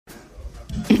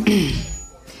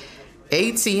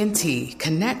AT&T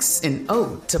connects an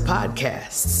ode to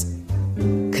podcasts.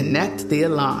 Connect the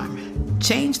alarm.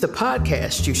 Change the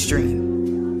podcast you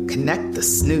stream. Connect the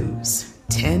snooze.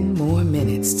 10 more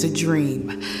minutes to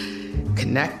dream.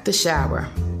 Connect the shower.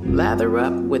 Lather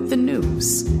up with the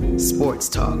news. Sports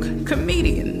talk,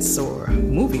 comedians, or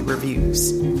movie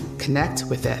reviews. Connect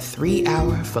with that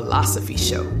 3-hour philosophy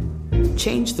show.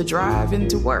 Change the drive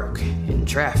into work in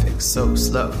traffic so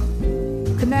slow.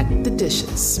 Connect the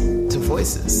dishes to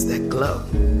voices that glow.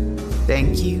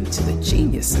 Thank you to the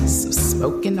geniuses of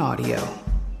spoken audio.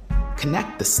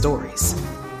 Connect the stories.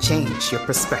 Change your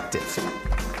perspective.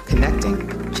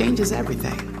 Connecting changes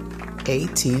everything.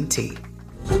 AT&T.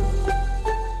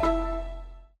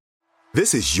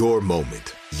 This is your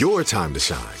moment, your time to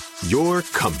shine, your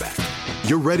comeback.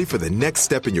 You're ready for the next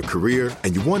step in your career,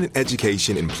 and you want an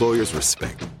education employers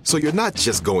respect. So you're not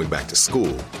just going back to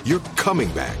school, you're coming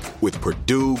back with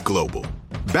Purdue Global.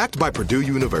 Backed by Purdue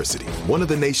University, one of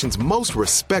the nation's most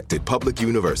respected public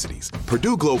universities,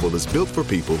 Purdue Global is built for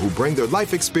people who bring their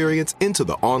life experience into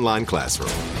the online classroom.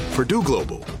 Purdue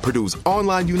Global, Purdue's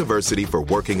online university for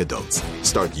working adults.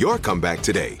 Start your comeback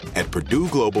today at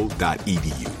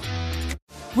purdueglobal.edu.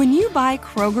 When you buy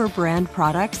Kroger brand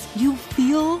products, you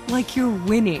feel like you're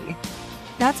winning.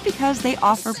 That's because they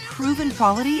offer proven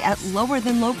quality at lower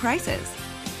than low prices.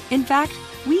 In fact,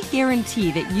 we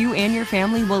guarantee that you and your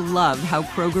family will love how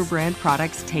Kroger brand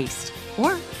products taste,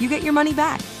 or you get your money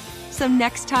back. So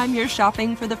next time you're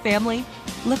shopping for the family,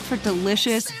 look for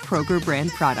delicious Kroger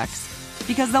brand products,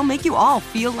 because they'll make you all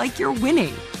feel like you're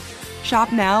winning.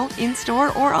 Shop now,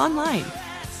 in-store, or online.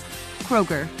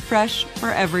 Kroger, fresh for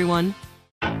everyone.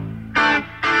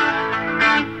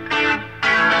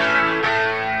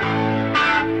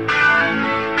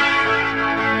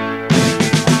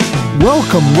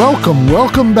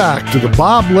 Welcome back to the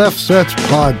Bob Left Sets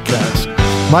podcast.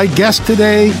 My guest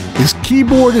today is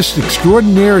keyboardist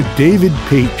extraordinaire David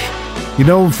Paich. You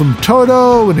know him from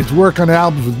Toto and his work on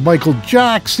albums with Michael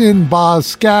Jackson, Boz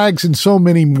Scaggs, and so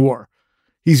many more.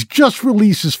 He's just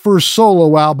released his first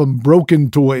solo album,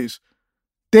 Broken Toys.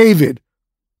 David,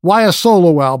 why a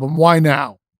solo album? Why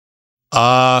now?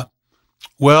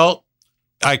 Well,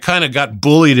 I kind of got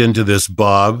bullied into this,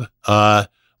 Bob.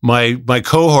 My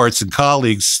cohorts and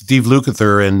colleagues, Steve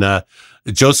Lukather and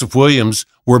Joseph Williams,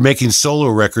 were making solo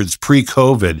records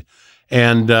pre-COVID.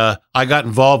 And I got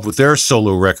involved with their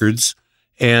solo records.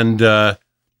 And they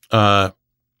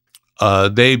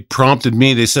prompted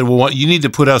me. They said, well, you need to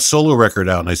put out a solo record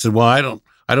out. And I said, well, I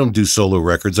don't do solo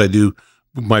records. I do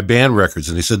my band records.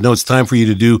 And they said, no, it's time for you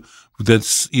to do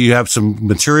that. You have some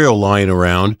material lying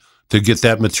around to get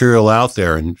that material out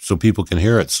there, and so people can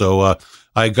hear it. So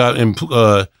I got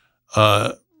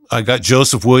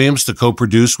Joseph Williams to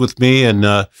co-produce with me,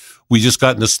 and we just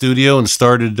got in the studio and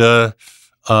started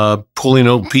pulling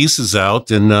old pieces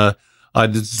out, and I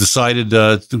decided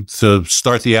to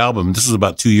start the album. This was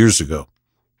about 2 years ago.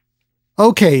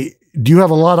 Okay. Do you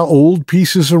have a lot of old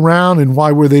pieces around, and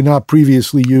why were they not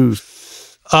previously used?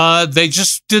 They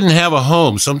just didn't have a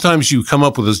home. Sometimes you come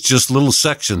up with just little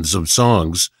sections of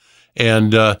songs,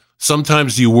 and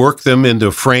sometimes you work them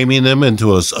into framing them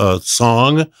into a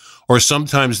song, or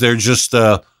sometimes they're just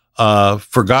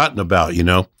forgotten about, you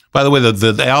know. By the way,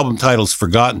 the album title's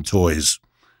Forgotten Toys.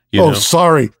 You know?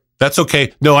 Sorry. That's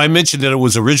okay. No, I mentioned that it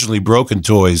was originally Broken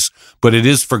Toys, but it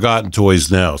is Forgotten Toys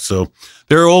now. So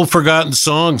they're old forgotten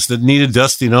songs that needed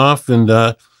dusting off and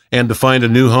to find a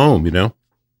new home, you know.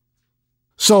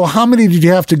 So how many did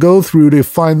you have to go through to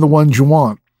find the ones you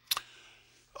want?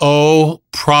 Oh,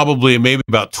 probably maybe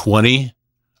about 20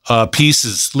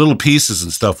 pieces, little pieces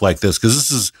and stuff like this, because this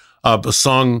is a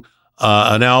song,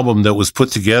 an album that was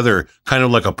put together kind of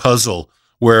like a puzzle,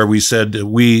 where we said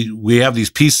we have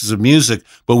these pieces of music,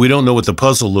 but we don't know what the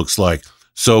puzzle looks like.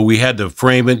 So we had to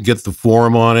frame it, get the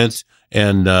form on it,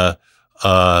 and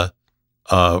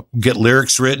get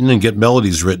lyrics written and get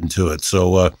melodies written to it.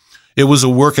 So it was a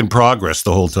work in progress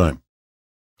the whole time.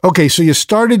 Okay, so you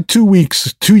started 2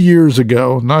 years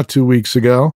ago, not 2 weeks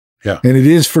ago. Yeah. And it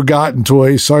is Forgotten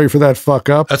Toys. Sorry for that fuck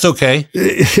up. That's okay.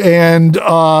 And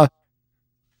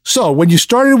so when you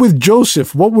started with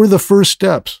Joseph, what were the first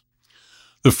steps?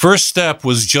 The first step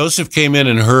was Joseph came in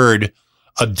and heard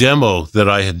a demo that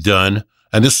I had done,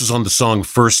 and this was on the song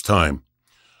First Time,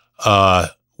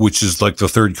 which is like the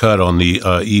third cut on the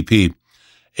EP.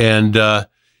 And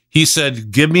he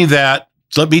said, give me that.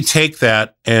 Let me take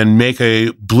that and make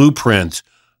a blueprint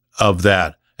of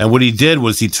that. And what he did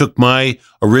was he took my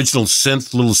original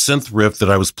little synth riff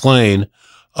that I was playing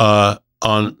on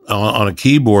a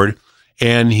keyboard,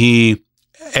 and he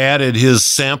added his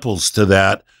samples to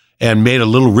that and made a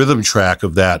little rhythm track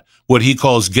of that, what he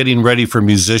calls getting ready for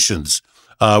musicians,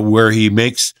 where he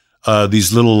makes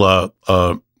these little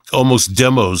almost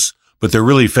demos, but they're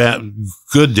really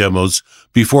good demos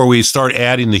before we start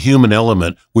adding the human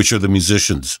element, which are the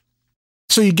musicians.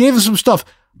 So you gave us some stuff.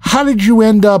 How did you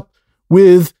end up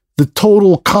with the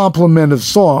total complement of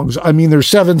songs? I mean, there's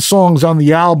 7 songs on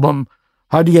the album.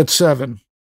 How'd you get 7?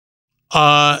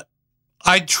 There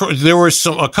were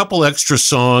a couple extra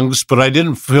songs, but I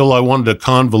didn't feel I wanted to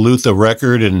convolute the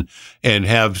record and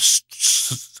have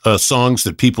songs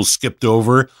that people skipped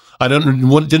over. I didn't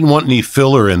want any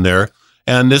filler in there,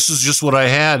 and this is just what I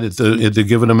had at the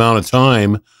given amount of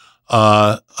time.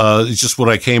 It's just what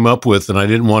I came up with, and I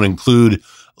didn't want to include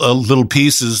little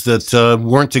pieces that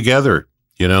weren't together.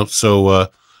 So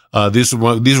these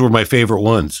were my favorite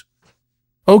ones.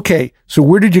 Okay, so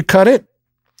where did you cut it?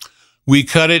 We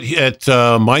cut it at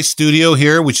my studio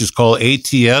here, which is called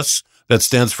ATS. That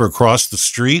stands for Across the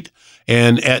Street,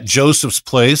 and at Joseph's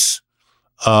place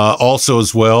also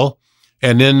as well.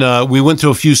 And then we went to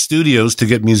a few studios to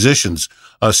get musicians.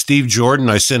 Steve Jordan,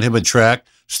 I sent him a track.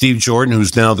 Steve Jordan,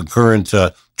 who's now the current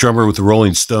drummer with the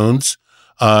Rolling Stones,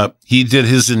 he did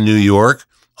his in New York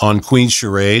on Queen's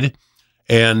Charade.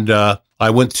 And I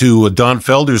went to Don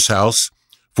Felder's house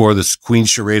for this Queen's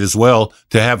Charade as well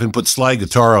to have him put slide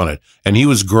guitar on it. And he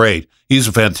was great. He's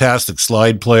a fantastic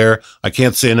slide player. I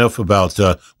can't say enough about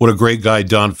what a great guy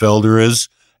Don Felder is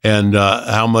and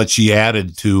how much he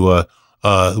added to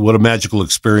what a magical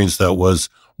experience that was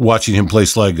watching him play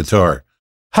slide guitar.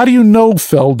 How do you know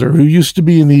Felder, who used to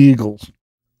be in the Eagles?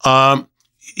 A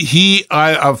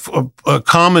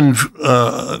common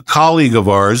colleague of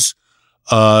ours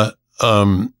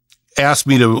asked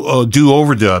me to do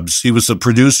overdubs. He was the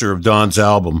producer of Don's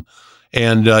album,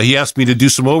 and he asked me to do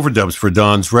some overdubs for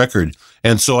Don's record.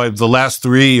 And so the last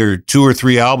 2 or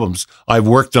 3 albums I've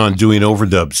worked on doing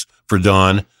overdubs for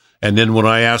Don. And then when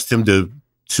I asked him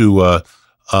to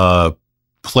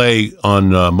play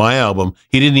on my album,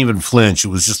 he didn't even flinch. It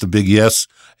was just a big yes.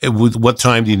 What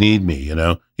time do you need me?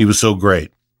 He was so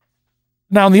great.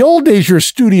 Now, in the old days, you're a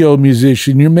studio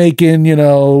musician. You're making,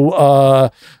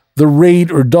 the rate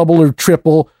or double or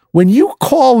triple. When you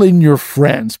call in your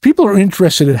friends, people are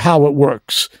interested in how it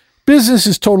works. Business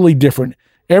is totally different.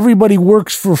 Everybody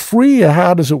works for free.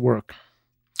 How does it work?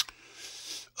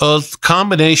 A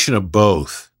combination of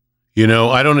both.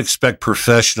 I don't expect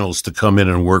professionals to come in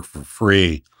and work for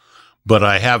free, but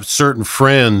I have certain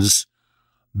friends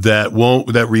that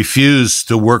refuse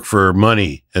to work for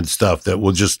money and stuff that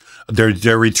will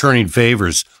they're returning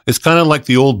favors. It's kind of like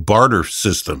the old barter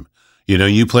system.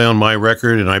 You play on my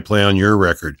record and I play on your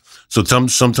record. So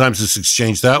sometimes it's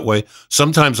exchanged that way.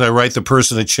 Sometimes I write the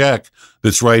person a check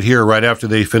that's right here, right after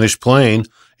they finish playing,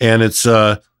 and it's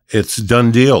a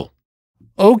done deal.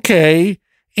 Okay.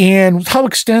 And how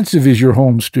extensive is your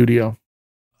home studio?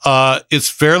 It's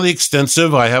fairly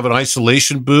extensive. I have an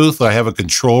isolation booth. I have a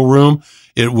control room.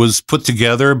 It was put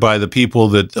together by the people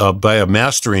by a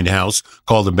mastering house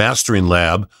called the Mastering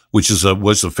Lab, which was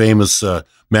a famous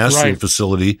mastering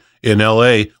facility in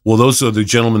LA. Well, those are the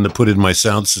gentlemen that put in my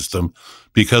sound system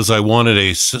because I wanted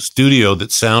a studio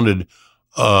that sounded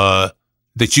that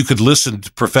you could listen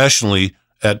to professionally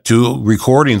to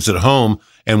recordings at home,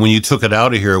 and when you took it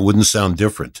out of here, it wouldn't sound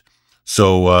different.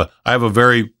 So I have a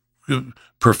very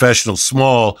professional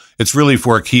small. It's really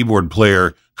for a keyboard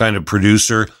player kind of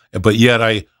producer, but yet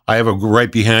I have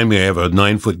right behind me, I have a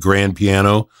 9-foot grand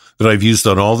piano that I've used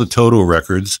on all the Toto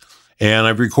records, and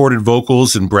I've recorded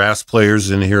vocals and brass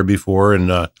players in here before, and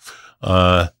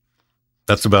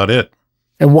that's about it.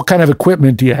 And what kind of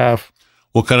equipment do you have?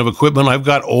 What kind of equipment? I've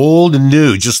got old and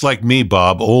new, just like me,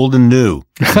 Bob, old and new.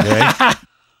 Okay.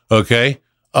 Okay.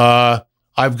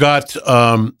 I've got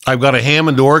a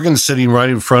Hammond organ sitting right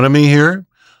in front of me here.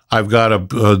 I've got a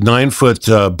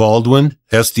 9-foot Baldwin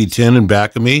SD10 in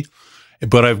back of me,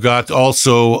 but I've got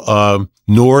also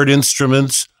Nord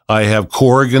instruments. I have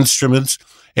Korg instruments,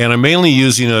 and I'm mainly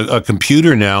using a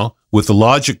computer now with the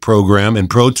Logic program and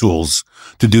Pro Tools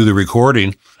to do the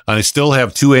recording. I still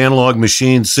have 2 analog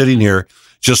machines sitting here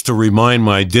just to remind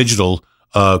my digital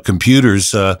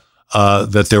computers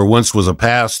that there once was a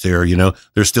past here.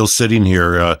 They're still sitting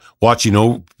here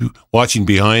watching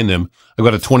behind them. I've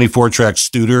got a 24-track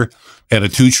Studer and a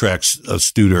 2-track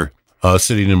Studer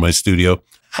sitting in my studio.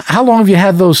 How long have you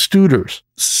had those Studers?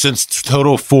 Since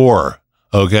Toto 4,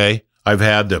 okay? I've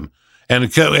had them. And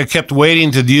I kept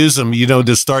waiting to use them,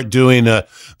 to start doing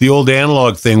the old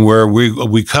analog thing where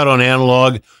we cut on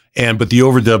analog, but the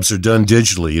overdubs are done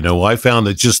digitally. I found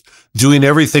that just doing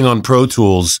everything on Pro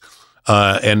Tools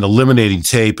and eliminating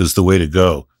tape is the way to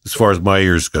go, as far as my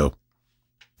ears go.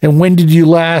 And when did you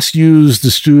last use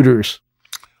the Studers?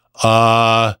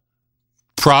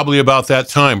 Probably about that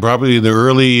time, probably the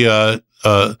early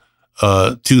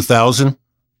 2000.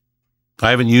 I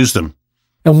haven't used them.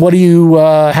 And what do you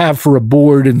have for a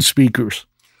board and speakers?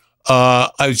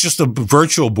 It's just a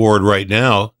virtual board right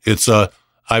now. It's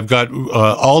I've got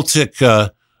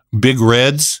Altic Big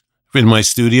Reds in my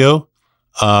studio,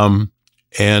 and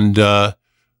I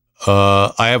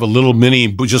have a little mini,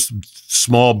 just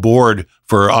small board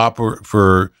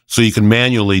for so you can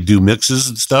manually do mixes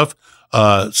and stuff.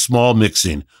 Small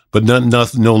mixing, but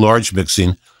no large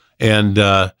mixing, and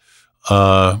I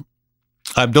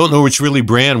don't know which really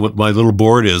brand what my little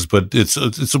board is, but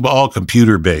it's all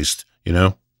computer based, you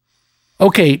know.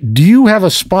 Okay, do you have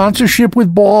a sponsorship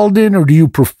with Baldwin, or do you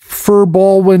prefer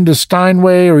Baldwin to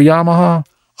Steinway or Yamaha?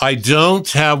 I don't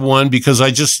have one because I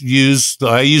use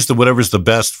the whatever's the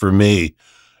best for me.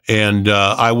 And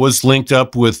I was linked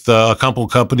up with a couple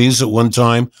companies at one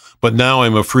time, but now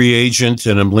I'm a free agent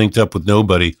and I'm linked up with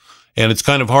nobody. And it's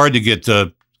kind of hard to get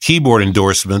keyboard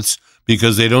endorsements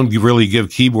because they don't really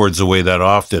give keyboards away that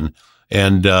often.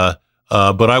 And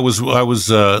but I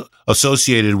was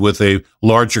associated with a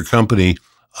larger company,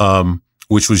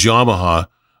 which was Yamaha,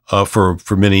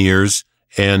 for many years,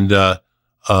 and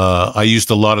I used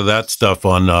a lot of that stuff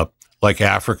on like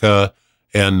Africa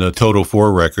and the Toto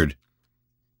 4 record.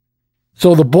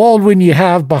 So the Baldwin you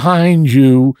have behind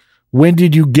you, when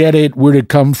did you get it? Where did it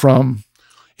come from?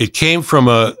 It came from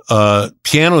a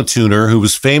piano tuner who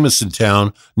was famous in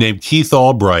town named Keith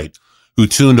Albright, who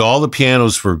tuned all the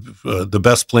pianos for the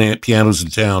best pianos in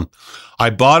town. I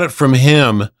bought it from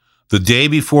him the day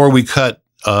before we cut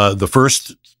the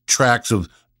first tracks of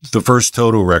the first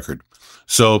Toto record.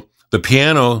 So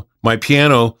my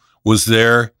piano was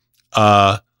there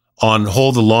on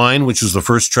Hold the Line, which was the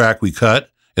first track we cut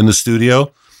in the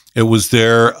studio. It was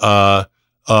there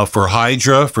for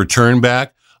Hydra, for Turnback.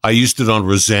 I used it on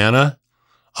Rosanna.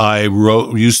 I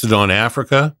used it on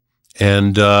Africa,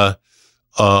 and all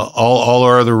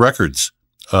our other records.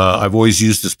 I've always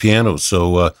used this piano,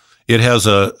 so it has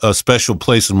a special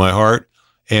place in my heart,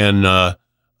 and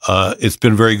it's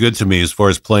been very good to me as far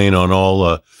as playing on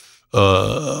all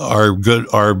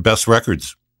our best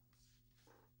records.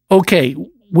 Okay,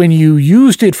 when you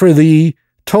used it for the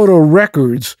Toto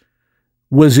records,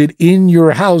 was it in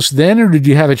your house then, or did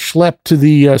you have it schlepped to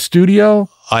the studio?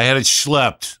 I had it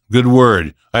schlepped. Good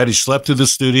word. I had it schlepped to the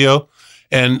studio.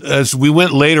 And as we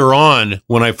went later on,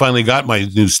 when I finally got my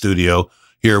new studio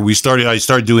here, I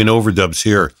started doing overdubs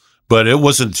here. But it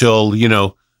wasn't until,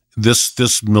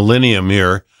 this millennium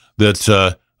here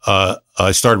that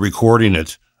I started recording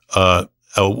it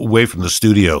away from the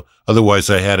studio. Otherwise,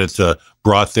 I had it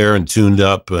brought there and tuned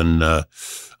up. And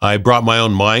I brought my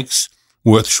own mics,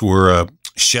 which were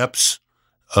Shep's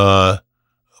stereo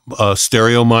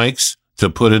mics to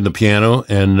put in the piano.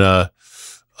 And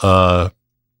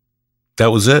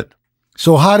that was it.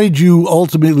 So how did you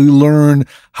ultimately learn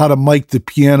how to mic the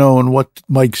piano and what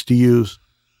mics to use?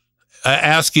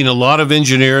 Asking a lot of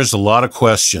engineers a lot of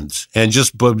questions, and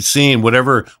just seeing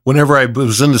whenever I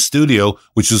was in the studio,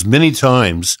 which was many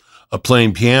times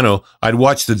playing piano, I'd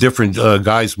watch the different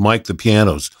guys mic the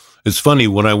pianos. It's funny,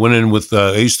 when I went in with,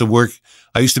 I used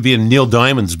to be in Neil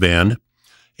Diamond's band,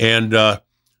 and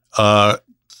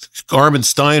Armin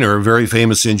Steiner, a very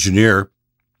famous engineer,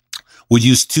 would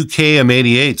use two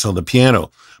KM88s on the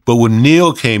piano. But when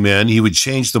Neil came in, he would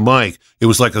change the mic. It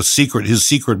was like his secret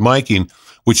miking,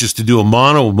 which is to do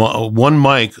one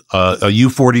mic, a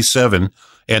U47,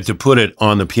 and to put it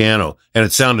on the piano. And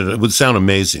it would sound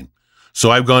amazing.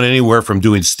 So I've gone anywhere from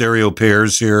doing stereo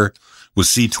pairs here with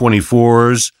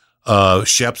C24s,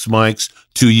 Shep's mics,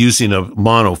 to using a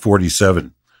mono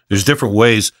 47. There's different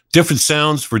ways, different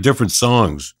sounds for different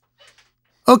songs.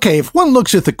 Okay, if one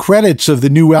looks at the credits of the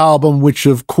new album, which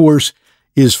of course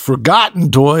is Forgotten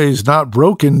Toys, not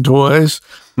Broken Toys,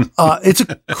 it's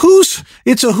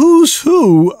a who's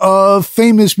who of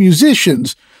famous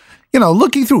musicians.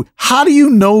 Looking through, how do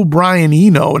you know Brian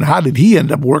Eno, and how did he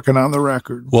end up working on the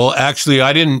record? Well, actually,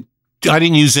 I didn't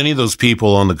use any of those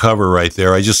people on the cover right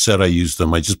there. I just said I used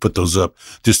them. I just put those up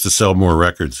just to sell more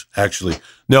records, actually.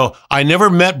 No, I never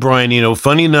met Brian Eno.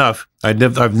 Funny enough,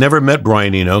 I've never met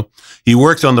Brian Eno. He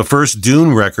worked on the first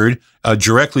Dune record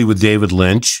directly with David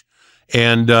Lynch.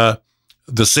 And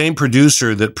the same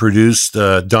producer that produced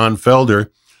Don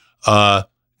Felder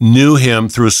knew him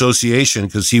through association,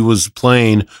 because he was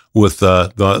playing with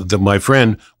my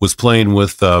friend was playing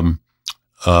with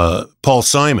Paul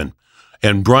Simon.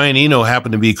 And Brian Eno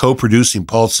happened to be co-producing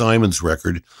Paul Simon's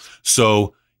record.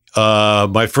 So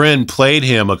my friend played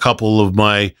him a couple of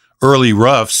my early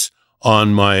roughs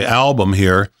on my album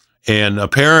here. And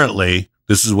apparently,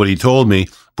 this is what he told me,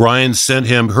 Brian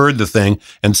heard the thing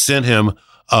and sent him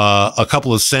a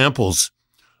couple of samples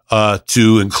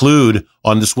to include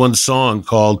on this one song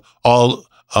called All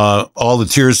the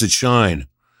Tears That Shine,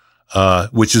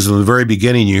 which is in the very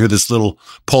beginning. You hear this little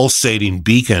pulsating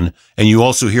beacon, and you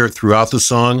also hear it throughout the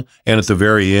song and at the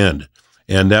very end.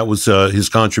 And that was his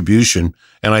contribution.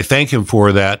 And I thank him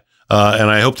for that.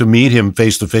 And I hope to meet him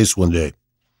face to face one day.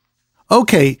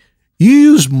 Okay. You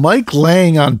used Mike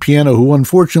Lang on piano, who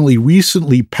unfortunately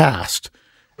recently passed.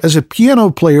 As a piano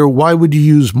player, why would you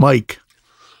use Mike?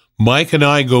 Mike and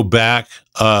I go back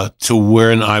to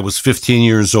when I was 15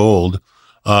 years old.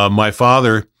 My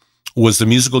father was the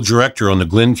musical director on the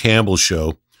Glenn Campbell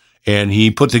Show, and he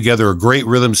put together a great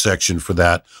rhythm section for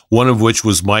that, one of which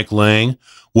was Mike Lang,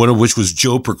 one of which was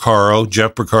Joe Porcaro,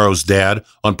 Jeff Porcaro's dad,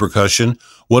 on percussion.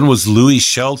 One was Louis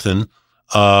Shelton,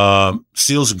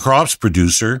 Seals and Crofts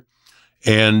producer,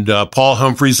 and Paul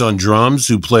Humphreys on drums,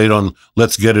 who played on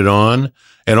Let's Get It On,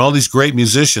 and all these great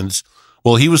musicians.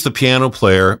 Well, he was the piano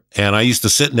player, and I used to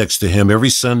sit next to him every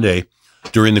Sunday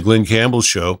during the Glenn Campbell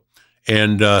Show,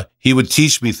 and he would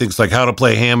teach me things like how to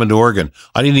play Hammond organ.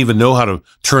 I didn't even know how to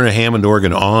turn a Hammond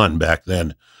organ on back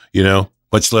then,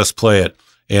 much less play it.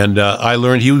 And I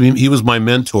learned he was my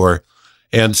mentor.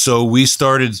 And so we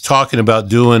started talking about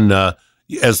doing,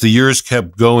 as the years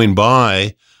kept going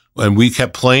by, and we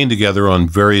kept playing together on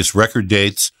various record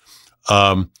dates.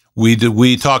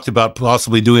 We talked about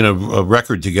possibly doing a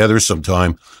record together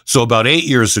sometime. So about 8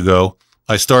 years ago,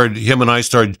 him and I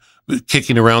started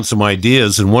kicking around some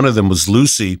ideas, and one of them was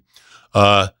Lucy,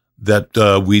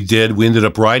 that we ended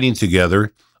up writing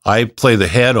together. I play the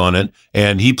head on it,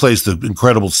 and he plays the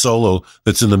incredible solo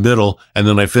that's in the middle, and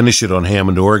then I finish it on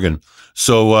Hammond organ.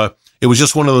 So it was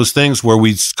just one of those things where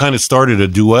we kind of started a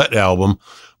duet album,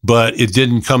 but it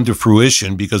didn't come to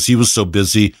fruition because he was so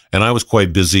busy and I was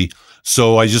quite busy.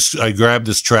 So I grabbed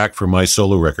this track for my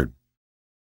solo record.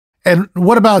 And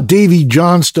what about Davy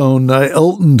Johnstone,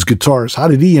 Elton's guitarist? How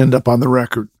did he end up on the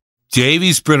record?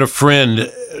 Davy's been a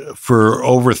friend for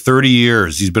over 30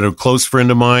 years. He's been a close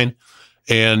friend of mine.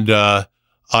 And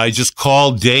I just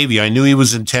called Davy. I knew he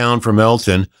was in town from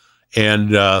Elton.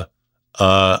 And I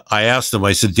asked him,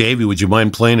 I said, Davy, would you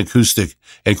mind playing acoustic?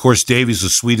 And of course, Davy's the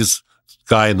sweetest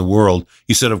guy in the world.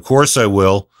 He said, of course I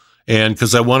will. And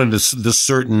because I wanted this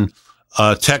certain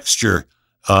texture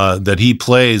that he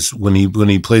plays when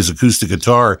he plays acoustic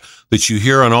guitar that you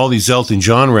hear on all these Elton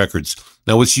John records.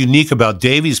 Now, what's unique about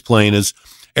Davy's playing is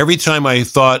every time I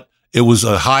thought it was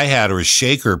a hi-hat or a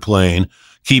shaker playing,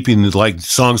 keeping like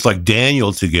songs like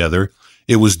Daniel together,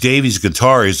 it was Davy's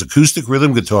guitar. His acoustic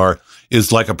rhythm guitar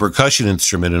is like a percussion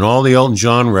instrument, and all the Elton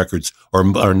John records, or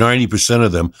 90%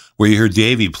 of them, where you hear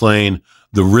Davy playing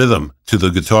the rhythm to the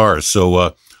guitar.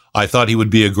 So I thought he would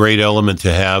be a great element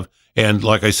to have. And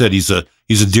like I said, he's a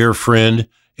dear friend,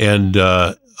 and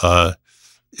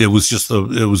it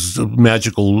was a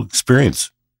magical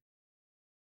experience.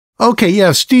 Okay,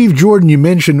 yeah, Steve Jordan, you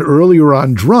mentioned earlier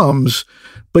on drums,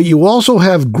 but you also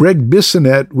have Greg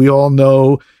Bissonette, we all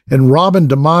know, and Robin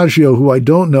DiMaggio, who I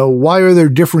don't know. Why are there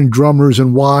different drummers,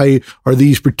 and why are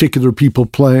these particular people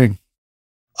playing?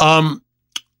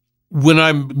 When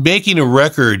I'm making a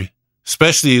record,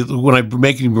 especially when I'm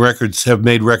have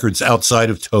made records outside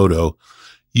of Toto,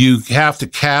 you have to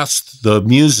cast the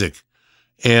music,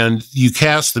 and you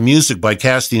cast the music by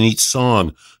casting each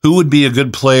song. Who would be a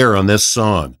good player on this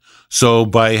song? So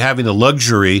by having the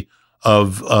luxury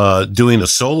of doing a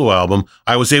solo album,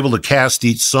 I was able to cast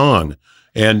each song.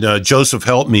 And Joseph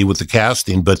helped me with the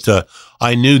casting, but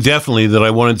I knew definitely that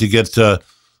I wanted to get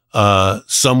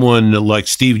someone like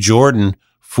Steve Jordan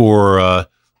for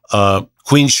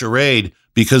Queen Charade,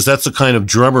 because that's the kind of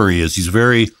drummer he is. He's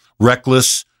very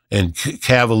reckless and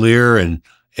cavalier and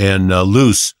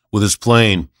loose with his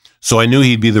playing. So I knew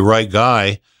he'd be the right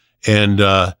guy. And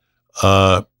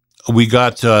we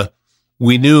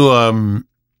knew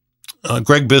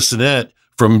Greg Bissonette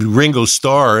from Ringo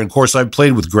Starr. And of course, I've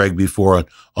played with Greg before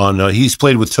he's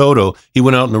played with Toto. He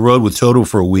went out on the road with Toto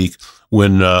for a week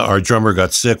when our drummer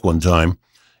got sick one time.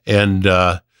 And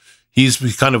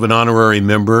he's kind of an honorary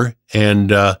member.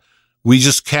 And we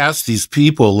just cast these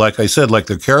people, like I said, like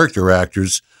they're character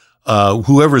actors,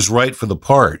 whoever's right for the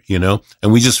part, and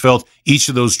we just felt each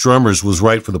of those drummers was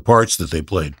right for the parts that they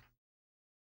played.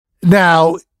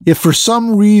 Now, if for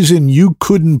some reason you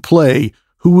couldn't play,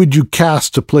 who would you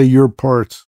cast to play your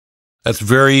parts? That's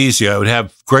very easy. I would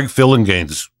have Greg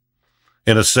Fillinganes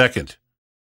in a second.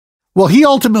 Well, he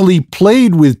ultimately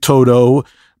played with Toto,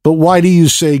 but why do you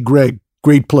say Greg?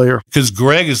 great player. Because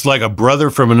Greg is like a brother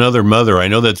from another mother. I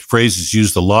know that phrase is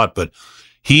used a lot, but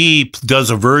he does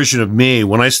a version of me.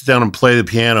 When I sit down and play the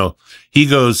piano, he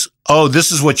goes, "Oh,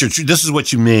 this is what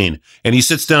you mean." And he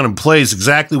sits down and plays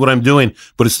exactly what I'm doing,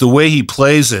 but it's the way he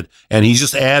plays it, and he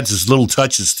just adds his little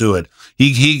touches to it.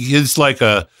 It's like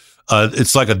a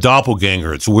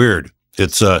doppelganger. It's weird.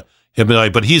 It's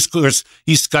but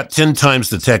he's got 10 times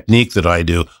the technique that I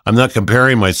do. I'm not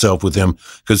comparing myself with him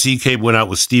because he went out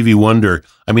with Stevie Wonder.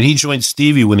 I mean, he joined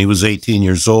Stevie when he was 18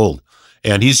 years old,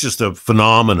 and he's just a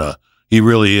phenomena. He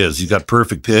really is. He's got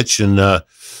perfect pitch, and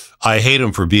I hate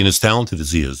him for being as talented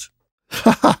as he is.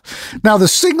 Now, the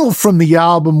single from the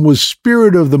album was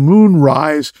Spirit of the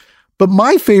Moonrise, but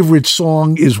my favorite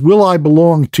song is Will I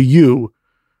Belong to You.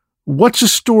 What's the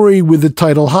story with the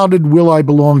title? How did Will I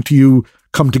Belong to You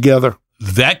come together?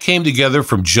 That came together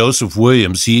from Joseph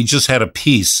Williams. He just had a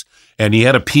piece, and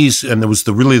there was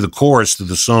really the chorus to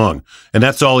the song, and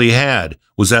that's all he had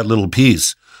was that little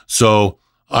piece. So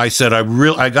I said,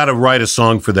 I got to write a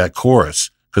song for that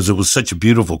chorus because it was such a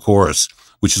beautiful chorus,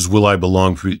 which is Will I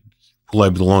Belong to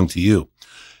You?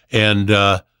 And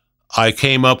I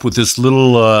came up with this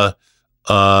little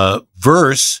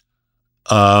verse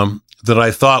that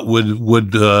I thought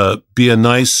would be a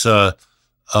nice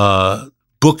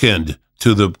bookend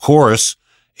to the chorus.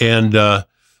 And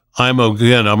I'm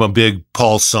a big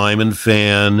Paul Simon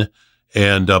fan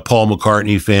and Paul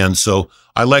McCartney fan, so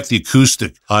I like the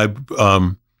acoustic. I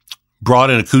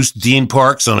brought in Dean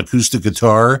Parks on acoustic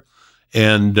guitar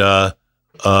and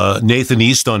Nathan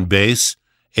East on bass,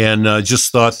 and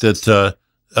just thought that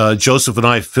Joseph and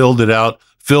I filled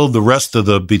the rest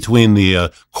of between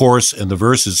the chorus and the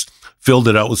verses, filled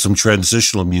it out with some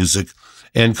transitional music,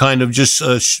 and kind of just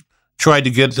tried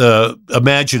to get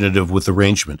imaginative with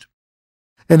arrangement.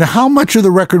 And how much of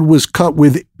the record was cut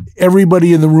with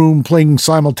everybody in the room playing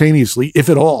simultaneously, if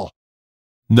at all?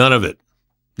 None of it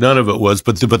was,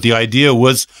 but the idea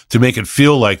was to make it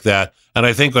feel like that, and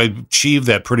I think I achieved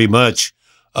that pretty much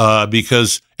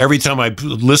because every time I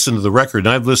listen to the record,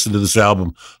 and I've listened to this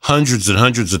album hundreds and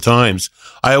hundreds of times,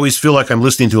 I always feel like I'm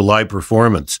listening to a live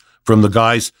performance from the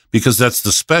guys, because that's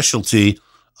the specialty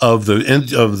of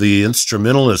the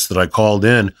instrumentalists that I called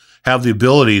in, have the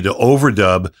ability to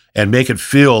overdub and make it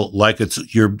feel like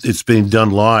it's being done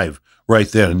live right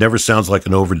then. It never sounds like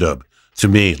an overdub, to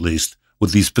me at least,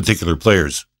 with these particular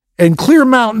players. And Clear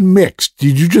Mountain mixed.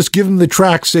 Did you just give him the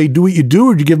track, say, do what you do,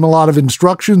 or did you give him a lot of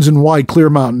instructions, and why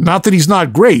Clear Mountain? Not that he's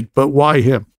not great, but why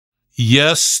him?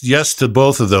 Yes to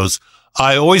both of those.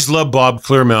 I always loved Bob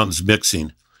Clearmountain's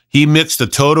mixing. He mixed a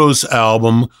Toto's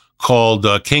album called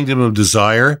Kingdom of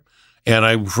Desire,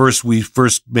 and we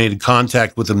first made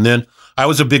contact with him then. I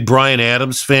was a big Bryan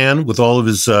Adams fan with all of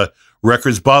his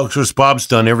records. Bob's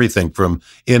done everything from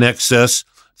In Excess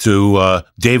to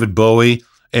David Bowie,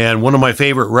 and one of my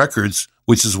favorite records,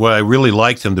 which is what I really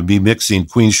liked him to be mixing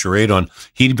Queen Charade on,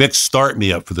 he mixed Start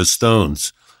Me Up for the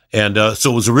Stones. And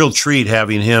so it was a real treat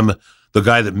having him, the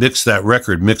guy that mixed that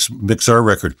record, mix our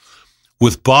record.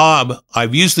 With Bob,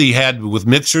 I've usually had a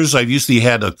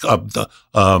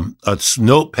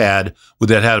notepad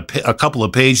that had a couple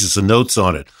of pages of notes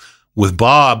on it. With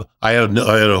Bob, I had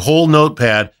a whole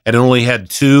notepad, and it only had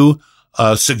 2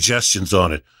 suggestions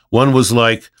on it. One was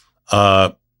like,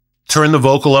 turn the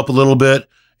vocal up a little bit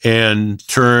and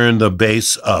turn the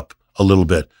bass up a little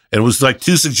bit. And it was like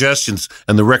 2 suggestions,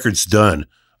 and the record's done.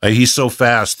 He's so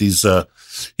fast. He's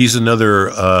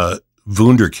another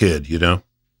Wunderkid, you know?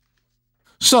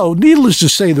 So, needless to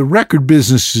say, the record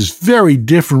business is very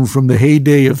different from the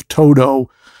heyday of Toto.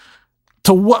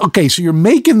 Okay, so you're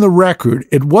making the record.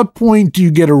 At what point do you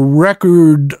get a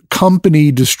record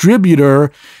company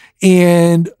distributor,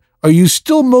 and are you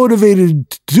still motivated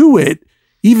to do it,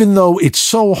 even though it's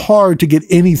so hard to get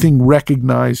anything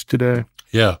recognized today?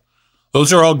 Yeah,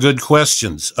 those are all good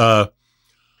questions. I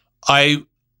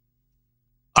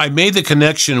made the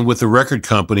connection with the record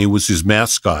company, which is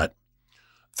Mascot,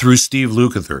 through Steve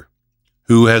Lukather,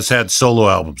 who has had solo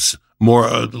albums,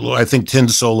 I think 10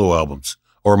 solo albums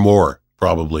or more,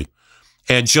 probably.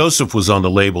 And Joseph was on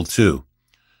the label too.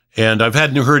 And I've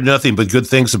heard nothing but good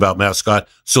things about Mascot.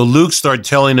 So Luke started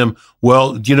telling him,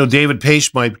 well, David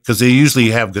Paich might, because they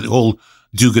usually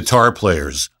do guitar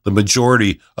players. The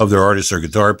majority of their artists are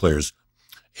guitar players.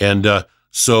 And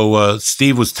so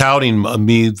Steve was touting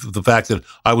me the fact that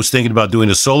I was thinking about doing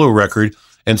a solo record.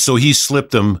 And so he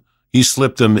slipped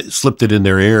it in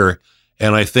their ear.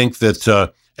 And I think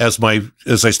that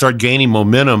as I start gaining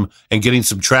momentum and getting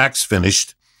some tracks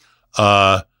finished,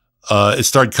 it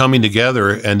started coming together.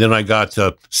 And then I got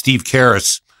Steve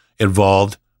Karras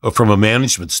involved from a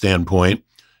management standpoint.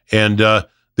 And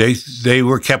they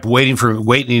were kept waiting for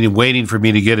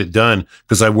me to get it done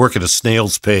because I work at a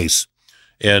snail's pace,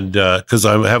 and because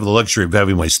I have the luxury of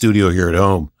having my studio here at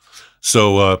home.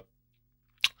 So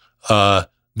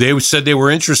they said they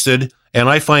were interested, and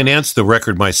I financed the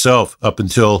record myself up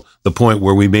until the point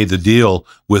where we made the deal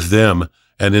with them,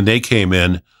 and then they came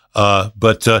in.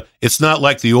 But it's not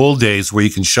like the old days where you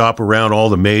can shop around all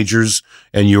the majors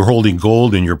and you're holding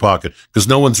gold in your pocket, because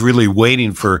no one's really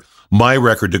waiting for my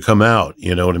record to come out.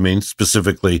 You know what I mean?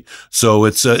 Specifically. So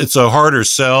it's a harder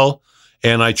sell,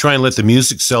 and I try and let the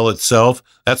music sell itself.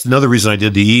 That's another reason I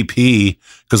did the EP,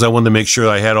 because I wanted to make sure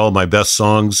I had all my best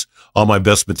songs, all my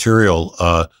best material,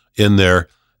 in there.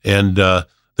 And, the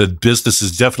business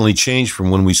has definitely changed from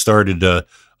when we started,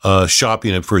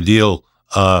 shopping it for a deal,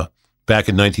 back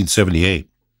in 1978.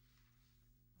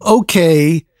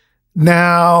 Okay.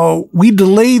 Now, we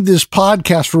delayed this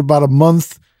podcast for about a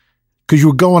month because you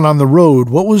were going on the road.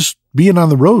 What was being on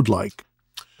the road like?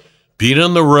 Being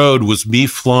on the road was me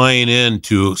flying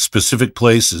into specific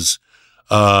places,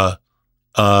 to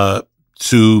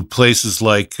places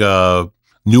like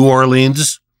New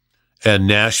Orleans and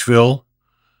Nashville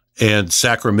and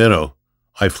Sacramento.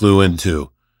 I flew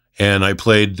into, and I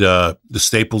played the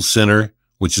Staples Center,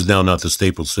 which is now not the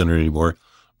Staples Center anymore.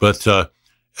 But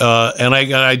and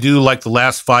I do like the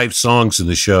last 5 songs in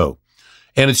the show.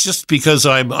 And it's just because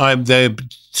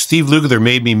Steve Lukather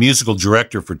made me musical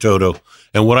director for Toto.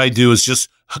 And what I do is just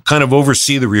kind of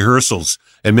oversee the rehearsals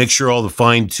and make sure all the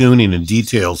fine tuning and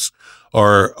details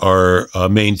are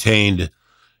maintained.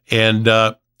 And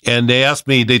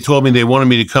they told me they wanted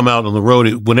me to come out on the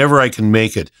road whenever I can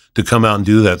make it, to come out and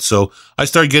do that. So I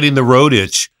started getting the road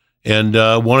itch and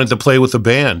wanted to play with the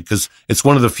band, because it's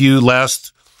one of the few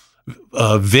last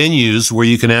venues where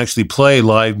you can actually play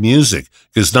live music,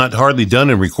 because it's not hardly done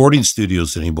in recording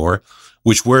studios anymore,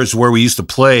 which was where we used to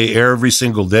play every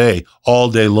single day,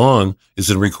 all day long, is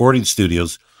in recording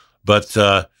studios. But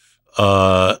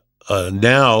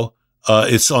now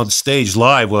it's on stage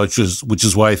live, which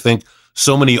is why I think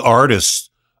so many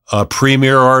artists,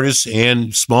 premier artists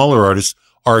and smaller artists,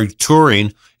 are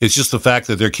touring. It's just the fact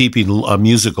that they're keeping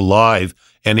music alive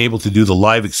and able to do the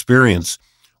live experience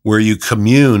where you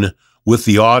commune with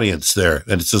the audience there.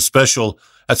 And that's a special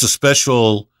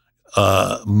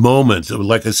moment.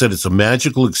 Like I said, it's a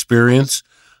magical experience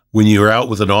when you're out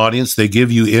with an audience. They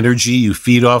give you energy, you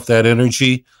feed off that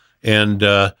energy. And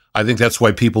I think that's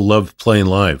why people love playing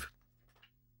live.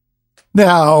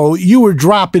 Now, you were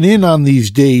dropping in on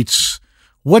these dates.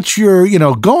 What's your,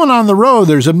 going on the road,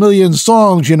 there's a million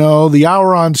songs, the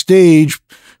hour on stage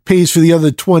pays for the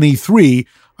other 23.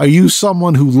 Are you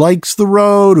someone who likes the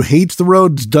road, who hates the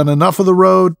road, has done enough of the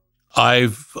road?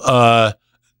 I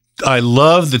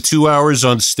love the 2 hours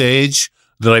on stage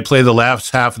that I play the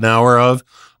last half an hour of,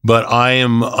 but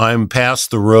I'm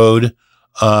past the road.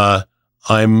 Have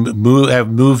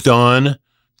moved on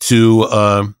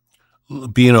to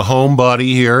being a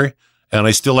homebody here, and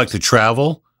I still like to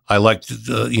travel. I like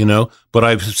to, but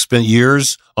I've spent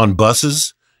years on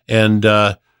buses and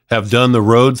have done the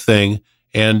road thing.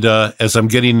 And as I'm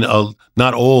getting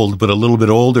not old, but a little bit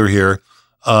older here,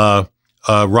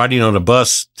 riding on a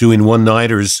bus doing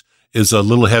one-nighters is a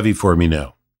little heavy for me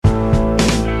now.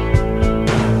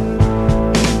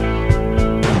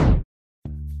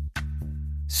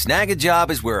 Snag a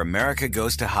Job is where America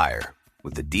goes to hire,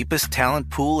 with the deepest talent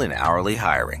pool in hourly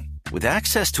hiring. With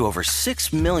access to over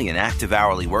 6 million active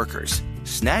hourly workers,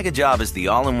 Snag a Job is the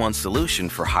all-in-one solution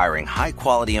for hiring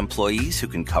high-quality employees who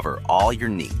can cover all your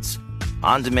needs.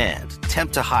 On demand,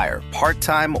 temp to hire,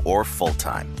 part-time or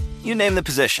full-time. You name the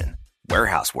position.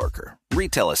 Warehouse worker,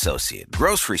 retail associate,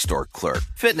 grocery store clerk,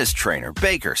 fitness trainer,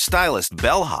 baker, stylist,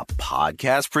 bellhop,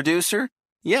 podcast producer.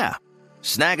 Yeah,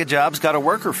 Snag a Job's got a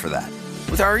worker for that.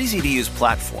 With our easy-to-use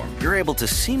platform, you're able to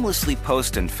seamlessly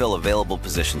post and fill available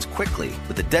positions quickly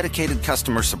with a dedicated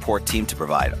customer support team to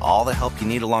provide all the help you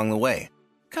need along the way.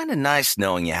 Kind of nice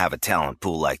knowing you have a talent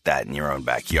pool like that in your own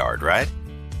backyard, right?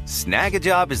 Snag a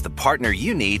Job is the partner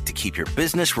you need to keep your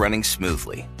business running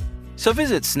smoothly. So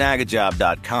visit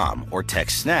snagajob.com or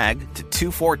text snag to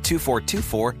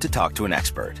 242424 to talk to an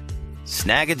expert.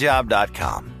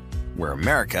 Snagajob.com, where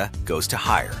America goes to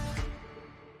hire.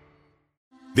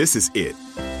 This is it.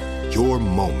 Your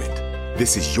moment.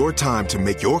 This is your time to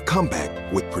make your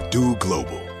comeback with Purdue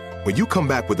Global. When you come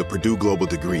back with a Purdue Global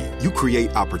degree, you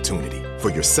create opportunity for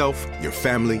yourself, your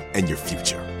family, and your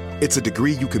future. It's a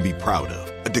degree you can be proud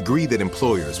of, a degree that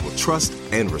employers will trust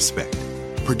and respect.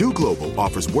 Purdue Global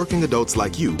offers working adults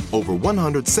like you over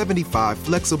 175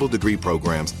 flexible degree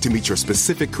programs to meet your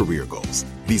specific career goals.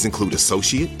 These include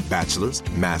associate, bachelor's,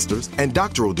 master's, and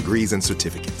doctoral degrees and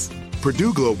certificates.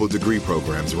 Purdue Global degree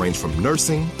programs range from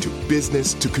nursing to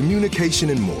business to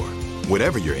communication and more.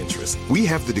 Whatever your interest, we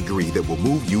have the degree that will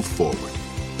move you forward.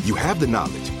 You have the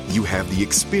knowledge, you have the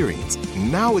experience.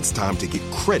 Now it's time to get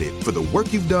credit for the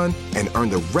work you've done and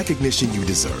earn the recognition you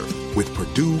deserve with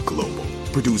Purdue Global,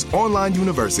 Purdue's online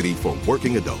university for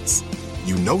working adults.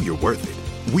 You know you're worth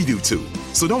it. We do too.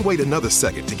 So don't wait another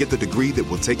second to get the degree that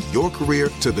will take your career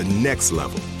to the next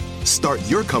level. Start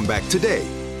your comeback today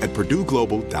at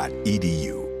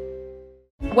purdueglobal.edu.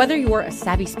 Whether you're a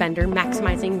savvy spender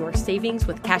maximizing your savings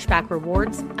with cashback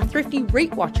rewards, a thrifty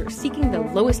rate watcher seeking the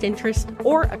lowest interest,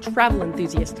 or a travel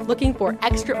enthusiast looking for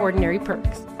extraordinary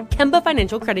perks, Kemba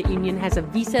Financial Credit Union has a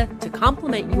visa to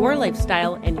complement your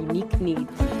lifestyle and unique needs.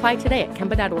 Apply today at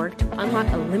Kemba.org to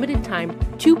unlock a limited time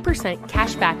 2%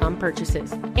 cash back on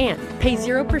purchases and pay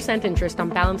 0% interest on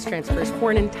balance transfers for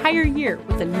an entire year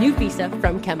with a new visa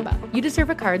from Kemba. You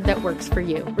deserve a card that works for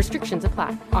you. Restrictions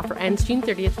apply. Offer ends June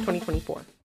 30th, 2024.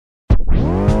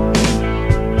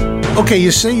 Okay,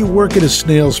 you say you work at a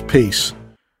snail's pace.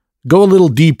 Go a little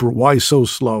deeper. Why so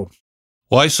slow?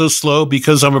 Why so slow?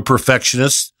 Because I'm a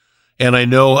perfectionist, and I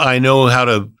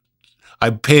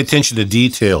pay attention to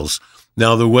details.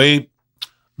 Now, the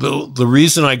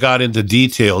reason I got into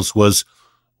details was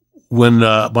when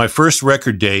my first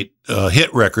record date,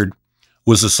 hit record,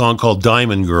 was a song called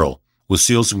Diamond Girl with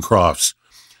Seals and Crofts.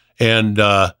 And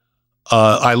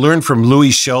I learned from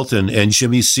Louis Shelton and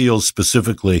Jimmy Seals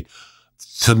specifically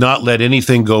to not let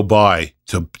anything go by,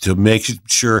 to make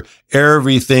sure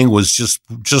everything was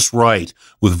just right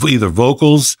with either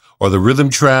vocals or the rhythm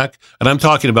track. And I'm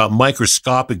talking about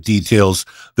microscopic details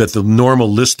that the normal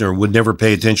listener would never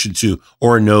pay attention to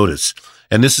or notice.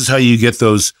 And this is how you get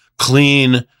those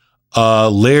clean,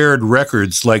 layered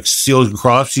records like Seals and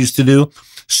Crofts used to do.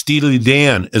 Steely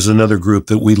Dan is another group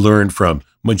that we learned from.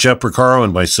 Jeff Porcaro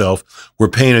and myself were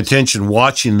paying attention,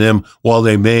 watching them while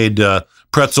they made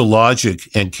Pretzel Logic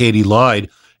and Katie Lied,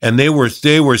 and they were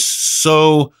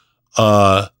so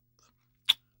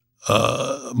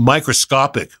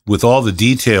microscopic with all the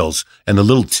details and the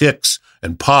little ticks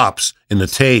and pops in the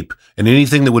tape and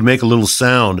anything that would make a little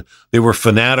sound. They were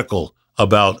fanatical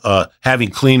about having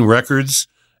clean records,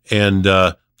 and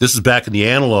this is back in the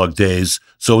analog days,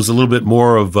 so it was a little bit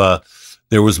more of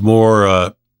there was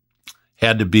more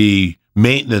had to be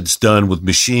maintenance done with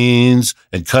machines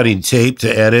and cutting tape to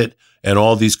edit and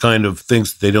all these kind of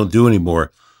things that they don't do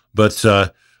anymore. But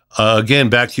again,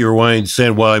 back to your wine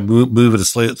saying, well, I move at a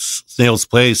snail's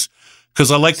pace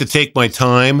because I like to take my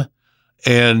time,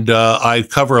 and I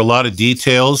cover a lot of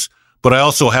details, but I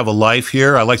also have a life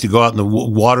here. I like to go out in the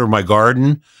water my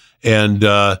garden, and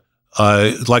I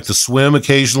like to swim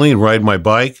occasionally and ride my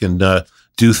bike and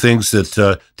do things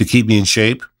that to keep me in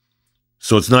shape.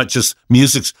 So it's not just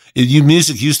music.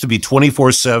 Music used to be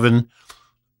 24/7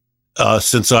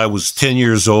 since I was 10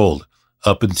 years old,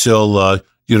 up until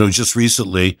just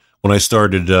recently when I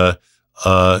started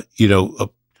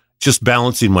just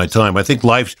balancing my time. I think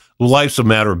life's a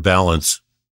matter of balance.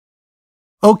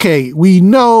 Okay, we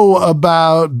know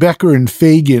about Becker and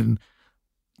Fagen.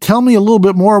 Tell me a little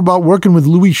bit more about working with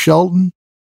Louis Shelton.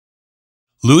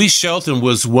 Louis Shelton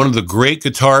was one of the great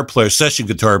session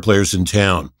guitar players in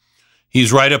town.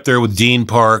 He's right up there with Dean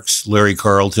Parks, Larry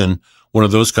Carlton, one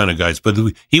of those kind of guys. But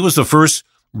he was the first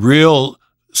real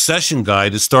session guy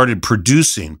that started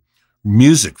producing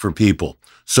music for people.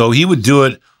 So he would do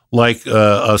it like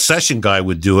a session guy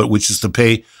would do it, which is to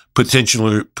pay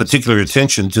particular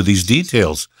attention to these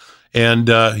details. And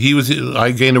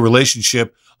I gained a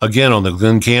relationship again on the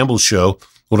Glenn Campbell show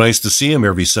when I used to see him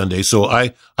every Sunday. So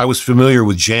I was familiar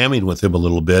with jamming with him a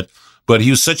little bit, but he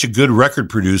was such a good record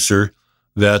producer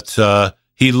that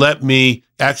he let me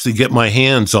actually get my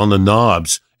hands on the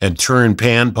knobs and turn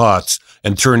pan pots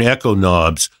and turn echo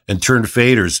knobs and turn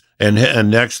faders and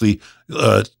actually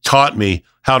taught me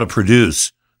how to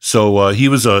produce. So he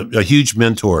was a huge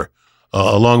mentor,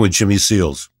 along with Jimmy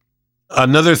Seals.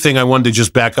 Another thing I wanted to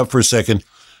just back up for a second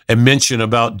and mention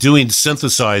about doing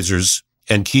synthesizers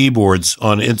and keyboards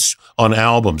on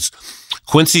albums.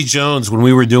 Quincy Jones, when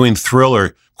we were doing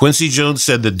Thriller, Quincy Jones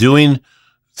said that doing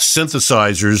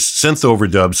synthesizers, synth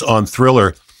overdubs on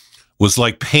Thriller was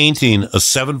like painting a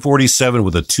 747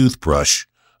 with a toothbrush.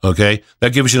 Okay.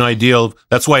 That gives you an idea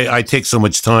that's why I take so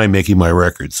much time making my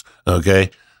records.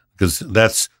 Okay. Because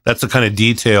that's the kind of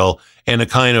detail and a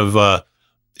kind of,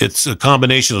 it's a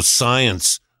combination of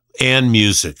science and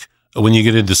music when you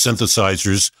get into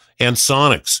synthesizers and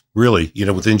sonics, really,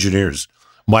 with engineers.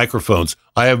 Microphones.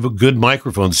 I have good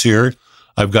microphones here.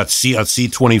 I've got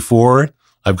C24.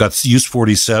 I've got Use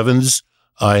 47s.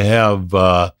 I have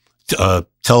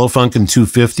Telefunken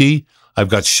 250. I I've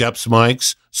got Shep's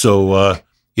mics. So,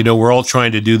 we're all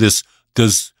trying to do this.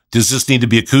 Does this need to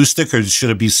be acoustic or should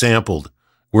it be sampled?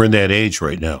 We're in that age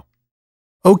right now.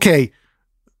 Okay.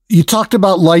 You talked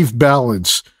about life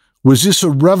balance. Was this a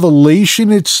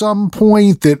revelation at some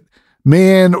point that,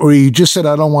 man, or you just said,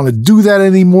 I don't want to do that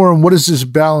anymore? And what does this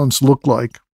balance look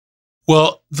like?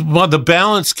 Well, the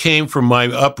balance came from my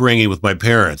upbringing with my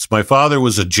parents. My father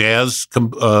was a jazz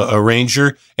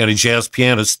arranger and a jazz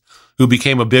pianist who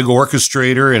became a big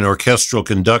orchestrator and orchestral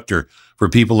conductor for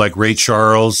people like Ray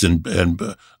Charles and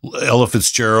Ella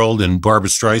Fitzgerald and Barbra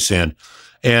Streisand.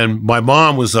 And my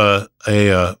mom was a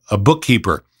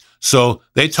bookkeeper. So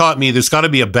they taught me there's got to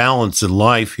be a balance in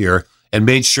life here, and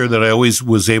made sure that I always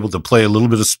was able to play a little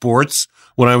bit of sports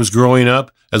when I was growing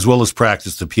up, as well as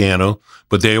practice the piano.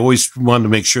 But they always wanted to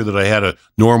make sure that I had a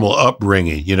normal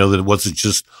upbringing, that it wasn't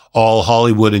just all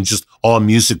Hollywood and just all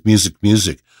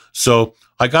music. So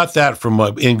I got that from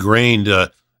ingrained,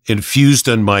 infused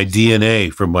in my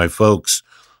DNA from my folks.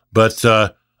 But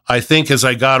I think as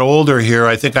I got older here,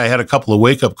 I think I had a couple of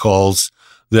wake-up calls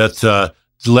that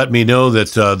let me know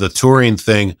that the touring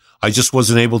thing, I just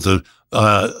wasn't able to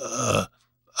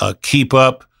keep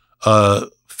up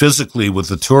physically with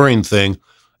the touring thing.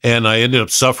 And I ended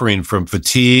up suffering from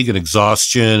fatigue and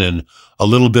exhaustion and a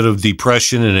little bit of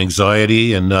depression and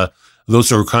anxiety. And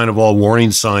those are kind of all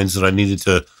warning signs that I needed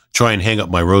to try and hang up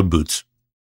my road boots.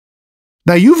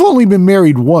 Now, you've only been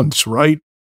married once, right?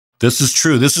 This is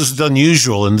true. This is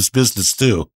unusual in this business,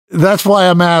 too. That's why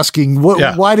I'm asking.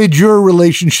 Why did your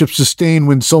relationship sustain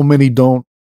when so many don't?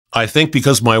 I think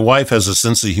because my wife has a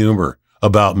sense of humor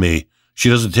about me. She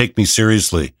doesn't take me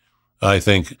seriously, I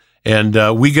think.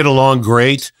 And we get along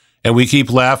great, and we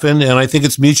keep laughing, and I think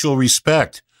it's mutual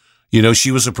respect.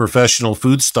 She was a professional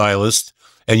food stylist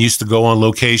and used to go on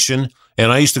location,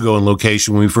 and I used to go on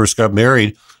location when we first got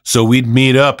married. So we'd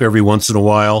meet up every once in a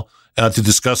while to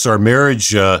discuss our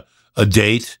marriage a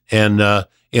date, and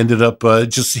ended up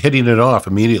just hitting it off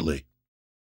immediately.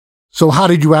 So how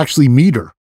did you actually meet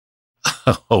her?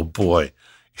 Oh, boy.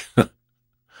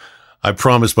 I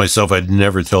promised myself I'd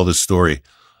never tell this story.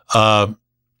 I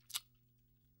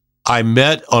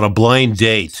met on a blind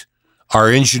date. Our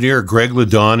engineer, Greg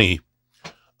Ladani,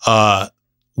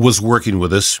 was working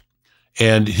with us,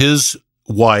 and his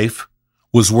wife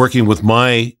was working with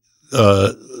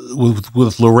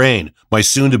with Lorraine, my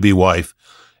soon-to-be wife.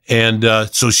 And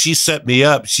so she set me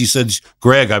up. She said,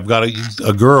 Greg, I've got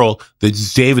a girl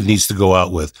that David needs to go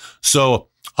out with. So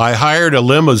I hired a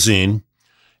limousine,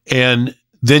 and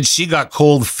then she got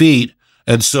cold feet.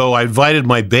 And so I invited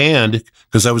my band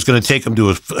because I was going to take them to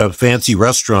a fancy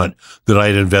restaurant that I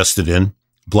had invested in,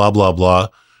 blah, blah, blah.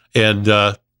 And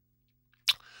the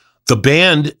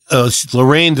band,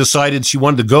 Lorraine decided she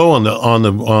wanted to go on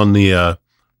the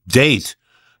date.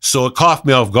 So it caught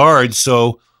me off guard.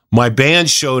 So my band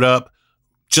showed up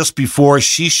just before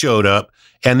she showed up,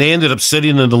 and they ended up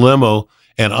sitting in the limo,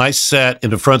 and I sat in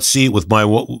the front seat with my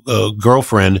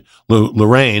girlfriend,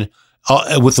 Lorraine,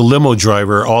 with the limo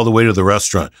driver all the way to the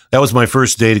restaurant. That was my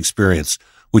first date experience,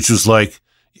 which was like,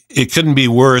 it couldn't be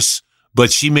worse,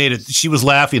 but she made it. She was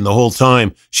laughing the whole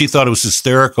time. She thought it was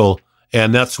hysterical,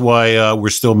 and that's why we're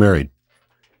still married.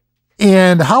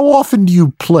 And how often do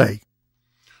you play?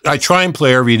 I try and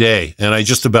play every day, and I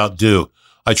just about do.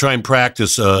 I try and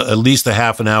practice at least a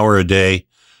half an hour a day,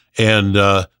 and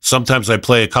sometimes I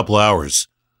play a couple hours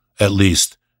at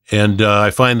least. And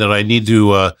I find that I need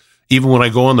to, even when I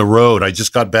go on the road, I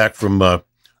just got back from the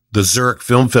Zurich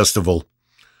Film Festival,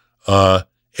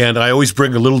 and I always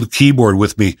bring a little keyboard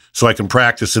with me so I can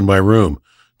practice in my room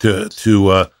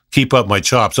to keep up my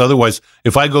chops. Otherwise,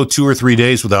 if I go 2 or 3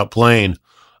 days without playing,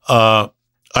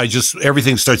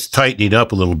 everything starts tightening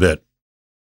up a little bit.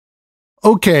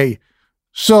 Okay.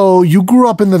 So you grew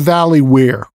up in the Valley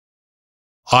where?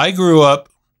 I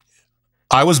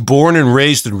was born and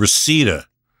raised in Reseda,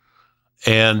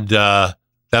 and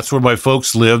that's where my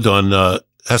folks lived on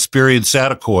Hesperian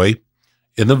Satakoy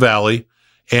in the Valley.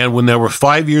 And when they were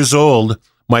 5 years old,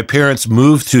 my parents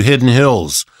moved to Hidden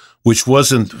Hills, which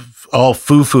wasn't all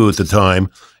foo-foo at the time,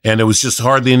 and it was just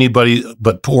hardly anybody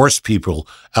but horse people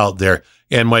out there.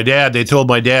 And they told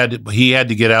my dad he had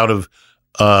to get out of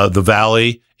the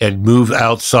Valley and move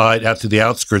outside, out to the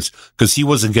outskirts, because he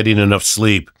wasn't getting enough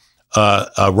sleep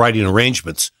writing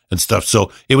arrangements and stuff.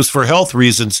 So it was for health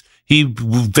reasons. He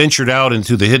ventured out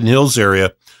into the Hidden Hills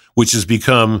area, which has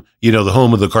become, the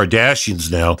home of the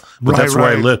Kardashians now. But that's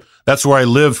where I lived. That's where I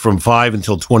lived from 5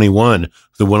 until 21,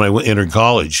 when I entered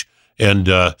college. And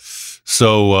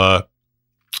so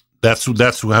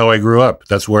that's how I grew up.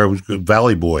 That's where I was a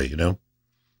Valley boy,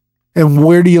 And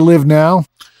where do you live now?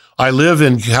 I live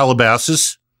in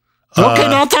Calabasas. Okay,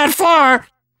 not that far.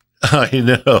 I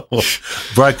know.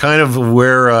 Right, kind of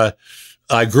where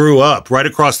I grew up, right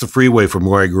across the freeway from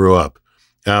where I grew up,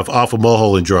 off of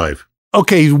Mulholland Drive.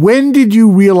 Okay, when did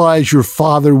you realize your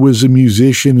father was a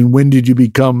musician, and when did you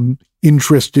become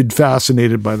interested,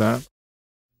 fascinated by that?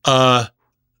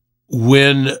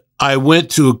 When I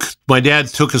went my dad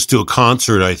took us to a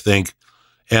concert, I think,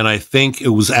 and I think it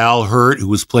was Al Hurt who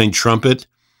was playing trumpet,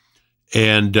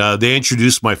 and they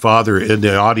introduced my father in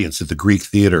the audience at the Greek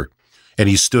Theater, and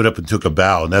he stood up and took a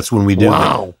bow, and that's when we knew.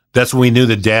 Wow. That's when we knew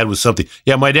that Dad was something.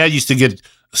 Yeah, my dad used to get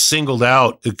singled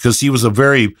out because he was a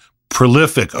very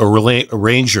prolific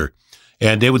arranger,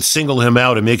 and they would single him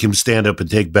out and make him stand up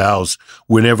and take bows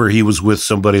whenever he was with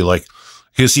somebody,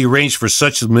 because he arranged for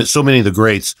so many of the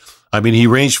greats. I mean, he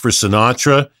arranged for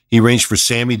Sinatra, he arranged for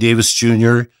Sammy Davis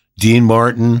Jr., Dean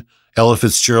Martin, Ella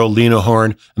Fitzgerald, Lena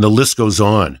Horne, and the list goes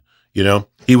on. You know,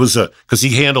 he was because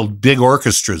he handled big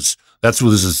orchestras. That's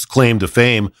what his claim to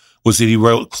fame was, that he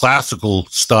wrote classical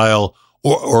style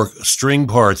or string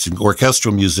parts and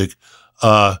orchestral music.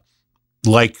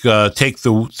 Take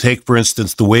for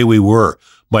instance, The Way We Were.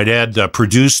 My dad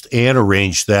produced and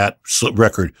arranged that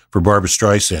record for Barbra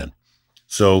Streisand.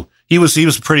 So he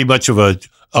was pretty much of a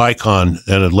icon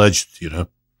and a legend, you know.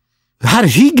 How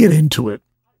did he get into it?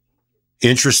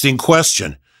 Interesting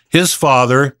question. His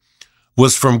father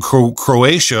was from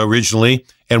Croatia originally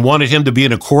and wanted him to be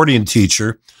an accordion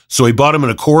teacher. So he bought him an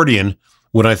accordion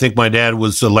when I think my dad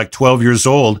was 12 years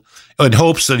old, in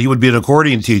hopes that he would be an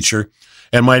accordion teacher.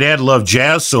 And my dad loved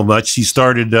jazz so much, he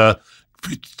started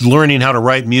learning how to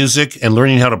write music and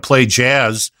learning how to play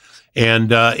jazz,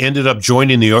 and ended up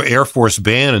joining the Air Force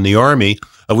band in the Army,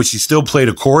 of which he still played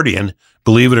accordion,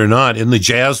 believe it or not, in the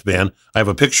jazz band. I have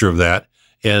a picture of that.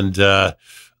 And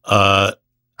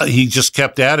he just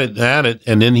kept at it.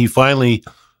 And then he finally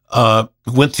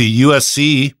went to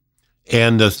USC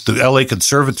and the LA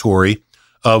Conservatory,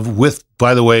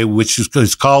 which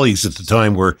his colleagues at the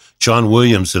time were John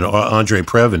Williams and Andre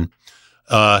Previn.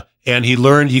 And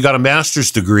he got a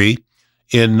master's degree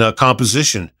in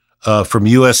composition from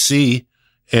USC,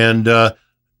 and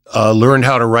learned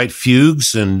how to write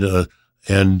fugues and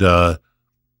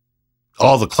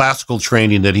all the classical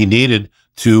training that he needed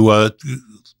to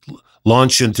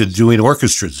launch into doing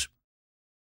orchestras.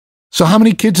 So how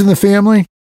many kids in the family?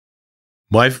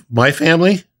 My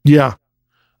family? Yeah.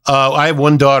 I have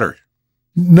one daughter.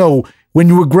 No, when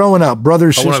you were growing up,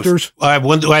 brothers, sisters? I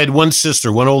had one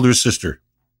sister, one older sister.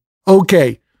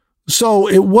 Okay. So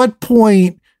at what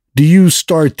point do you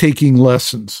start taking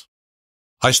lessons?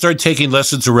 I started taking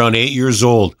lessons around 8 years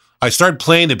old. I started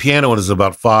playing the piano when I was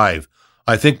about 5.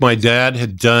 I think my dad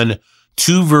had done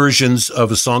 2 versions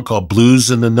of a song called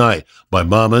Blues in the Night. My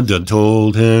mama done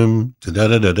told him,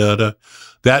 da-da-da-da-da.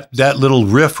 That little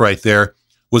riff right there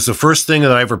was the first thing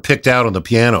that I ever picked out on the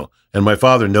piano, and my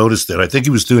father noticed it. I think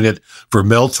he was doing it for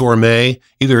Mel Torme,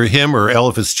 either him or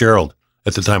Ella Fitzgerald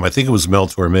at the time. I think it was Mel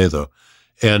Torme, though.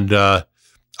 And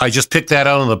I just picked that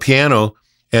out on the piano,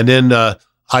 and then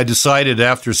I decided,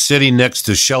 after sitting next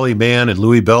to Shelly Manne and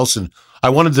Louis Bellson, I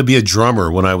wanted to be a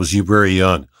drummer when I was very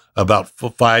young, about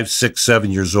 5, 6, 7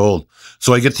 years old.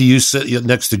 So I get to sit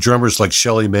next to drummers like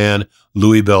Shelly Manne,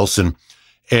 Louis Bellson,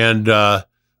 and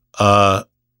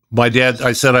my dad,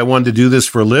 I said I wanted to do this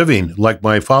for a living, like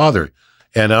my father.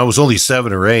 And I was only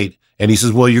 7 or 8. And he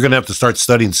says, well, you're going to have to start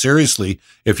studying seriously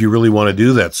if you really want to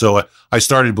do that. So I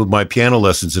started with my piano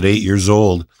lessons at 8 years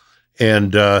old.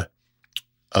 And when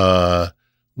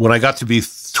I got to be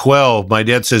 12, my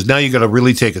dad says, now you got to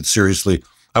really take it seriously.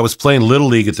 I was playing Little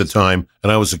League at the time,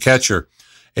 and I was a catcher.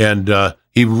 And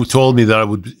he told me that I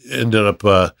would end up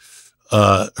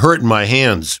hurting my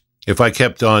hands if I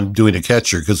kept on doing a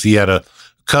catcher, because he had a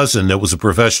cousin that was a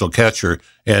professional catcher,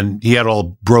 and he had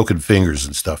all broken fingers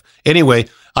and stuff. Anyway,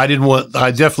 I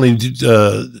definitely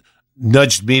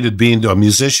nudged me to being a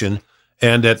musician.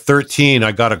 And at 13,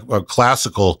 I got a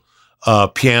classical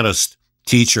pianist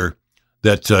teacher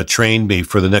that trained me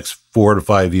for the next 4 to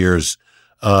 5 years.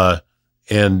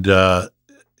 And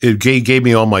it gave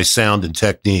me all my sound and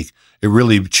technique. It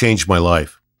really changed my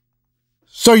life.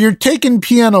 So you're taking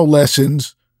piano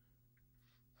lessons.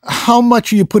 How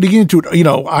much are you putting into it? You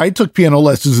know, I took piano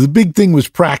lessons. The big thing was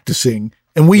practicing,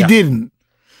 and we didn't.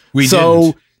 We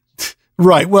didn't.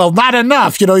 Right. Well, not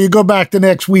enough. You know, you go back the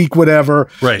next week,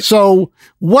 whatever. Right. So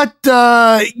what,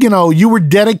 you were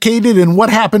dedicated, and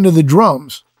what happened to the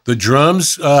drums? The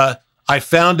drums, I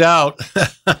found out,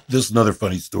 this is another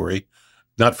funny story.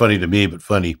 Not funny to me, but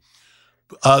funny.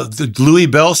 Louis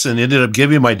Bellson ended up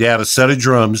giving my dad a set of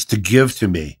drums to give to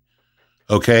me.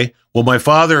 Okay. Well, my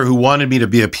father, who wanted me to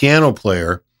be a piano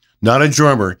player, not a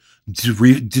drummer,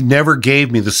 never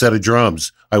gave me the set of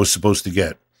drums I was supposed to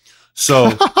get.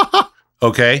 So,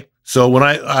 okay. So when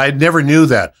I never knew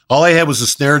that. All I had was a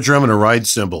snare drum and a ride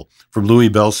cymbal from Louis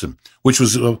Bellson, which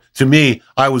was, to me,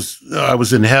 I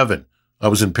was in heaven. I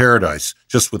was in paradise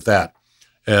just with that.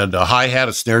 And a hi-hat,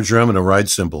 a snare drum, and a ride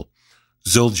cymbal,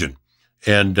 Zildjian.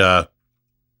 And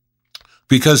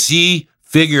because he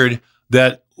figured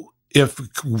that if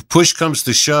push comes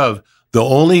to shove, the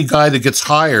only guy that gets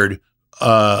hired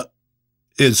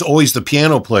is always the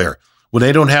piano player. When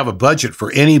they don't have a budget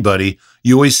for anybody,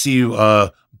 you always see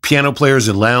piano players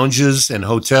in lounges and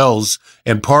hotels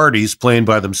and parties playing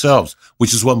by themselves,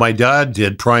 which is what my dad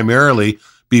did primarily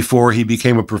before he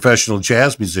became a professional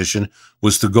jazz musician,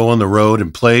 was to go on the road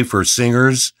and play for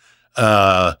singers.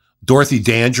 Dorothy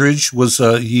Dandridge was,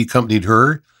 he accompanied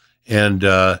her, and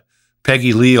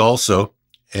Peggy Lee also.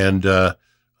 And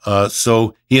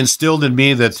so he instilled in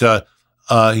me that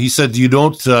he said, you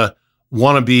don't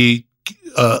want to be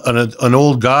an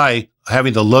old guy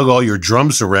having to lug all your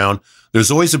drums around.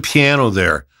 There's always a piano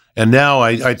there. And now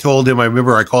I told him, I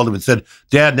remember I called him and said,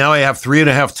 Dad, now I have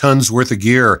 3.5 tons worth of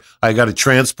gear I got to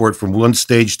transport from one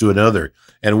stage to another.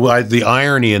 And the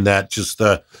irony in that just,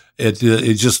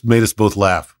 it just made us both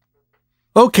laugh.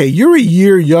 Okay, you're a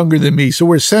year younger than me, so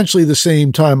we're essentially the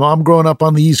same time. I'm growing up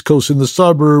on the East Coast in the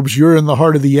suburbs. You're in the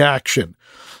heart of the action.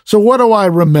 So what do I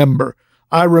remember?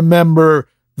 I remember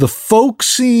the folk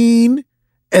scene,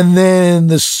 and then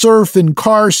the surf and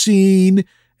car scene,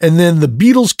 and then the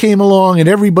Beatles came along and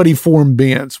everybody formed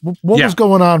bands. What was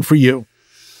going on for you?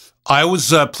 I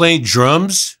was playing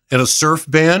drums in a surf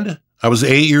band. I was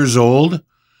 8 years old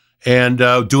and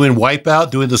doing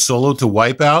Wipeout, doing the solo to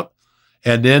Wipeout.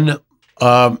 And then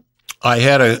I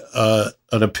had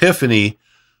an epiphany.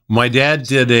 My dad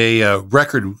did a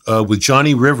record with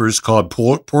Johnny Rivers called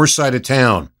Poor Side of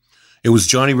Town. It was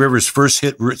Johnny Rivers' first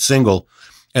hit single.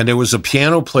 And there was a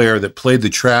piano player that played the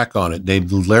track on it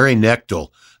named Larry Knechtel.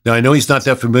 Now, I know he's not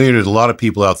that familiar to a lot of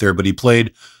people out there, but he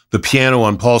played the piano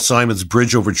on Paul Simon's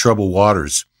Bridge Over Troubled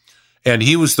Waters. And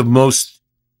he was the most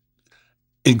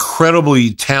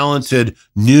incredibly talented,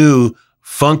 new,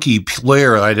 funky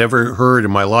player I'd ever heard in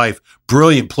my life.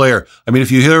 Brilliant player. I mean,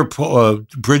 if you hear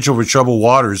Bridge Over Troubled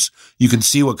Waters, you can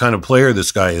see what kind of player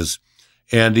this guy is.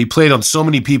 And he played on so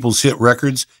many people's hit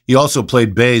records. He also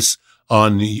played bass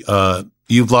on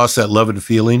You've Lost That Love and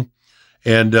Feeling.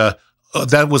 And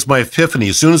that was my epiphany.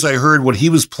 As soon as I heard what he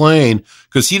was playing,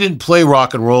 because he didn't play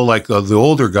rock and roll like the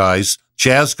older guys,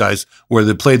 jazz guys, where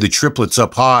they played the triplets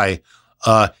up high.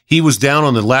 He was down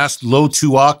on the last low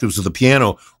 2 octaves of the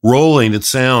piano, rolling its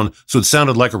sound, so it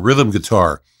sounded like a rhythm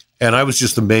guitar. And I was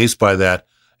just amazed by that.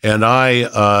 And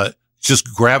I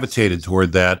just gravitated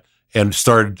toward that and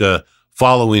started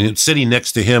following him, sitting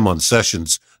next to him on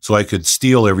sessions so I could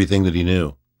steal everything that he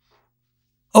knew.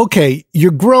 Okay,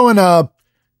 you're growing up.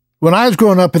 When I was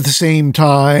growing up at the same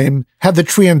time, had the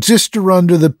transistor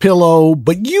under the pillow,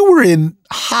 but you were in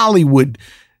Hollywood.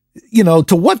 You know,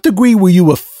 to what degree were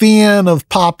you a fan of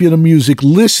popular music,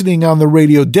 listening on the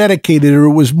radio, dedicated, or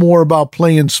it was more about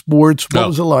playing sports? What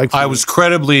was it like? I was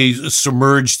credibly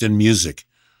submerged in music.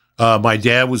 My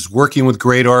dad was working with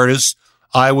great artists.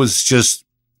 I was just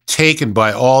taken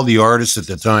by all the artists at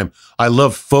the time. I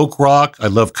loved folk rock. I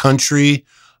loved country.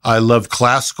 I loved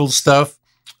classical stuff.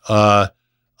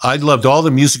 I loved all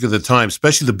the music of the time,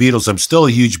 especially the Beatles. I'm still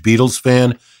a huge Beatles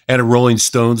fan and a Rolling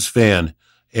Stones fan.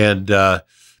 And to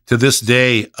this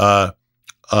day,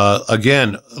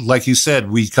 again, like you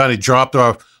said, we kind of dropped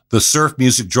off. The surf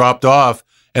music dropped off,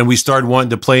 and we started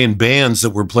wanting to play in bands that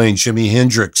were playing Jimi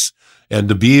Hendrix and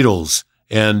the Beatles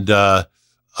and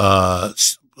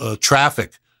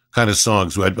Traffic kind of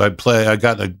songs. I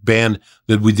got in a band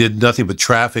that we did nothing but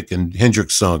Traffic and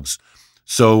Hendrix songs.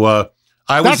 So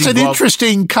that's an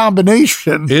interesting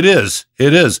combination. It is.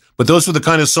 But those were the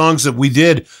kind of songs that we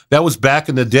did. That was back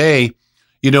in the day.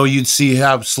 You know, you'd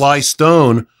have Sly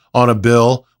Stone on a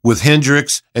bill with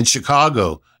Hendrix and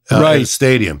Chicago at a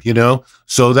stadium, you know?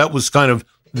 So that was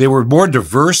they were more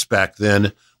diverse back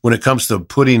then when it comes to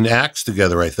putting acts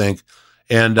together, I think.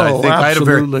 And I think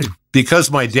absolutely.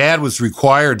 Because my dad was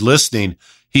required listening,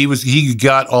 he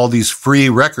got all these free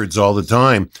records all the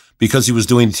time because he was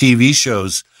doing TV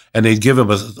shows. And they'd give him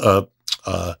a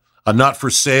not for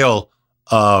sale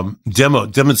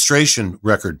demonstration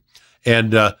record,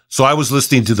 and so I was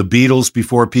listening to the Beatles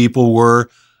before people were,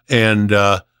 and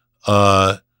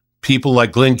people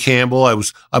like Glenn Campbell.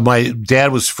 My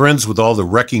dad was friends with all the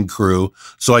Wrecking Crew,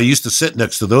 so I used to sit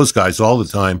next to those guys all the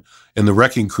time in the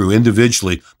Wrecking Crew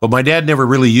individually. But my dad never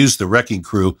really used the Wrecking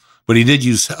Crew, but he did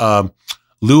use.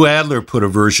 Lou Adler put a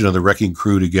version of the Wrecking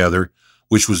Crew together,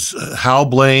 which was Hal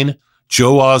Blaine,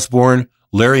 Joe Osborne,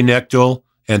 Larry Knechtel,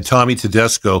 and Tommy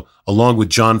Tedesco, along with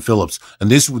John Phillips. And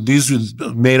these were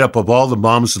made up of all the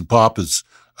Mamas and Papas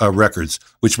records,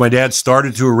 which my dad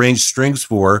started to arrange strings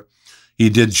for. He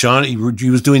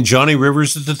was doing Johnny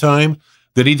Rivers at the time.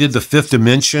 Then he did The Fifth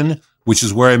Dimension, which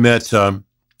is where I met,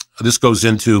 this goes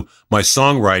into my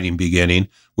songwriting beginning,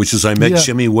 which is I met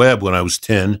Jimmy Webb when I was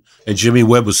 10, and Jimmy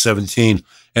Webb was 17,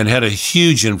 and had a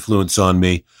huge influence on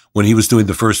me when he was doing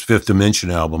the first Fifth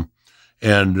Dimension album.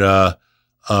 And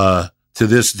to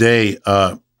this day,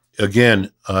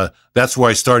 that's where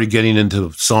I started getting into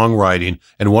songwriting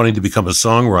and wanting to become a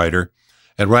songwriter.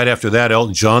 And right after that,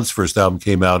 Elton John's first album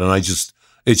came out, and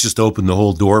it just opened the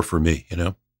whole door for me, you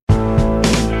know?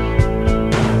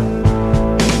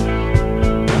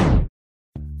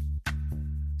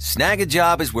 Snag a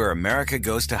Job is where America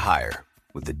goes to hire,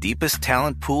 with the deepest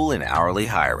talent pool in hourly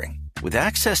hiring. With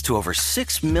access to over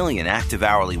 6 million active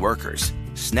hourly workers,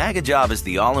 Snag a Job is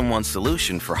the all-in-one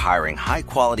solution for hiring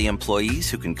high-quality employees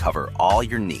who can cover all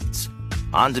your needs.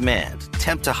 On demand,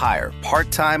 temp to hire,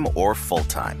 part-time or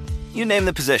full-time. You name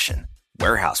the position.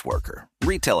 Warehouse worker,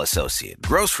 retail associate,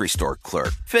 grocery store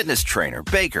clerk, fitness trainer,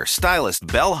 baker, stylist,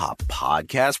 bellhop,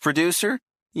 podcast producer.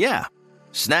 Yeah,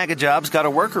 Snag a Job's got a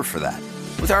worker for that.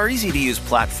 With our easy-to-use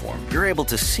platform, you're able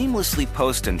to seamlessly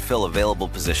post and fill available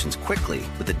positions quickly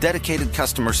with a dedicated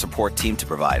customer support team to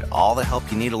provide all the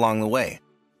help you need along the way.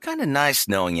 Kind of nice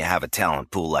knowing you have a talent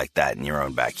pool like that in your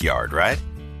own backyard, right?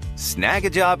 Snag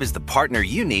a Job is the partner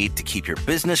you need to keep your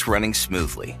business running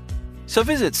smoothly. So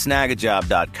visit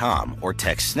snagajob.com or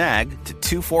text snag to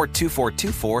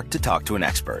 242424 to talk to an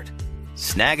expert.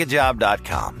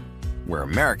 Snagajob.com, where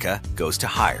America goes to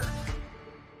hire.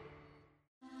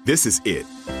 This is it.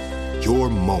 Your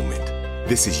moment.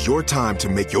 This is your time to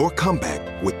make your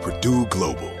comeback with Purdue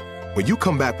Global. When you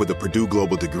come back with a Purdue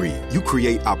Global degree, you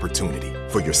create opportunity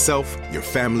for yourself, your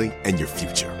family, and your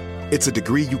future. It's a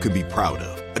degree you can be proud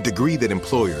of, a degree that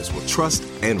employers will trust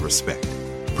and respect.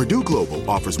 Purdue Global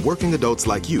offers working adults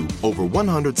like you over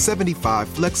 175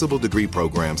 flexible degree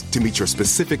programs to meet your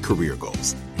specific career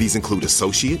goals. These include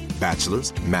associate,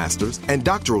 bachelor's, master's, and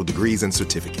doctoral degrees and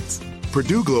certificates.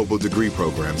 Purdue Global degree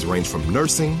programs range from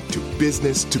nursing to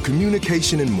business to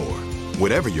communication and more.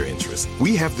 Whatever your interest,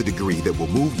 we have the degree that will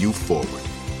move you forward.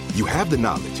 You have the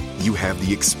knowledge, you have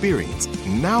the experience.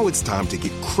 Now it's time to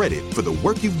get credit for the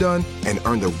work you've done and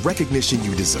earn the recognition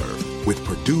you deserve with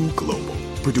Purdue Global,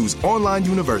 Purdue's online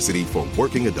university for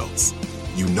working adults.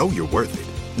 You know you're worth it.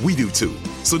 We do too.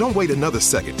 So don't wait another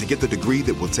second to get the degree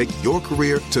that will take your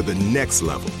career to the next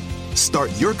level.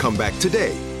 Start your comeback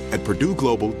today at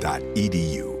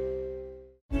purdueglobal.edu.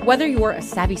 Whether you're a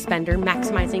savvy spender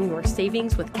maximizing your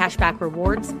savings with cashback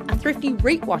rewards, a thrifty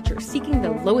rate watcher seeking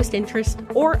the lowest interest,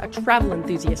 or a travel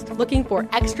enthusiast looking for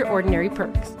extraordinary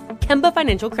perks, Kemba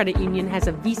Financial Credit Union has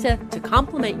a visa to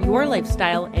complement your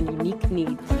lifestyle and unique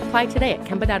needs. Apply today at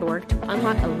Kemba.org to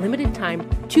unlock a limited time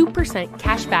 2%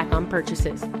 cash back on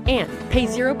purchases and pay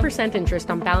 0% interest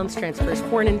on balance transfers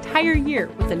for an entire year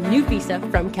with a new visa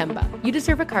from Kemba. You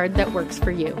deserve a card that works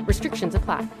for you. Restrictions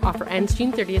apply. Offer ends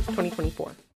June 30th,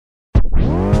 2024.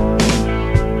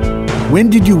 When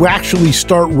did you actually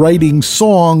start writing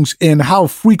songs, and how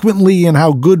frequently and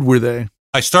how good were they?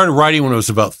 I started writing when I was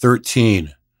about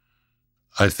 13.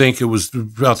 I think it was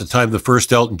about the time the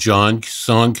first Elton John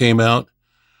song came out,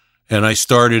 and I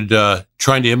started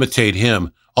trying to imitate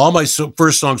him. All my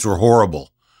first songs were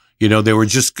horrible. You know, they were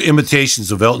just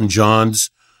imitations of Elton John's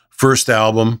first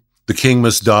album, The King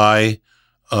Must Die.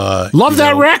 Love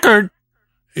that record.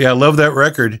 Yeah, I love that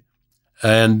record.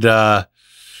 And I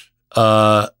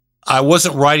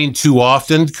wasn't writing too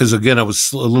often because, again, I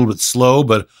was a little bit slow,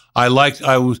 but I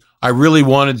really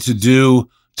wanted to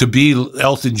be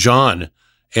Elton John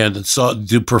and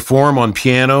to perform on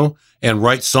piano and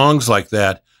write songs like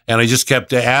that. And I just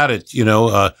kept at it,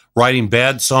 writing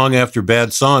bad song after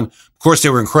bad song. Of course, they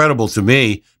were incredible to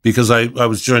me because I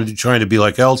was trying to be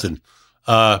like Elton.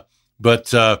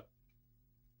 But I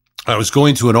was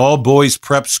going to an all-boys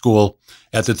prep school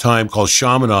at the time called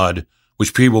Chaminade,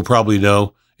 which people probably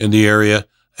know in the area.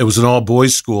 It was an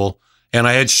all-boys school, and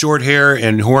I had short hair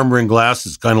and horn-rimmed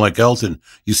glasses, kind of like Elton,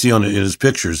 you see in his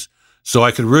pictures. So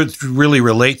I could really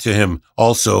relate to him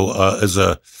also as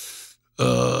a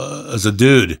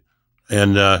dude.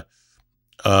 And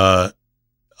I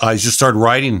just started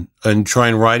writing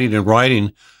and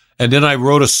writing. And then I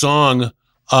wrote a song.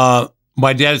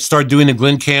 My dad started doing the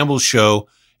Glenn Campbell show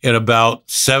in about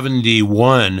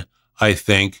 71, I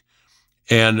think.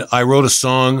 And I wrote a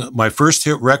song. My first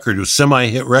hit record, it was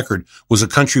semi-hit record, was a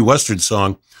country western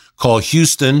song called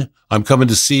Houston, I'm Coming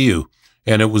to See You.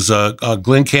 And it was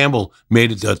Glenn Campbell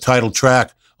made it a title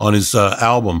track on his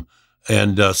album.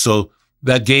 And so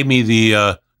that gave me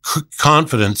the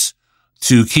confidence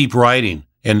to keep writing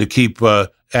and to keep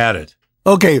at it.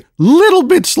 Okay, little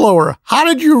bit slower. How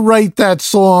did you write that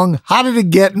song? How did it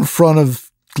get in front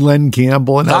of Glenn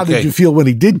Campbell? And how did you feel when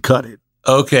he did cut it?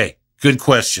 Okay, good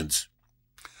questions.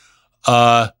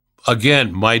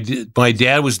 Again, my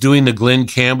dad was doing the Glenn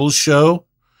Campbell show.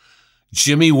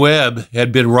 Jimmy Webb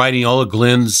had been writing all of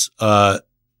Glenn's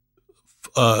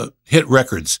hit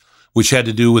records, which had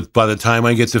to do with By the Time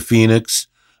I Get to Phoenix,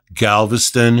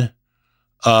 Galveston,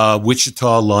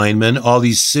 Wichita Lineman, all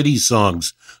these city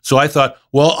songs. So I thought,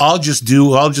 well, I'll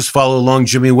just follow along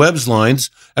Jimmy Webb's lines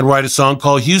and write a song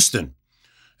called Houston.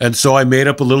 And so I made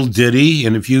up a little ditty.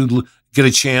 And if you get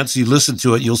a chance, you listen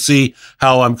to it, you'll see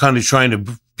how I'm kind of trying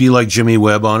to be like Jimmy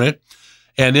Webb on it.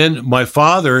 And then my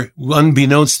father,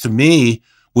 unbeknownst to me,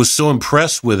 was so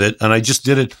impressed with it. And I just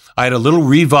did it. I had a little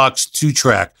Revox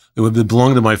 2-track that would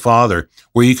belong to my father,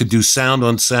 where you could do sound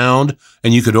on sound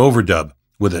and you could overdub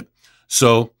with it.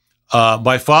 So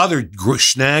my father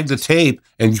snagged the tape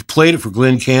and played it for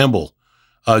Glenn Campbell.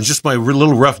 Just my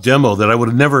little rough demo that I would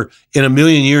have never in a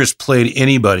million years played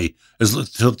anybody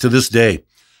to this day.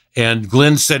 And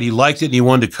Glenn said he liked it and he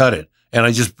wanted to cut it. And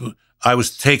I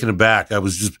was taken aback. I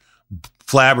was just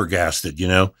flabbergasted,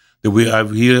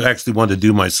 that he actually wanted to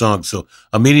do my song. So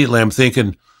immediately I'm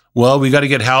thinking, well, we got to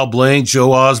get Hal Blaine,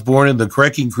 Joe Osborne, and the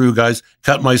Wrecking Crew guys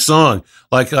cut my song.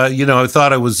 Like, I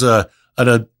thought I was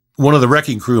one of the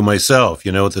Wrecking Crew myself,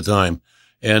 at the time.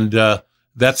 And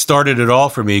that started it all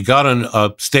for me. Got on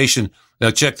a station.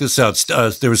 Now, check this out.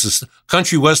 There was this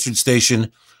country western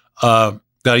station that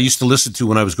I used to listen to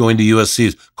when I was going to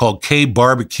USC called K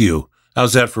Barbecue.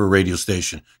 How's that for a radio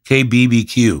station?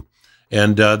 KBBQ.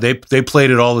 And they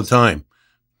played it all the time.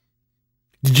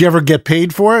 Did you ever get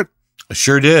paid for it? I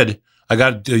sure did. I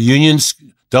got a union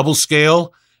double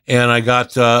scale, and I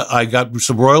got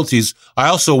some royalties. I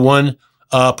also won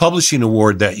a publishing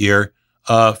award that year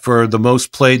for the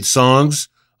most played songs,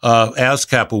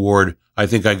 ASCAP award. I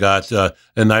think I got,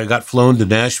 and I got flown to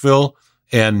Nashville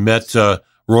and met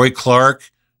Roy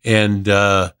Clark and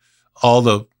all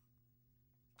the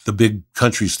big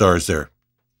country stars there.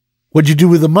 What'd you do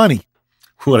with the money?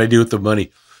 What'd I do with the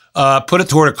money? Put it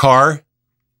toward a car.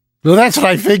 Well, that's what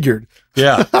I figured.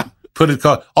 Yeah.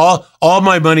 All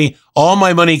my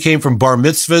money came from bar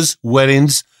mitzvahs,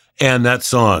 weddings, and that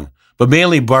song. But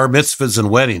mainly bar mitzvahs and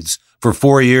weddings for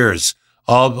 4 years,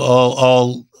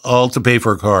 all to pay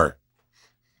for a car.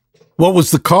 What was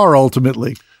the car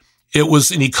ultimately? It was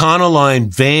an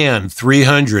Econoline van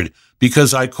 300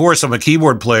 because of course I'm a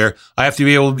keyboard player. I have to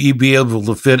be able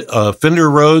to fit a Fender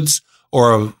Rhodes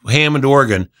or a Hammond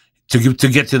organ to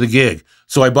get to the gig.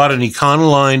 So I bought an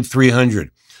Econoline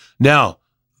 300. Now,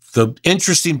 the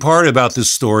interesting part about this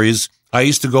story is I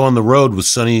used to go on the road with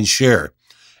Sonny and Cher,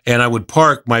 and I would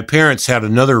park. My parents had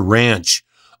another ranch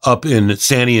up in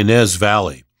Santa Ynez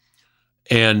Valley,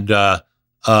 and I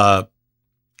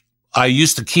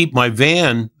used to keep my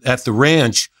van at the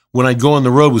ranch when I'd go on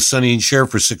the road with Sonny and Cher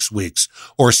for 6 weeks,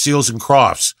 or Seals and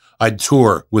Crofts. I'd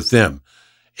tour with them.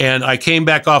 And I came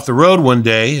back off the road one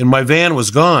day, and my van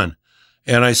was gone.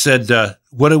 And I said,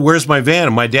 where's my van?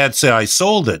 And my dad said, I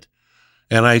sold it.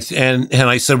 And I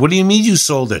said, what do you mean you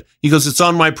sold it? He goes, it's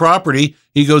on my property.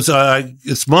 He goes,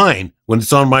 it's mine when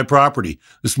it's on my property.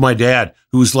 This is my dad,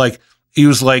 he was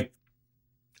like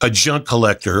a junk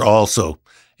collector also.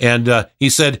 And he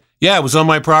said, yeah, it was on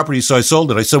my property, so I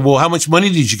sold it. I said, well, how much money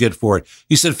did you get for it?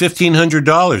 He said,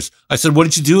 $1,500. I said, what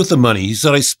did you do with the money? He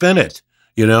said, I spent it,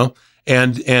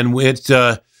 and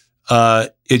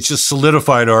it just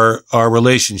solidified our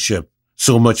relationship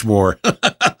so much more.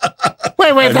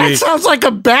 Wait, that sounds like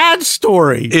a bad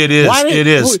story. It is. Why did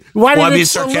it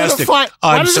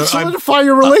solidify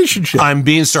your relationship? I'm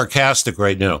being sarcastic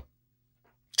right now.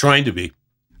 Trying to be.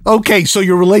 Okay, so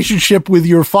your relationship with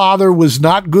your father was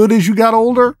not good as you got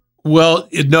older? Well,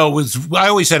 I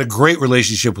always had a great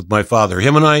relationship with my father.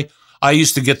 Him and I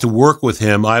used to get to work with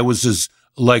him. I was his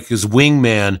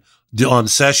wingman on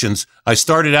sessions. I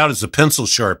started out as a pencil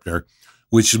sharpener,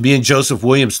 which me and Joseph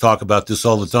Williams talk about this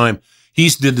all the time. He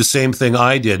did the same thing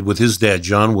I did with his dad,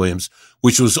 John Williams,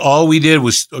 which was all we did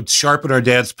was sharpen our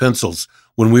dad's pencils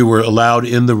when we were allowed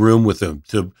in the room with him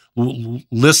to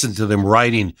listen to them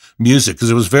writing music, because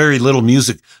there was very little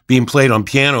music being played on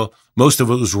piano. Most of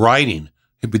it was writing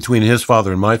between his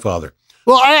father and my father.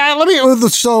 Well,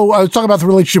 so I was talking about the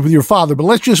relationship with your father, but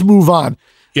let's just move on.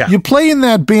 Yeah. You play in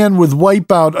that band with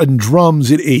Wipeout and drums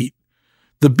at 8.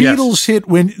 The Beatles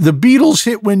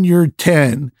hit when you're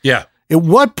 10. Yeah. At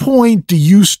what point do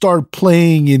you start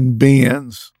playing in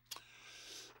bands?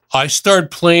 I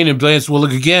started playing in bands. Well,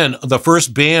 look, again, the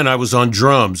first band I was on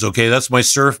drums. Okay, that's my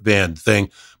surf band thing.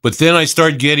 But then I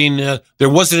started getting, there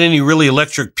wasn't any really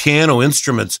electric piano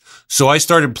instruments. So I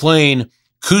started playing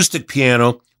acoustic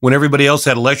piano when everybody else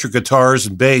had electric guitars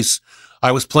and bass.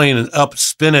 I was playing up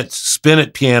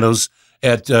spin-it pianos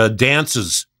at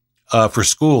dances for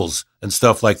schools and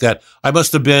stuff like that. I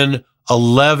must have been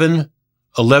 11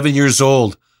 years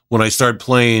old when I started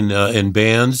playing in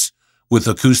bands with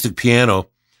acoustic piano.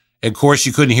 And of course,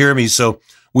 you couldn't hear me, so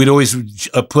we'd always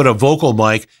put a vocal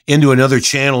mic into another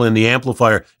channel in the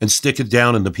amplifier and stick it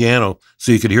down in the piano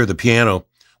so you could hear the piano,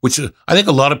 which I think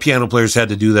a lot of piano players had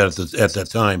to do that at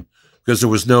that time because there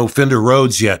was no Fender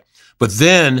Rhodes yet. But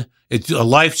then a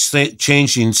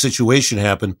life-changing situation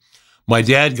happened. My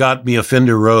dad got me a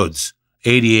Fender Rhodes,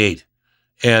 88,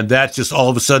 and that just all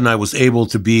of a sudden I was able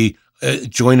to be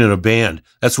joining a band.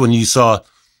 That's when you saw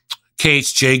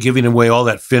KHJ giving away all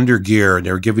that Fender gear, and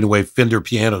they were giving away Fender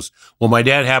pianos. Well, my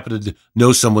dad happened to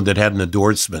know someone that had an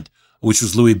endorsement, which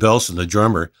was Louis Belson, the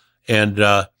drummer, and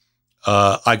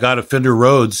I got a Fender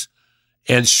Rhodes.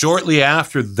 And shortly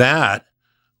after that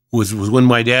was when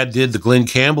my dad did the Glenn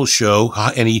Campbell show,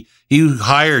 and he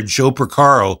hired Joe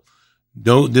Porcaro.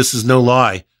 No, this is no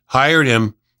lie. Hired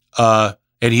him, and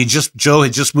Joe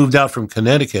had just moved out from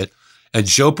Connecticut, and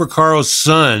Joe Porcaro's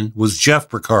son was Jeff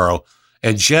Porcaro.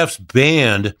 And Jeff's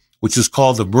band, which is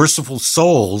called the Merciful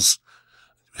Souls,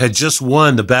 had just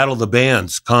won the Battle of the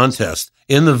Bands contest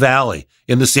in the Valley,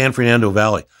 in the San Fernando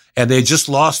Valley. And they just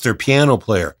lost their piano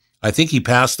player. I think he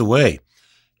passed away.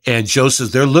 And Joe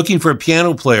says, they're looking for a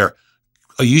piano player.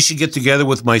 You should get together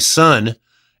with my son,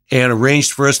 and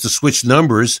arranged for us to switch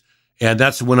numbers. And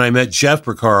that's when I met Jeff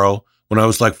Porcaro when I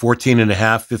was like 14 and a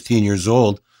half, 15 years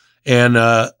old. And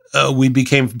we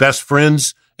became best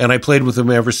friends, and I played with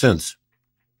him ever since.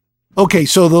 Okay,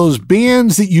 so those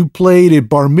bands that you played at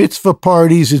bar mitzvah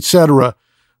parties, etc.,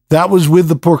 that was with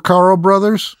the Porcaro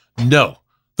brothers? No,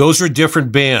 those are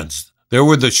different bands. There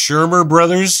were the Shermer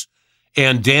brothers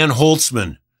and Dan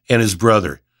Holtzman and his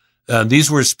brother.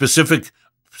 These were specific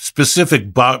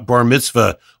bar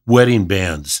mitzvah wedding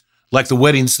bands, like the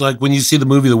weddings, like when you see the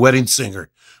movie The Wedding Singer.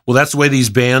 Well, that's the way these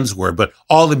bands were, but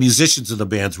all the musicians in the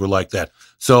bands were like that.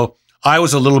 So I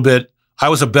was a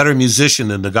better musician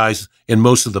than the guys in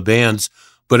most of the bands,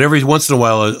 but every once in a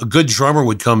while, a good drummer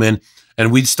would come in,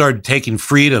 and we'd start taking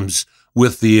freedoms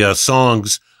with the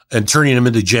songs and turning them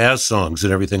into jazz songs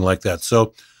and everything like that.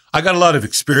 So I got a lot of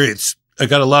experience. I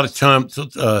got a lot of time,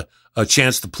 a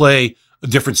chance to play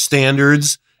different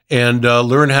standards and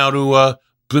learn how to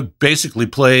basically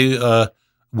play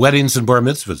weddings and bar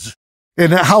mitzvahs.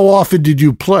 And how often did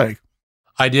you play?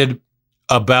 I did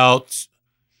about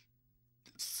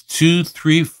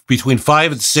 2-3, between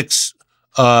 5 and 6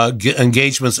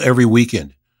 engagements every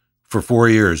weekend for 4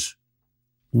 years.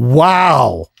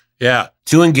 Wow. Yeah,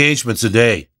 2 engagements a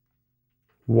day.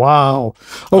 Wow.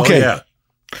 Okay. Oh, yeah.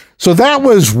 So that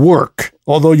was work,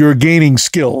 although you're gaining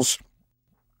skills.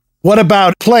 What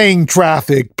about playing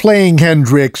Traffic, playing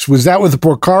Hendrix? Was that with the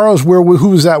Porcaros? Who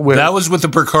was that with? That was with the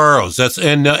Porcaros.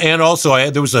 And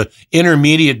also there was an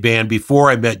intermediate band before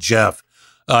I met Jeff.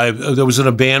 There was in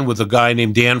a band with a guy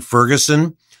named Dan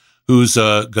Ferguson, who's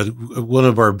one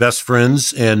of our best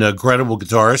friends and a credible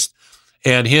guitarist.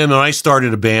 And him and I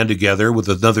started a band together with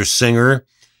another singer,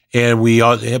 and we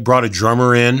brought a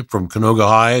drummer in from Canoga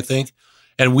High, I think.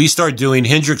 And we started doing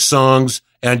Hendrix songs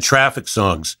and Traffic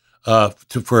songs.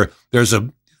 There's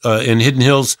in Hidden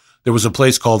Hills, there was a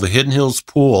place called the Hidden Hills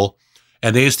Pool,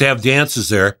 and they used to have dances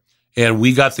there. And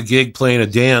we got the gig playing a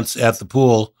dance at the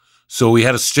pool. So we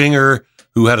had a singer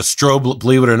who had a strobe,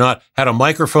 believe it or not, had a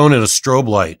microphone and a strobe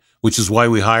light, which is why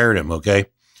we hired him, okay?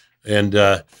 And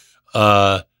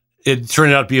it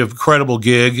turned out to be a incredible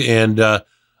gig, and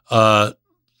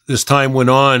as time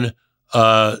went on,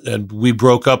 and we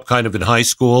broke up kind of in high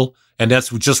school, and that's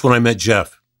just when I met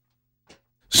Jeff.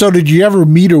 So did you ever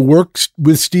meet or work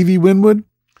with Stevie Winwood?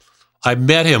 I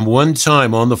met him one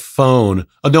time on the phone.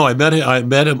 No, I met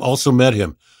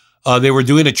him. They were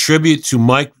doing a tribute to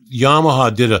Mike.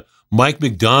 Yamaha did a Mike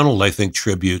McDonald, I think,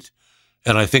 tribute.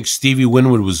 And I think Stevie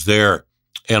Winwood was there,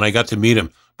 and I got to meet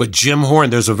him. But Jim Horn,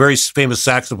 there's a very famous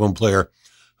saxophone player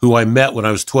who I met when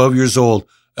I was 12 years old,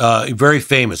 very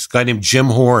famous, guy named Jim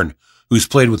Horn, who's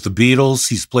played with the Beatles.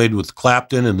 He's played with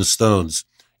Clapton and the Stones.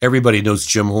 Everybody knows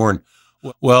Jim Horn.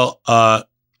 Well,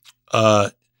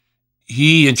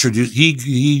 he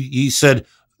said,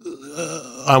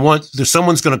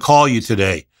 someone's going to call you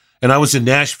today. And I was in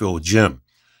Nashville with Jim,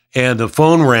 and the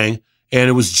phone rang, and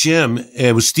it was Jim.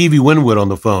 It was Stevie Winwood on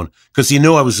the phone because he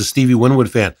knew I was a Stevie Winwood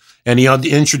fan, and he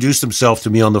introduced himself to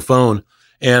me on the phone.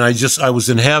 And I was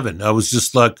in heaven. I was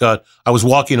just like I was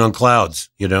walking on clouds,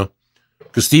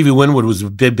 because Stevie Winwood was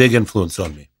a big influence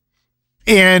on me.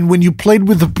 And when you played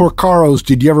with the Porcaros,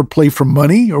 did you ever play for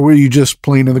money, or were you just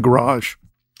playing in the garage?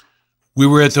 We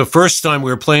were at the first time we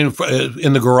were playing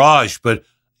in the garage, but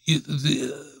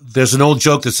there's an old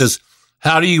joke that says,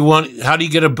 how do you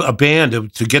get a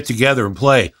band to get together and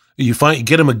play?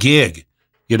 Get them a gig,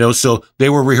 so they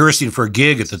were rehearsing for a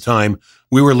gig at the time.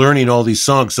 We were learning all these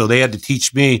songs. So they had to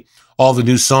teach me all the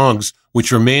new songs,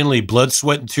 which were mainly Blood,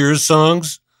 Sweat, and Tears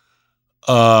songs,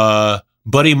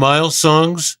 Buddy Miles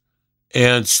songs,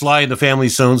 and Sly and the Family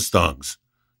Stone songs,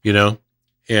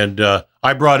 And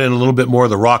I brought in a little bit more of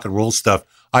the rock and roll stuff.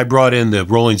 I brought in the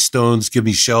Rolling Stones, Give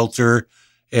Me Shelter,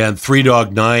 and Three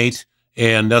Dog Night,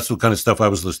 and that's what kind of stuff I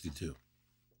was listening to.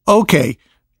 Okay.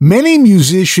 Many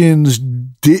musicians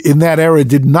in that era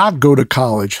did not go to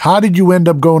college. How did you end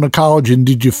up going to college, and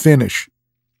did you finish?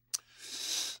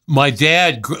 My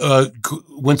dad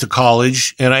went to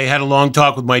college, and I had a long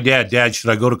talk with my dad. Dad,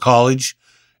 should I go to college?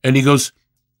 And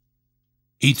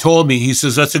he told me, he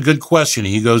says, that's a good question.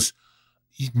 He goes,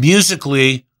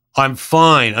 musically, I'm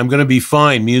fine. I'm going to be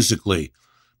fine musically.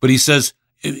 But he says,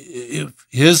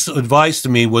 his advice to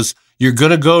me was, you're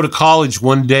going to go to college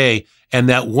one day, and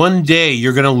that one day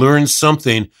you're going to learn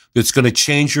something that's going to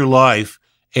change your life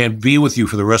and be with you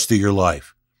for the rest of your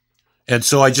life. And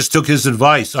so I just took his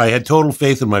advice. I had total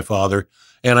faith in my father,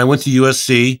 and I went to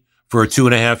USC for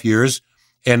 2.5 years.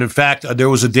 And in fact, there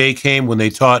was a day came when they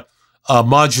taught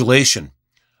modulation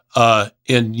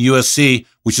in USC,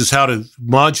 which is how to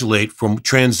modulate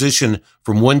transition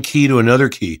from one key to another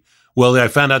key. Well, I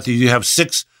found out that you have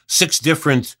six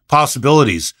different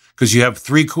possibilities, because you have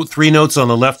three notes on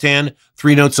the left hand,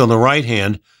 3 notes on the right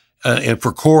hand, and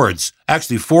for chords,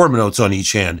 actually 4 notes on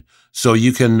each hand. So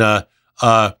you can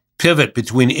pivot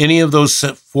between any of those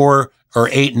 4 or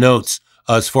 8 notes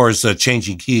as far as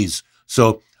changing keys.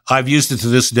 So I've used it to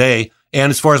this day. And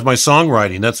as far as my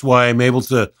songwriting, that's why I'm able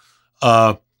to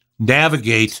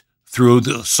navigate through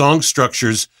the song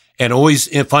structures and always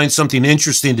find something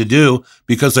interesting to do,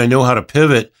 because I know how to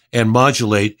pivot and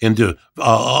modulate into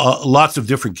lots of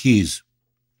different keys.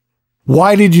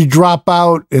 Why did you drop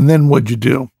out, and then what'd you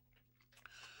do?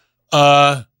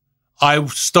 I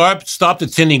stopped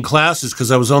attending classes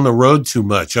because I was on the road too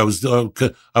much. I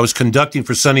was conducting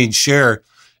for Sonny and Cher,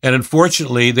 and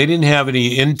unfortunately, they didn't have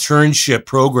any internship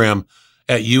program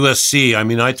at USC. I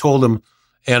mean, I told them,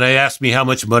 and I asked me how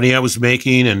much money I was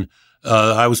making, and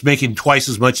I was making twice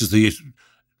as much as the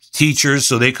teachers,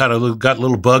 so they kind of got a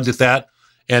little bugged at that.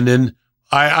 And then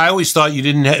I always thought you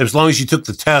didn't as long as you took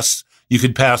the tests, you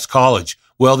could pass college.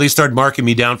 Well, they started marking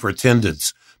me down for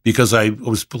attendance because I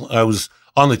was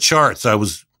on the charts. I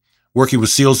was working with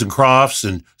Seals and Crofts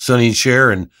and Sonny and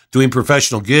Cher and doing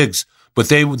professional gigs.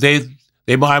 But I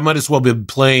might as well have been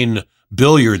playing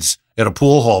billiards at a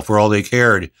pool hall for all they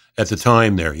cared at the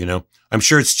time there, I'm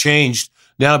sure it's changed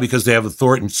now because they have the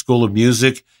Thornton School of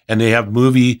Music, and they have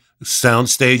movie sound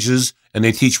stages, and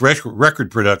they teach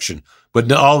record production. But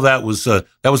all that was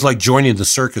like joining the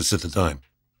circus at the time.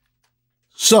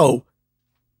 So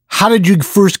how did you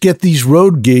first get these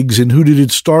road gigs, and who did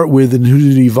it start with, and who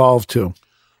did it evolve to?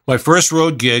 My first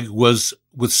road gig was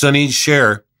with Sonny and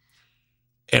Cher.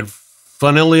 And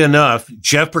funnily enough,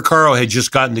 Jeff Porcaro had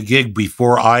just gotten the gig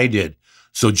before I did.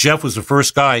 So Jeff was the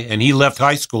first guy, and he left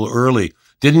high school early.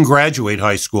 Didn't graduate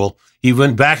high school. He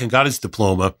went back and got his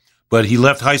diploma, but he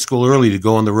left high school early to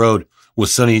go on the road with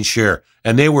Sonny and Cher.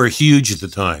 And they were huge at the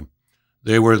time.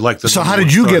 They were like the... So how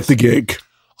did you get the gig?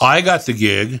 I got the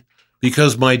gig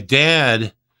because my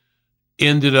dad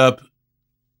ended up...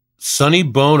 Sonny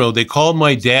Bono, they called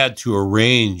my dad to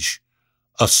arrange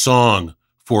a song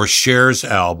for Cher's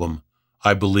album,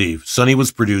 I believe. Sonny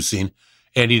was producing,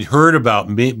 and he'd heard about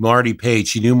Marty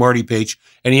Paich. He knew Marty Paich,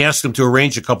 and he asked him to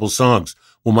arrange a couple songs.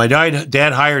 Well, my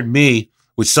dad hired me,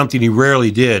 which is something he rarely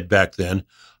did back then,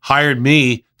 hired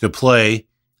me to play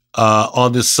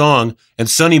on this song, and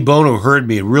Sonny Bono heard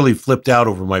me and really flipped out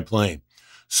over my playing.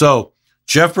 So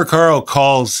Jeff Porcaro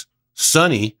calls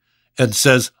Sonny and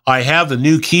says, I have the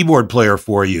new keyboard player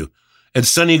for you. And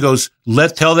Sonny goes,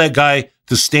 tell that guy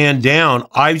to stand down.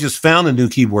 I just found a new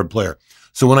keyboard player.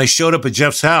 So when I showed up at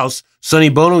Jeff's house, Sonny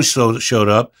Bono showed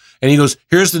up, and he goes,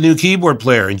 here's the new keyboard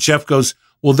player. And Jeff goes,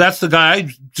 well, that's the guy. I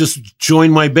just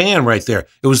joined my band right there.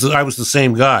 I was the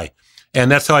same guy. And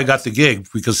that's how I got the gig,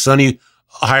 because Sonny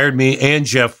hired me and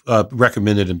Jeff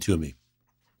recommended him to me.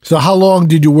 So how long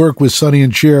did you work with Sonny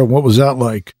and Cher? What was that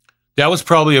like? That was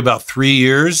probably about 3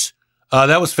 years.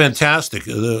 That was fantastic.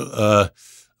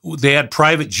 They had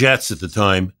private jets at the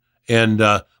time. And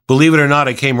believe it or not,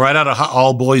 I came right out of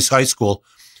all-boys high school.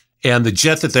 And the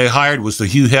jet that they hired was the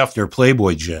Hugh Hefner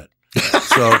Playboy jet.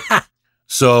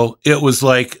 So it was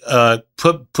like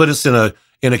put us in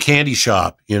a candy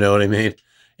shop, you know what I mean?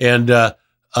 And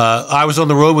I was on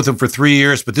the road with them for 3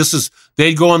 years, but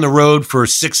they'd go on the road for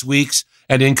 6 weeks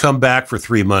and then come back for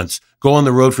 3 months. Go on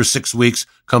the road for 6 weeks,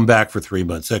 come back for 3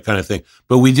 months, that kind of thing.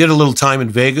 But we did a little time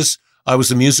in Vegas. I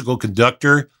was a musical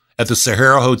conductor at the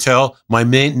Sahara Hotel. My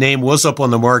name was up on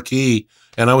the marquee,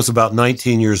 and I was about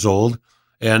 19 years old.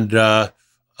 And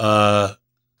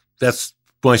that's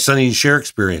my Sonny and Cher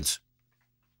experience.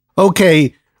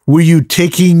 Okay, were you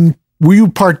partaking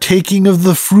of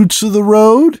the fruits of the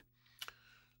road?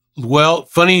 Well,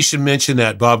 funny you should mention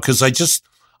that, Bob, because I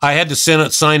had to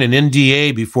sign an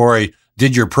NDA before I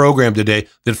did your program today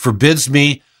that forbids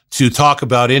me to talk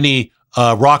about any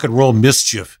rock and roll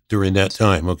mischief during that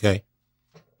time, okay?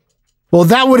 Well,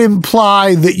 that would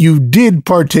imply that you did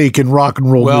partake in rock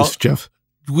and roll mischief.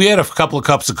 We had a couple of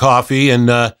cups of coffee, and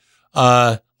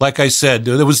like I said,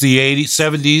 there was the 80s,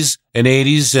 70s, and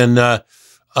 80s, and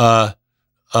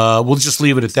we'll just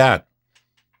leave it at that.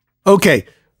 Okay,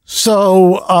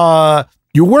 so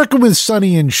you're working with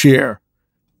Sonny and Cher.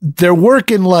 They're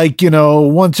working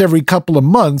once every couple of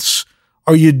months.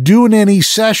 Are you doing any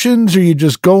sessions? Or are you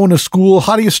just going to school?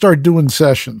 How do you start doing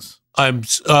sessions?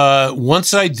 Once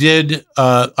I did,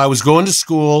 I was going to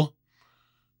school.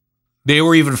 They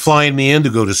were even flying me in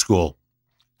to go to school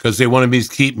because they wanted me to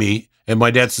keep me. And my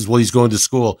dad says, well, he's going to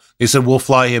school. They said, we'll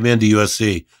fly him into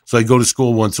USC. So I go to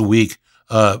school once a week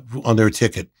on their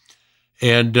ticket.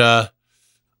 And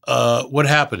what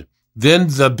happened? Then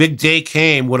the big day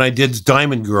came when I did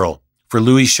Diamond Girl for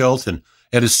Louis Shelton.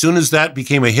 And as soon as that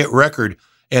became a hit record,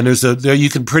 and there you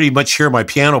can pretty much hear my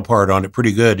piano part on it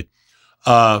pretty good.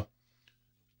 The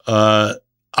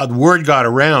word got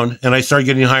around, and I started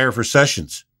getting hired for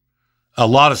sessions, a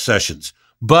lot of sessions.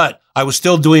 But I was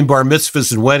still doing bar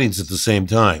mitzvahs and weddings at the same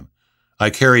time.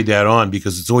 I carried that on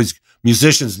because it's always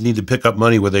musicians need to pick up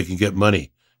money where they can get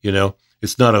money. You know,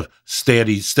 it's not a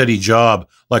steady job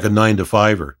like a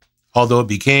 9-to-5er. Although it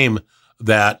became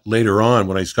that later on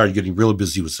when I started getting really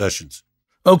busy with sessions.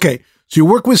 Okay, so you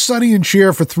work with Sonny and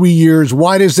Cher for 3 years.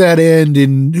 Why does that end?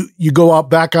 And you go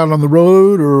back out on the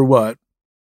road, or what?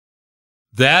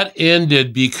 That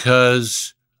ended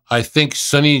because I think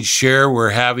Sonny and Cher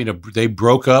were they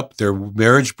broke up, their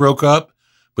marriage broke up,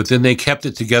 but then they kept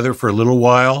it together for a little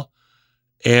while.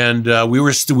 And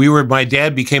my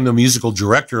dad became the musical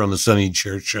director on the Sonny and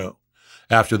Cher show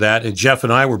after that. And Jeff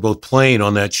and I were both playing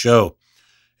on that show.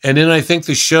 And then I think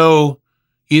the show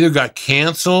either got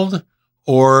canceled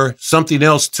or something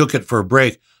else took it for a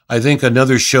break. I think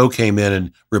another show came in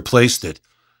and replaced it.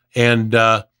 And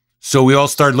so we all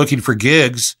started looking for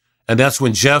gigs. And that's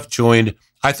when Jeff joined.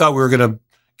 I thought we were going to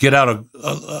get out of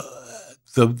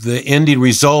the ending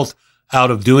result out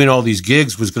of doing all these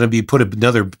gigs was going to be put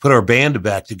our band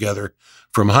back together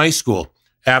from high school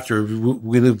after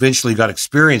we eventually got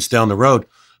experience down the road.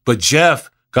 But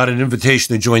Jeff got an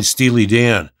invitation to join Steely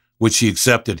Dan, which he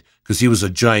accepted because he was a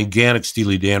gigantic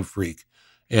Steely Dan freak.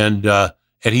 And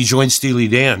he joined Steely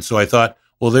Dan. So I thought,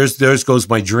 well, there's goes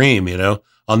my dream, you know.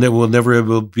 We'll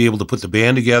never be able to put the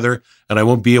band together, and I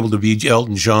won't be able to be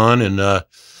Elton John, and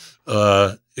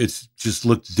it's just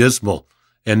looked dismal.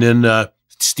 And then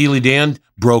Steely Dan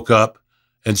broke up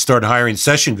and started hiring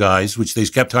session guys, which they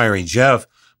kept hiring Jeff,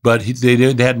 but they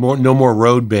had no more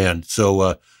road band.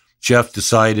 So Jeff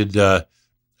decided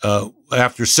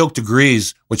after Silk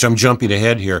Degrees, which I'm jumping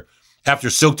ahead here, after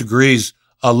Silk Degrees,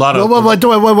 a lot of...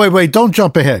 Wait, don't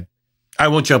jump ahead. I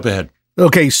won't jump ahead.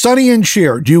 Okay, Sonny and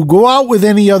Cher. Do you go out with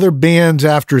any other bands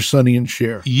after Sonny and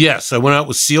Cher? Yes, I went out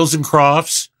with Seals and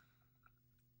Crofts,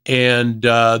 and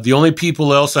the only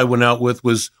people else I went out with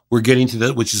we're getting to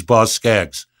that, which is Boz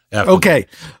Scaggs. Okay,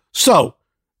 so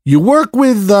you work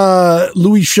with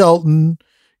Louis Shelton.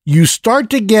 You start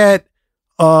to get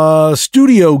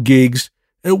studio gigs.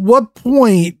 At what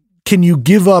point can you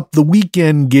give up the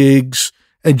weekend gigs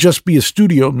and just be a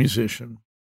studio musician?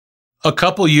 A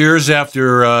couple years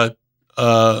after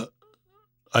I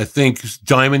think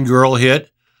Diamond Girl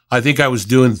hit, I think I was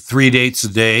doing 3 dates a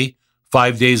day,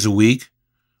 5 days a week,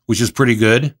 which is pretty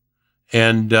good.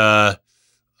 And, I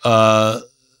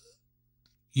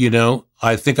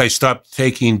think I stopped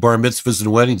taking bar mitzvahs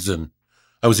and weddings, and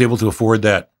I was able to afford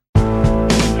that.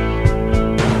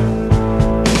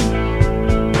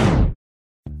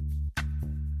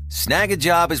 Snag a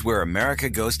Job is where America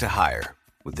goes to hire,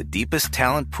 with the deepest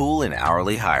talent pool in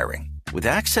hourly hiring. With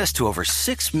access to over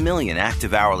 6 million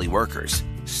active hourly workers,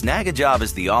 Snag a Job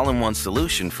is the all-in-one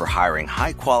solution for hiring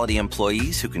high-quality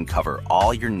employees who can cover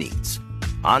all your needs.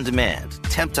 On demand,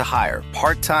 temp to hire,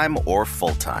 part-time or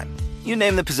full-time. You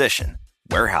name the position.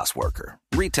 Warehouse worker,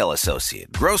 retail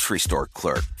associate, grocery store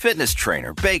clerk, fitness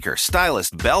trainer, baker,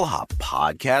 stylist, bellhop,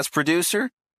 podcast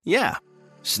producer. Yeah,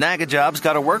 Snag a Job's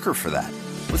got a worker for that.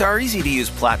 With our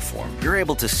easy-to-use platform, you're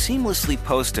able to seamlessly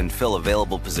post and fill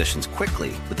available positions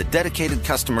quickly with a dedicated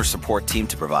customer support team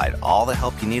to provide all the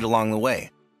help you need along the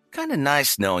way. Kind of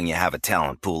nice knowing you have a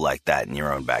talent pool like that in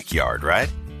your own backyard,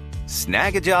 right?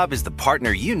 Snag a Job is the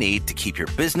partner you need to keep your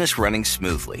business running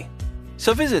smoothly.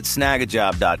 So visit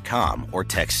snagajob.com or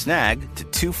text snag to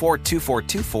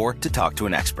 242424 to talk to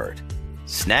an expert.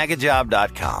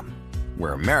 Snagajob.com,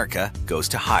 where America goes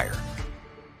to hire.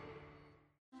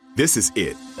 This is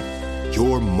it.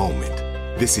 Your moment.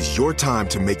 This is your time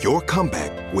to make your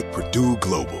comeback with Purdue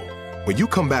Global. When you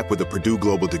come back with a Purdue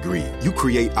Global degree, you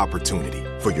create opportunity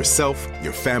for yourself,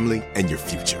 your family, and your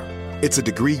future. It's a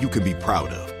degree you can be proud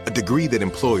of, a degree that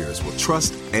employers will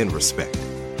trust and respect.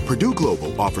 Purdue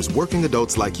Global offers working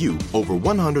adults like you over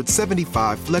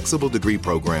 175 flexible degree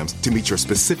programs to meet your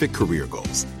specific career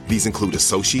goals. These include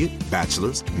associate,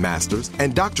 bachelor's, master's,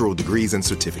 and doctoral degrees and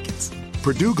certificates.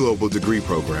 Purdue Global degree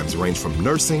programs range from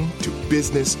nursing to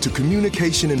business to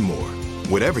communication and more.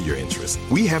 Whatever your interest,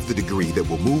 we have the degree that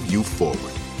will move you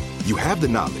forward. You have the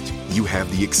knowledge, you have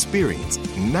the experience.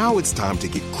 Now it's time to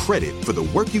get credit for the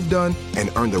work you've done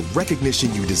and earn the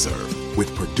recognition you deserve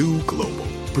with Purdue Global,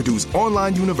 Purdue's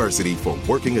online university for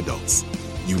working adults.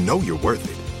 You know you're worth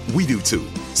it. We do too.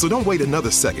 So don't wait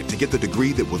another second to get the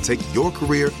degree that will take your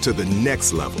career to the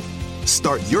next level.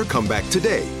 Start your comeback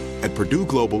today at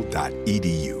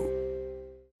purdueglobal.edu.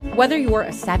 Whether you're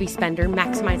a savvy spender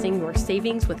maximizing your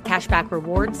savings with cashback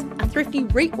rewards, a thrifty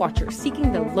rate watcher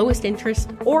seeking the lowest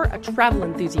interest, or a travel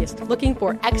enthusiast looking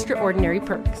for extraordinary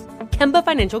perks, Kemba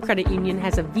Financial Credit Union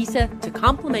has a visa to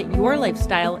complement your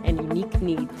lifestyle and unique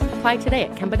needs. Apply today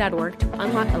at Kemba.org to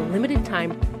unlock a limited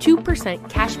time 2%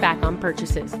 cash back on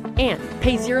purchases and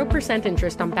pay 0%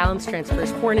 interest on balance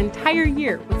transfers for an entire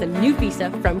year with a new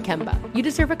visa from Kemba. You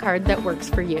deserve a card that works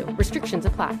for you. Restrictions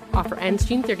apply. Offer ends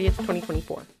June 30th,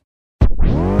 2024.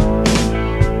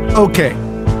 Okay.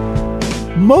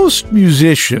 Most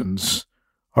musicians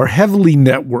are heavily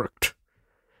networked.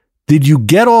 Did you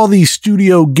get all these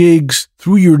studio gigs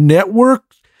through your network?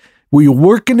 Were you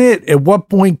working it? At what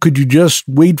point could you just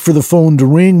wait for the phone to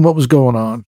ring? What was going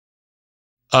on?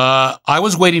 I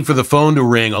was waiting for the phone to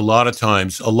ring a lot of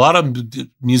times. A lot of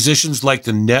musicians like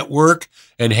to network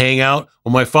and hang out.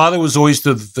 Well, my father was always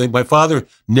the thing. My father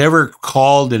never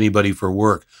called anybody for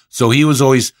work. So he was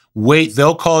always, wait,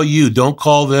 they'll call you. Don't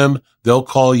call them. They'll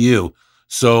call you.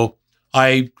 So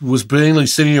I was mainly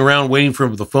sitting around waiting for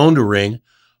the phone to ring.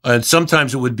 And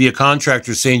sometimes it would be a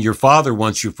contractor saying, your father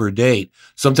wants you for a date.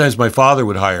 Sometimes my father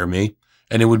would hire me,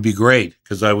 and it would be great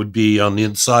because I would be on the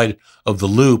inside of the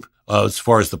loop as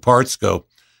far as the parts go.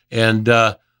 And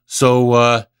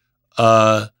so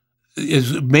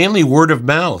it's mainly word of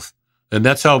mouth. And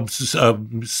that's how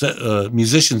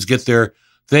musicians get their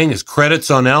thing, is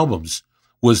credits on albums.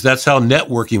 That's how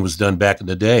networking was done back in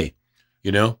the day,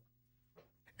 you know?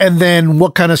 And then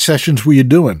what kind of sessions were you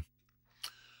doing?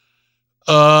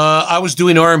 I was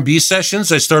doing R&B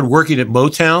sessions. I started working at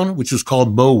Motown, which was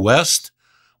called Mo West,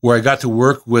 where I got to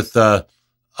work with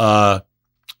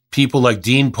people like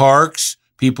Dean Parks,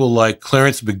 people like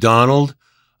Clarence McDonald.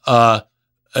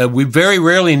 We very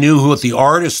rarely knew who the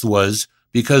artist was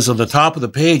because on the top of the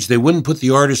page, they wouldn't put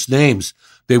the artist names.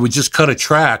 They would just cut a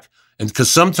track. And because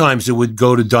sometimes it would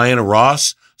go to Diana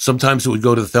Ross, sometimes it would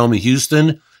go to Thelma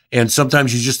Houston, and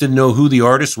sometimes you just didn't know who the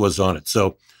artist was on it.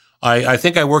 So I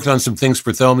think I worked on some things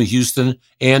for Thelma Houston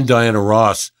and Diana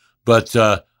Ross. But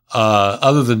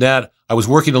other than that, I was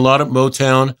working a lot at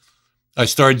Motown. I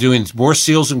started doing more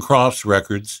Seals and Crofts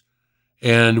records.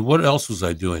 And what else was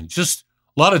I doing? Just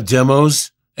a lot of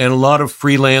demos and a lot of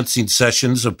freelancing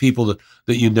sessions of people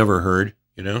that you never heard,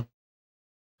 you know?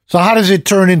 So how does it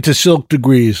turn into Silk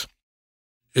Degrees?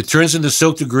 It turns into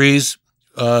Silk Degrees.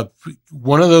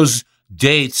 One of those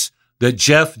dates that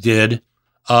Jeff did,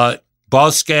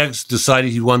 Boz Scaggs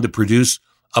decided he wanted to produce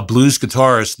a blues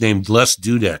guitarist named Les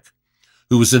Dudek,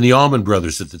 who was in the Allman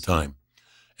Brothers at the time.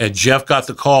 And Jeff got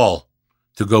the call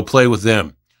to go play with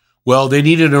them. Well, they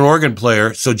needed an organ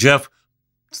player, so Jeff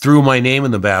threw my name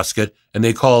in the basket, and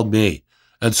they called me.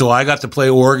 And so I got to play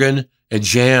organ and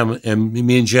jam, and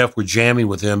me and Jeff were jamming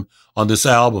with him on this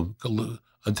album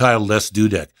entitled Les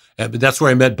Dudek. And that's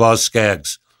where I met Boz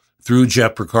Scaggs, through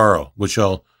Jeff Porcaro, which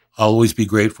I'll always be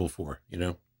grateful for, you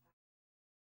know?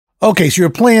 Okay, so you're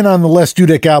playing on the Les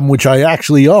Dudek album, which I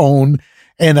actually own,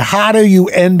 And how do you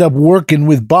end up working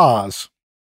with Boz?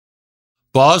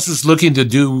 Boz was looking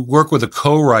to work with a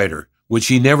co-writer, which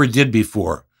he never did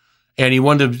before. And he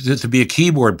wanted to be a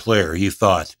keyboard player, he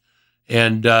thought.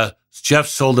 And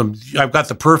Jeff told him, I've got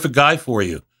the perfect guy for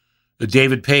you,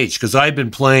 David Paich, because I'd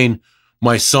been playing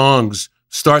my songs,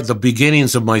 the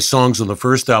beginnings of my songs on the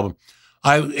first album.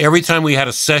 Every time we had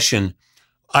a session,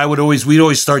 we'd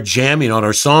always start jamming on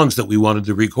our songs that we wanted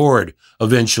to record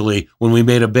eventually when we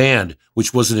made a band,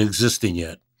 which wasn't existing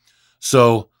yet.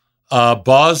 So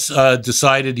Boz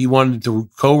decided he wanted to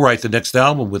co-write the next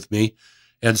album with me.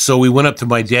 And so we went up to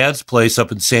my dad's place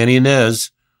up in Santa Ynez,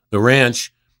 the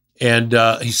ranch, and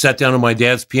he sat down on my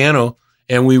dad's piano,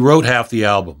 and we wrote half the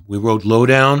album. We wrote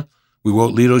Lowdown, we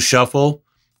wrote Lido Shuffle,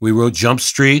 we wrote Jump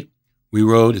Street, we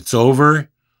wrote It's Over,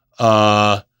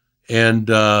 and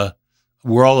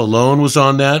We're All Alone was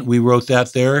on that. We wrote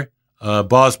that there.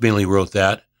 Boz mainly wrote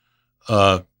that.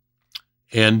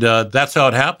 And that's how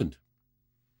it happened.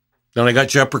 Then I got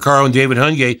Jeff Porcaro and David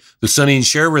Hungate, the Sonny and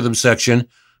Cher rhythm section,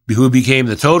 who became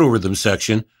the Toto rhythm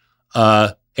section.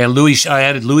 And I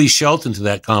added Louis Shelton to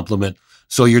that complement.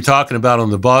 So you're talking about on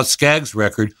the Boz Scaggs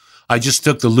record, I just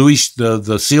took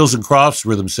the Seals and Crofts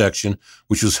rhythm section,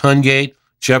 which was Hungate,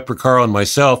 Jeff Porcaro, and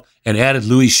myself, and added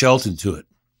Louis Shelton to it.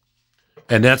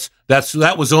 And that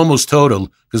was almost Toto,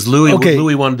 because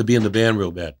Louis wanted to be in the band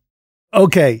real bad.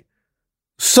 Okay.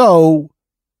 So,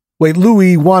 wait,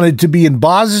 Louis wanted to be in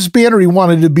Boz's band, or he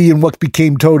wanted to be in what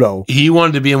became Toto? He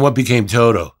wanted to be in what became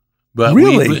Toto. But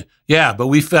really?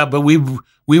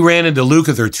 We ran into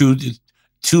Lukather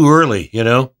too early, you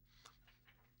know?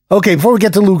 Okay, before we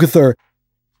get to Lukather,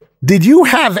 did you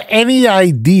have any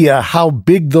idea how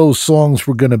big those songs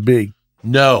were going to be?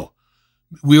 No.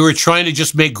 We were trying to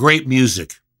just make great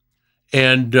music.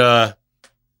 And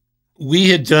we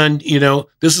had done,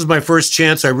 this was my first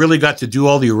chance. I really got to do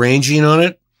all the arranging on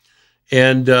it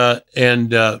and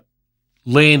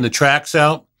laying the tracks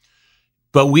out.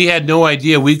 But we had no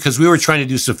idea, because we were trying to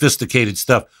do sophisticated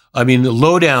stuff. I mean, the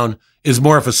Lowdown is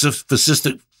more of a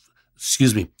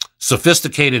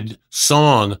sophisticated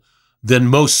song than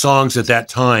most songs at that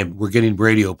time were getting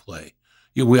radio play.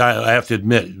 I have to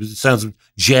admit, it sounds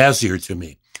jazzier to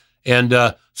me. And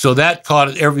so that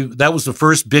that was the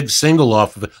first big single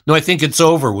off of it. No, I think It's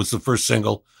Over was the first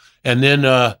single. And then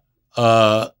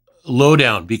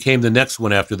Lowdown became the next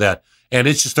one after that. And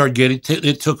it just started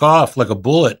it took off like a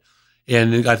bullet.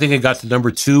 And I think it got to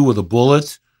number 2 with a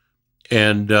bullet.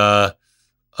 And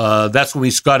that's when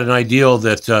we got an idea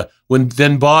that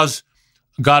then Boz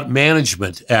got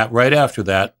management right after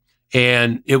that,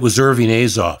 and it was Irving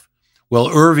Azoff. Well,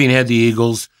 Irving had the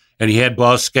Eagles, and he had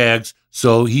Boz Scaggs,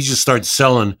 so he just started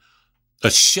selling a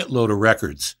shitload of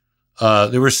records.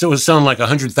 They were still selling like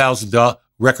 100,000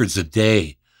 records a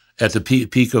day at the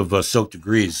peak of Silk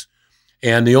Degrees.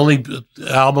 And the only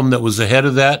album that was ahead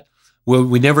of that, where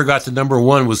we never got to number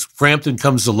 1, was Frampton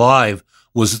Comes Alive,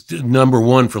 was number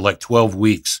 1 for like 12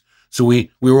 weeks. So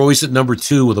we were always at number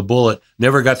 2 with a bullet,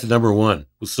 never got to number 1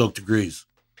 with Silk Degrees.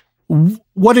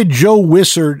 What did Joe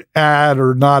Wissard add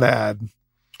or not add?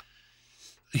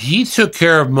 He took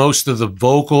care of most of the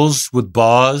vocals with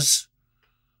Boz,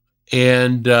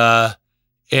 and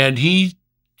he,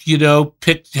 helped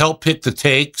pick the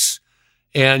takes,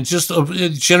 and just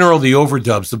in general the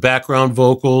overdubs, the background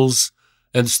vocals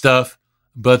and stuff.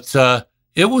 But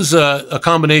it was a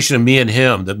combination of me and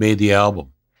him that made the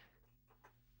album.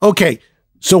 Okay,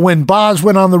 so when Boz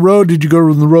went on the road, did you go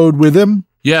on the road with him?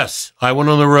 Yes, I went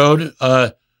on the road.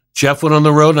 Jeff went on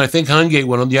the road, and I think Hungate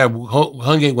went on. Yeah,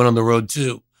 Hungate went on the road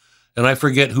too. And I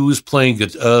forget who was playing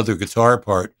the guitar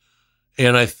part.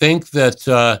 And I think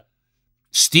that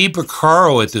Steve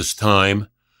Porcaro at this time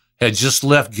had just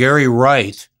left Gary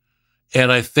Wright,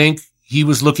 and I think he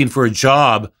was looking for a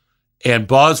job. And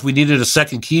Boz, we needed a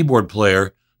second keyboard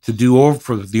player to do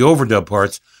for the overdub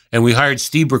parts, and we hired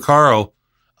Steve Porcaro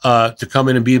to come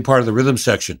in and be a part of the rhythm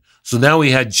section. So now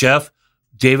we had Jeff,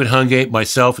 David Hungate,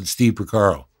 myself, and Steve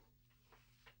Porcaro.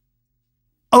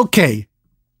 Okay.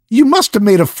 You must have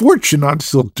made a fortune on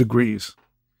Silk Degrees.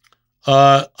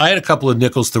 I had a couple of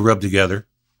nickels to rub together.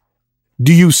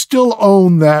 Do you still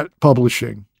own that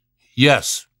publishing?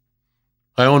 Yes.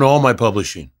 I own all my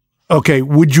publishing. Okay.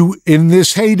 Would you, in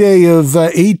this heyday of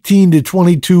 18 to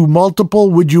 22 multiple,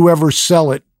 would you ever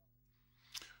sell it?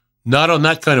 Not on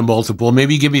that kind of multiple.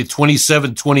 Maybe give me a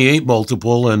 27, 28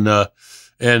 multiple, and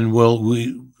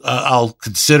I'll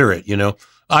consider it.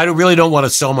 I really don't want to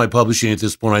sell my publishing at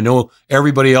this point. I know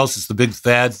everybody else is the big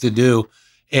fad to do,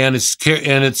 and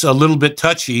it's a little bit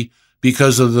touchy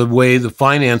because of the way the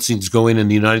financing's going in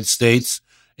the United States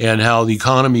and how the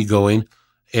economy going.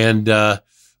 And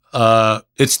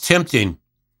It's tempting,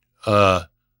 but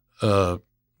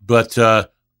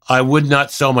I would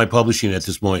not sell my publishing at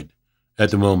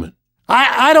the moment.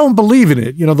 I don't believe in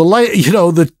it.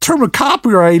 The term of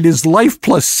copyright is life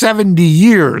plus 70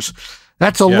 years.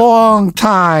 That's a long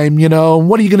time,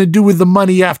 What are you going to do with the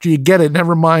money after you get it?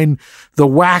 Never mind the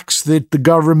wax that the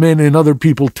government and other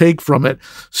people take from it.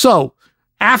 So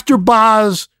after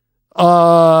Boz,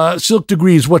 Silk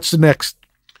Degrees, what's the next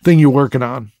thing you're working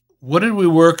on? What did we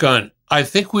work on? I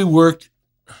think we worked,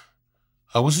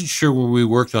 I wasn't sure when we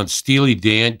worked on Steely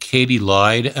Dan, Katie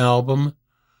Lied album.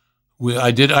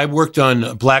 I worked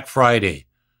on Black Friday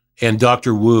and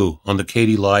Dr. Wu on the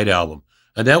Katie Lied album.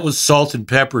 And that was salt and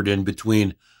peppered in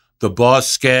between the Boz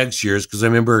Skaggs years, because I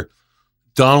remember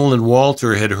Donald and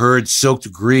Walter had heard Silk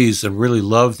Degrees and really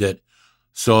loved it.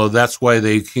 So that's why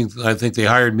I think they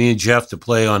hired me and Jeff to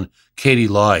play on Katie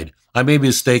Lied. I may be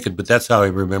mistaken, but that's how I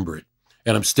remember it.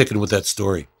 And I'm sticking with that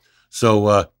story.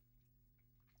 So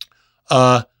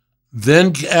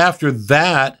then after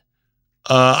that,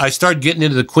 I started getting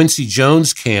into the Quincy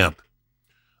Jones camp,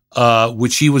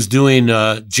 which he was doing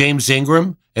James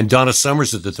Ingram and Donna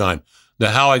Summers at the time.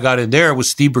 How I got in there was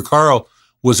Steve Porcaro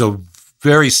was a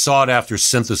very sought-after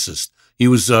synthesist. He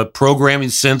was programming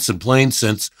synths and playing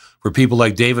synths for people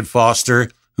like David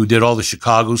Foster, who did all the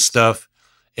Chicago stuff.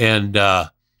 And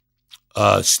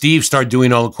Steve started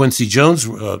doing all the Quincy Jones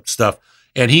stuff,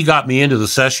 and he got me into the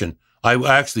session. I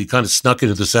actually kind of snuck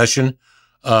into the session.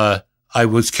 I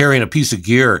was carrying a piece of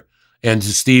gear, and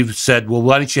Steve said, well,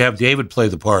 why don't you have David play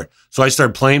the part? So I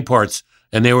started playing parts,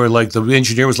 and they were like, the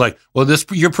engineer was like, well,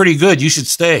 you're pretty good. You should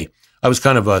stay. I was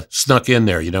kind of snuck in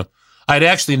there, I'd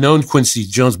actually known Quincy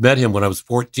Jones, met him when I was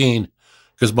 14,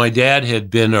 because my dad had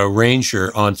been a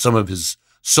arranger on some of his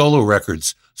solo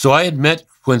records. So I had met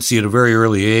Quincy at a very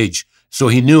early age. So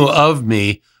he knew of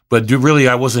me, but really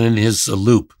I wasn't in his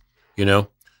loop,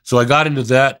 So I got into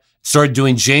that, started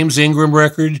doing James Ingram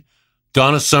record,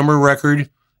 Donna Summer record,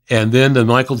 and then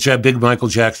the big Michael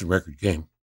Jackson record came.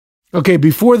 Okay,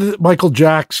 before the Michael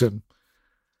Jackson,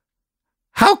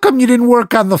 how come you didn't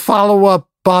work on the follow-up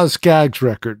Boz Skaggs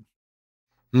record?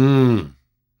 Good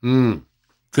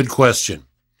question.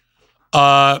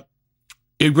 It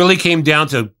really came down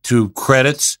to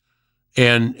credits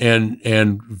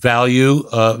and value,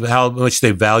 how much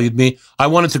they valued me. I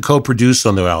wanted to co-produce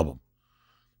on the album,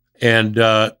 and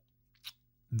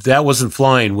that wasn't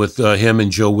flying with him and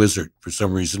Joe Wizard for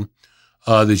some reason.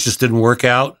 They just didn't work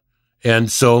out. And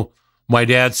so my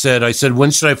dad said,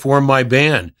 when should I form my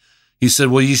band? He said,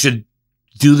 well, you should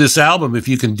do this album if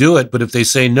you can do it. But if they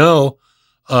say no,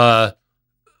 now's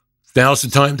the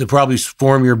time to probably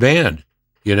form your band,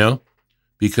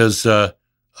 because there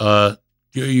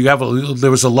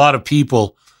was a lot of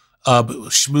people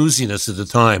schmoozing us at the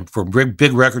time for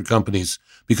big record companies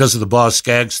because of the Boz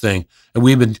Skaggs thing.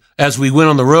 And as we went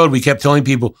on the road, we kept telling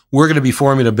people we're going to be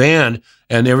forming a band,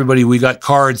 and we got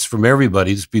cards from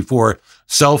everybody. This before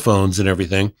cell phones and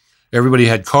everything. Everybody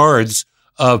had cards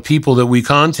of people that we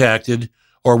contacted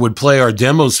or would play our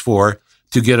demos for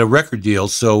to get a record deal.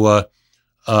 So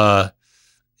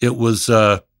it was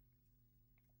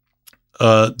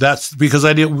that's because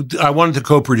I wanted to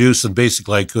co-produce, and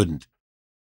basically I couldn't.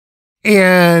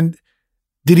 And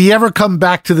did he ever come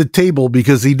back to the table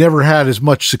because he never had as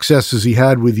much success as he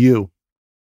had with you?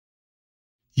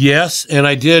 Yes, and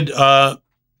I did. I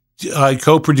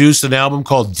co-produced an album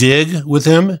called Dig with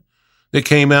him that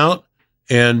came out,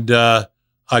 and I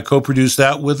co-produced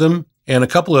that with him, and a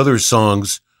couple other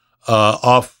songs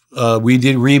off. We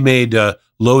remade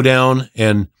Lowdown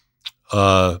and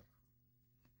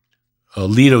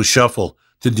Lido Shuffle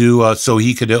to do so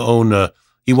he could own.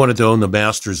 He wanted to own the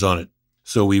masters on it,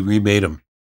 so we remade them.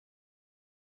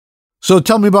 So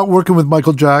tell me about working with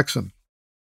Michael Jackson.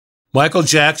 Michael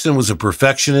Jackson was a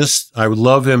perfectionist. I would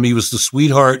love him. He was the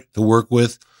sweetheart to work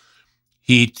with.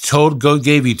 He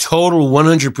gave you total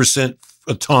 100%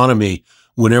 autonomy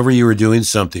whenever you were doing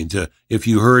something. If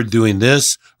you heard doing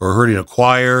this, or heard in a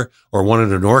choir, or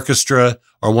wanted an orchestra,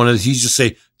 or he just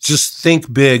say, just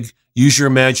think big, use your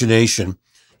imagination.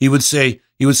 He would say,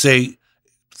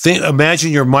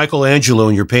 imagine you're Michelangelo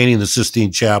and you're painting the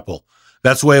Sistine Chapel.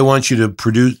 That's the way I want you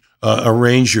to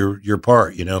arrange your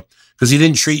part, because he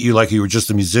didn't treat you like you were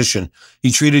just a musician.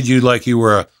 He treated you like you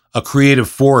were a creative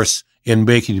force in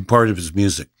making part of his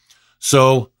music.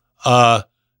 So I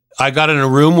got in a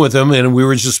room with him, and we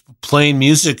were just playing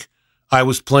music. I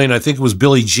was playing, I think it was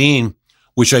Billie Jean,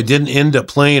 which I didn't end up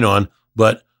playing on,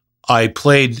 but I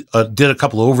did a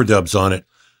couple of overdubs on it.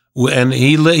 And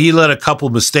he let a couple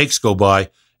of mistakes go by,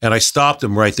 and I stopped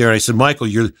him right there. And I said, Michael,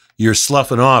 you're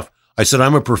sloughing off. I said,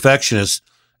 I'm a perfectionist,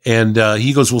 And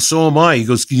he goes, well, so am I. He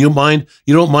goes, you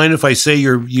don't mind if I say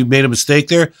you made a mistake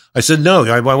there? I said, no,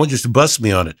 I want you to bust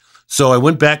me on it. So I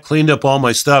went back, cleaned up all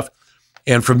my stuff.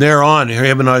 And from there on,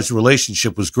 him and I's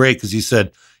relationship was great because he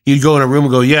said, he'd go in a room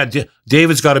and go, yeah,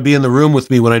 David's got to be in the room with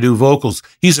me when I do vocals.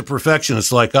 He's a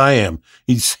perfectionist like I am.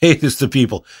 He'd say this to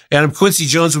people. And Quincy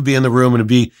Jones would be in the room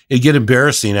and it'd get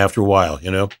embarrassing after a while, you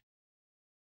know?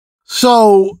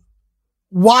 So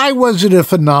why was it a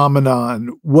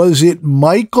phenomenon? Was it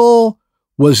Michael?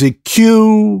 Was it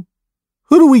Q?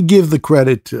 Who do we give the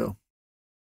credit to?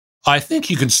 I think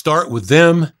you can start with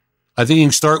them. I think you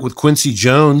can start with Quincy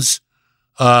Jones,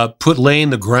 laying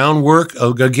the groundwork,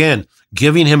 again,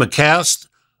 giving him a cast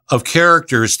of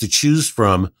characters to choose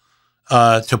from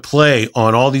to play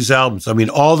on all these albums. I mean,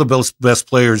 all the best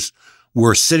players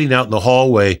were sitting out in the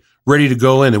hallway ready to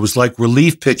go in. It was like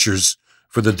relief pitchers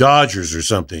for the Dodgers or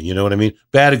something, you know what I mean?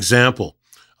 Bad example.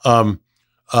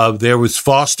 There was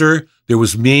Foster, there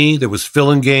was me, there was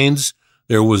Phil and Gaines,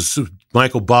 there was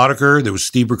Michael Boddicker, there was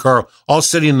Steve Porcaro, all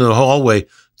sitting in the hallway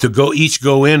to each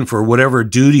go in for whatever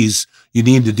duties you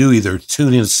need to do, either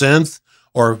tuning a synth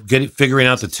or figuring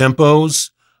out the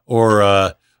tempos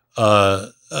or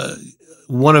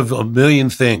one of a million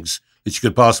things that you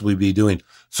could possibly be doing.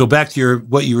 So back to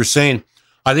what you were saying,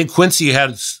 I think Quincy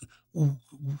had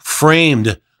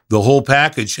framed the whole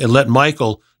package and let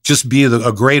Michael just be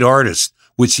a great artist,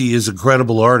 which he is a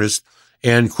credible artist.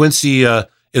 And Quincy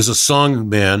is a song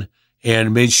man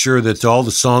and made sure that all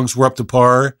the songs were up to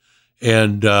par.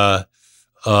 And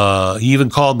he even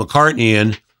called McCartney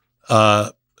in,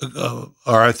 or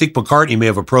I think McCartney may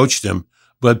have approached him,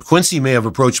 but Quincy may have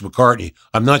approached McCartney.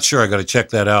 I'm not sure. I got to check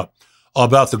that out.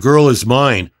 About The Girl Is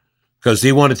Mine, because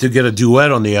they wanted to get a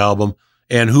duet on the album.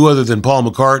 And who other than Paul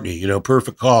McCartney, you know,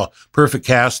 perfect call, perfect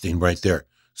casting right there.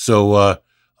 So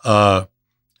that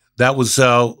was,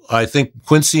 I think,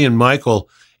 Quincy and Michael,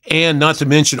 and not to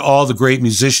mention all the great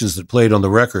musicians that played on the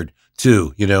record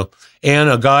too, you know. And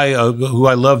a guy who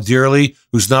I love dearly,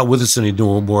 who's not with us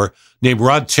anymore, named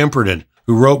Rod Temperton,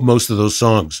 who wrote most of those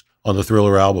songs on the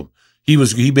Thriller album. He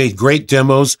made great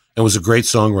demos and was a great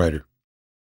songwriter.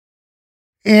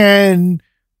 And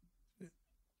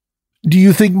do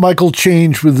you think Michael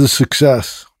changed with the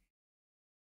success?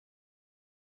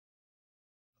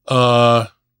 I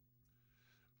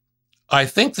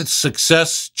think that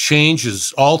success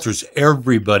alters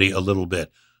everybody a little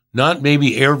bit. Not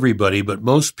maybe everybody, but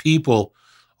most people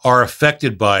are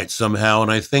affected by it somehow.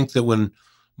 And I think that when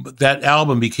that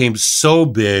album became so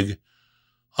big,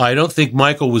 I don't think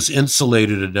Michael was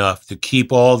insulated enough to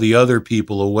keep all the other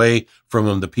people away from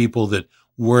him, the people that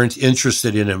weren't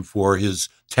interested in him for his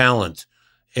talent.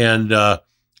 And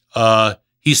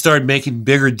he started making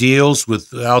bigger deals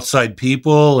with outside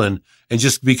people and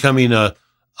just becoming a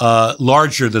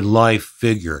larger than life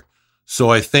figure. So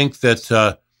I think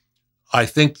that I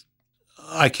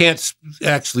can't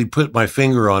actually put my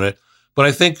finger on it, but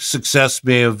I think success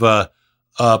may have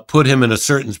put him in a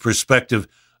certain perspective,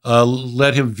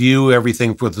 let him view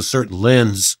everything with a certain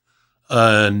lens,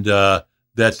 and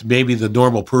that maybe the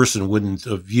normal person wouldn't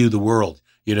view the world,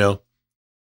 you know?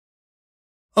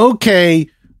 Okay,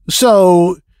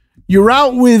 so you're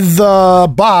out with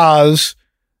Boz.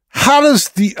 How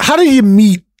do you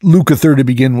meet Lukather to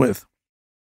begin with?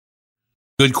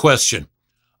 Good question.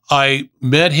 I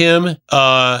met him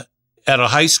at a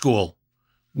high school.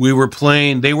 They were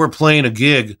playing a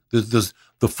gig. The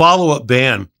follow-up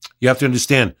band, you have to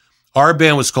understand, our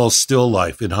band was called Still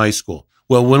Life in high school.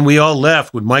 Well, when we all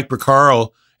left, when Mike Porcaro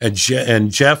and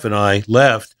Jeff and I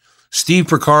left, Steve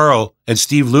Porcaro and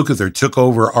Steve Lukather took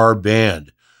over our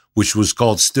band, which was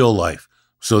called Still Life.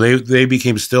 So they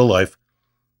became Still Life.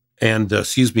 And,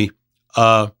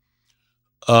 so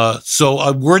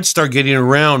word started getting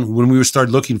around when we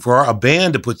started looking for a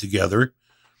band to put together,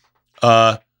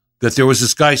 that there was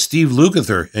this guy, Steve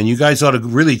Lukather, and you guys ought to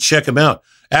really check him out.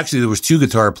 Actually, there was two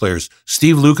guitar players,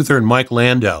 Steve Lukather and Mike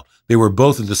Landau. They were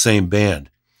both in the same band.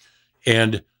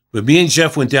 But me and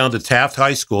Jeff went down to Taft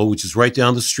High School, which is right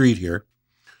down the street here.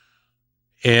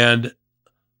 And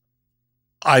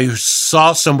I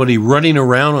saw somebody running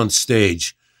around on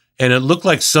stage, and it looked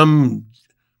like some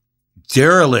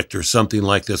derelict or something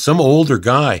like this, some older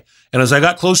guy. And as I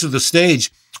got closer to the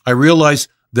stage, I realized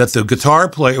that the guitar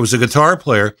player was a guitar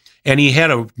player, and he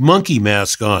had a monkey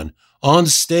mask on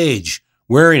stage,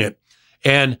 wearing it.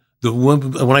 And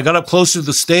when I got up closer to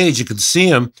the stage, you could see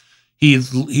him.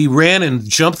 He ran and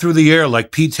jumped through the air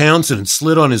like Pete Townsend and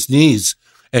slid on his knees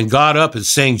and got up and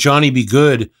sang "Johnny Be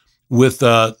Good" with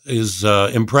his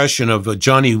impression of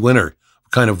Johnny Winter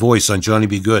kind of voice on "Johnny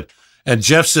Be Good." And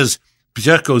Jeff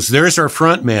goes, "There's our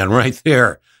front man right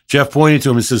there," Jeff pointed to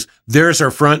him and says, "There's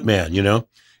our front man," you know?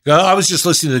 I was just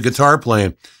listening to the guitar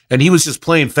playing, and he was just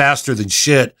playing faster than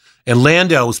shit. And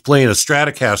Landau was playing a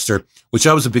Stratocaster, which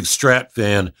I was a big Strat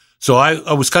fan. So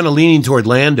I was kind of leaning toward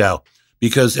Landau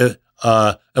because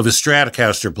of his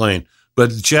Stratocaster playing.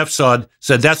 But Jeff said,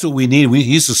 that's what we need.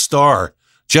 He's a star.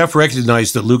 Jeff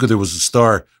recognized that Lukather was a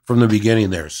star from the beginning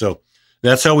there. So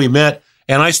that's how we met.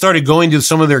 And I started going to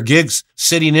some of their gigs,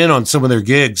 sitting in on some of their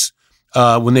gigs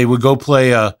when they would go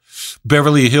play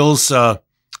Beverly Hills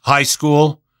High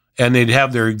School, and they'd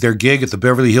have their gig at the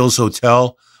Beverly Hills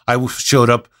Hotel. I showed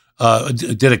up,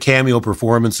 did a cameo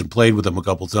performance, and played with them a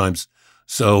couple times.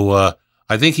 So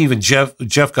I think even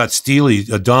Jeff got Steely,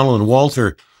 Donald and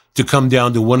Walter to come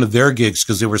down to one of their gigs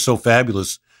because they were so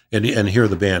fabulous and hear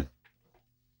the band.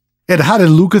 And how did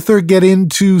Lukather get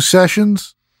into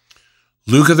Sessions?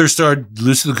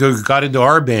 Lukather got into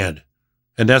our band,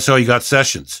 and that's how he got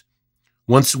Sessions.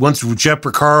 Once Jeff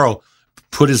Porcaro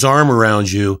put his arm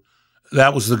around you,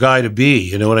 that was the guy to be,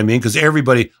 you know what I mean? Because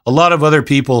a lot of other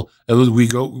people,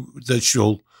 that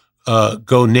shall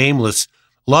go nameless,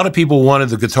 a lot of people wanted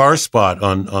the guitar spot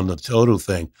on the Toto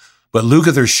thing, but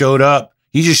Lukather showed up.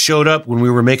 He just showed up when we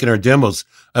were making our demos,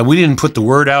 and we didn't put the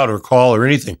word out or call or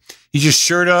anything. He just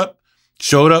showed up,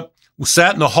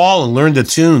 sat in the hall and learned the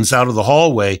tunes out of the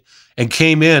hallway, and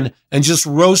came in and just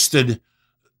roasted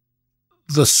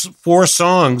the 4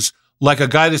 songs like a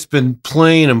guy that's been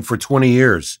playing them for 20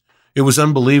 years. It was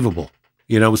unbelievable.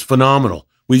 You know, it was phenomenal.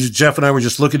 Jeff and I were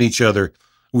just looking at each other.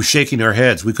 We were shaking our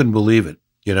heads. We couldn't believe it,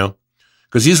 you know,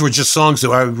 because these were just songs that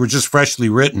were just freshly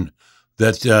written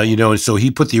that, you know, and so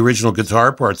he put the original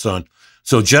guitar parts on.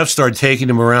 So Jeff started taking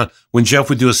him around. When Jeff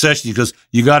would do a session, he goes,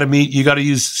 you got to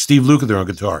use Steve Lukather on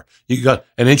guitar.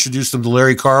 And introduce them to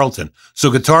Larry Carlton.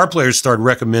 So guitar players started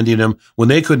recommending him when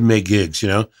they couldn't make gigs, you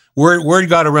know. Word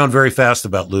got around very fast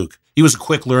about Luke. He was a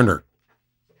quick learner.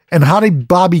 And how did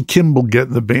Bobby Kimball get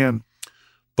in the band?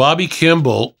 Bobby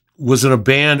Kimball was in a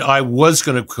band I was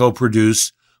going to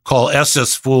co-produce called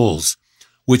SS Fools,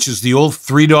 which is the old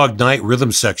Three Dog Night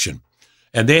rhythm section.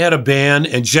 And they had a band,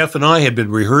 and Jeff and I had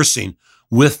been rehearsing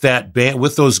with that band,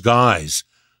 with those guys,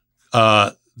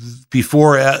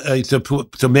 before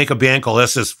to make a band called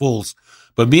SS Fools.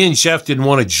 But me and Jeff didn't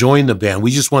want to join the band.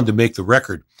 We just wanted to make the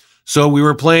record. So we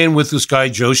were playing with this guy,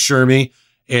 Joe Shermy,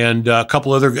 and a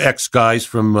couple other ex-guys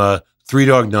from Three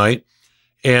Dog Night.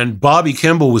 And Bobby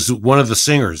Kimball was one of the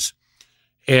singers.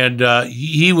 And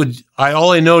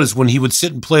all I noticed when he would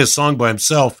sit and play a song by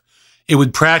himself, it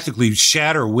would practically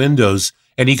shatter windows,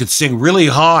 and he could sing really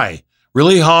high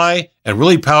and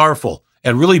really powerful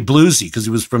and really bluesy because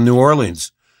he was from New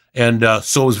Orleans. And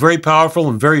so it was very powerful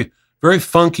and very, very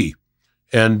funky.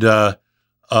 And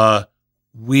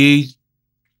we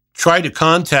tried to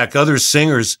contact other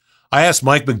singers. I asked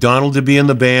Mike McDonald to be in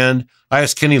the band. I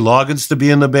asked Kenny Loggins to be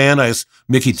in the band. I asked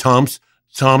Mickey Thomas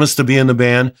to be in the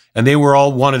band, and they were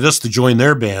all wanted us to join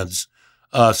their bands.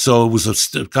 So it was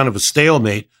kind of a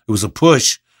stalemate. It was a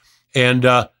push. And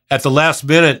at the last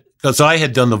minute, because I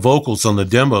had done the vocals on the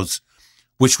demos,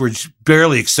 which were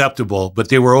barely acceptable, but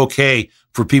they were okay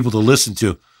for people to listen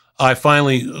to,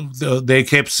 they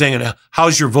kept saying,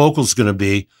 how's your vocals going to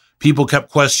be? People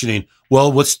kept questioning,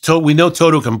 well, we know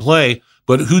Toto can play,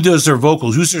 but who does their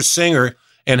vocals? Who's their singer?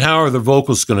 And how are their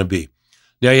vocals going to be?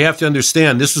 Now, you have to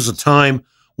understand, this was a time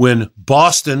when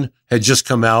Boston had just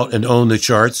come out and owned the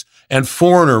charts, and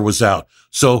Foreigner was out.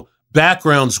 So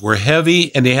backgrounds were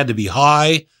heavy, and they had to be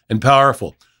high and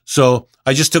powerful. So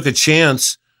I just took a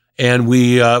chance, and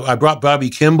I brought Bobby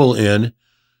Kimball in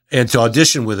and to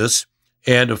audition with us.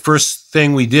 And the first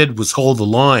thing we did was Hold the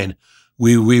Line.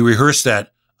 We rehearsed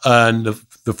that. And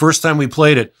the first time we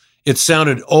played it, it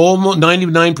sounded almost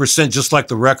 99% just like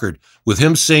the record, with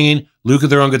him singing,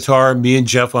 Lukather on guitar, me and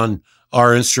Jeff on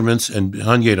our instruments, and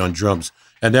Hunyate on drums.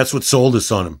 And that's what sold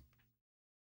us on him.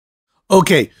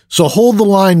 Okay, so Hold the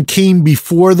Line came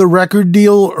before the record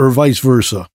deal or vice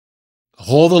versa?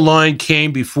 Hold the Line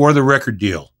came before the record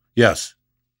deal, yes.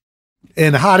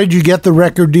 And how did you get the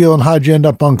record deal, and how'd you end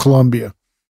up on Columbia?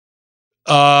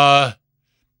 Jeff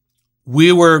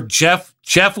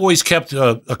always kept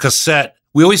a cassette.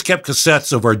 We always kept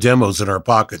cassettes of our demos in our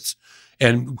pockets.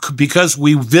 And because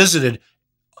we visited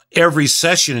every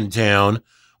session in town,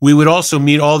 we would also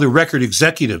meet all the record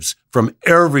executives from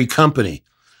every company.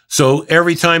 So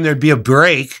every time there'd be a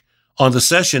break on the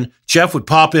session, Jeff would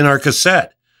pop in our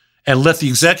cassette and let the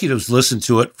executives listen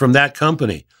to it from that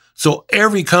company. So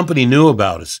every company knew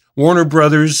about us. Warner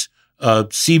Brothers,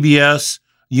 CBS,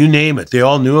 you name it. They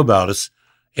all knew about us.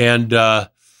 And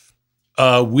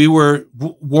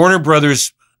Warner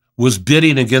Brothers was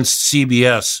bidding against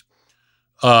CBS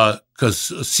because because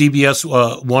CBS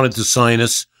wanted to sign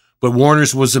us, but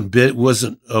Warner's was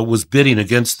bidding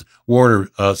against Warner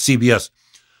CBS.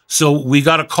 So we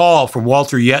got a call from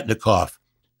Walter Yetnikoff,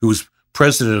 who was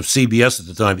president of CBS at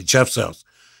the time, at Jeff's house,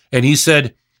 and he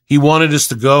said he wanted us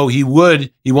to go. He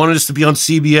wanted us to be on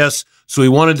CBS, so he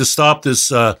wanted to stop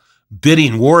this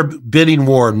bidding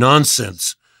war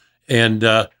nonsense, and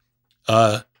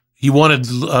he wanted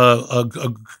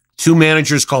two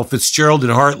managers called Fitzgerald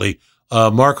and Hartley.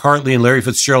 Mark Hartley and Larry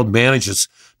Fitzgerald manages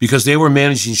because they were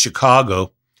managing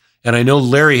Chicago. And I know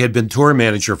Larry had been tour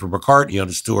manager for McCartney on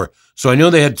his tour. So I know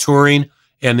they had touring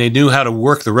and they knew how to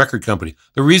work the record company.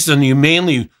 The reason you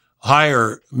mainly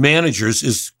hire managers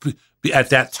is at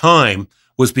that time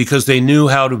was because they knew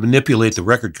how to manipulate the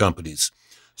record companies.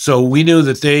 So we knew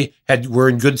that they were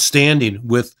in good standing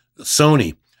with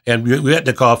Sony, and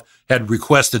Yetnikoff had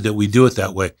requested that we do it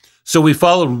that way. So we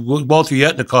followed Walter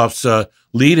Yetnikoff's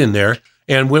lead in there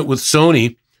and went with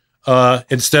Sony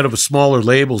instead of smaller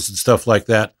labels and stuff like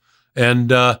that. And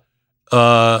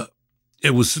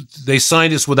they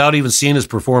signed us without even seeing us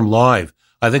perform live.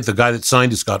 I think the guy that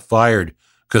signed us got fired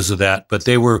because of that. But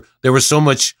there was so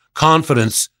much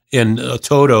confidence in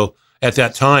Toto at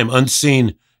that time,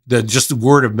 unseen, that just the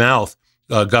word of mouth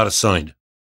got us signed.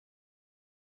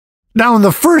 Now, in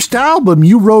the first album,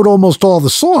 you wrote almost all the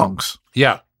songs.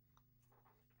 Yeah.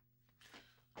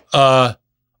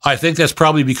 I think that's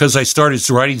probably because I started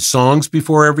writing songs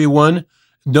before everyone.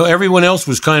 No, everyone else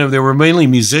was they were mainly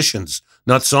musicians,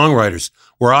 not songwriters,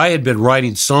 where I had been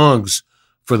writing songs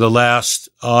for the last,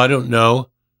 10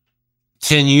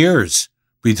 years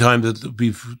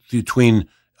between,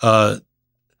 or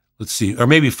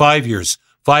maybe 5 years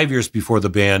before the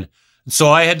band. And so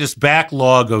I had this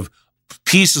backlog of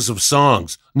pieces of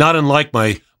songs, not unlike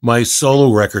my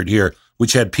solo record here,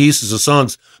 which had pieces of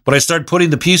songs. But I started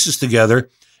putting the pieces together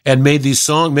and made most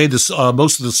of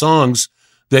the songs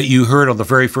that you heard on the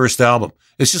very first album.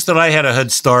 It's just that I had a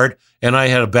head start and I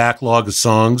had a backlog of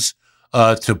songs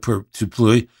to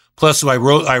play. Plus, I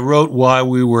wrote while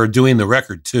we were doing the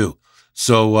record too.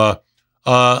 So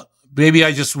maybe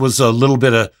I just was a little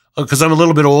bit because I'm a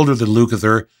little bit older than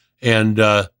Lukather and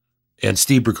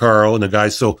Steve Porcaro and the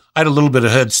guys. So I had a little bit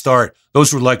of head start.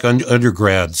 Those were like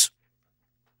undergrads.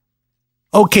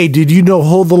 Okay, did you know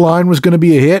Hold the Line was going to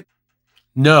be a hit?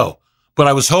 No, but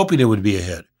I was hoping it would be a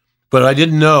hit. But I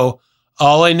didn't know.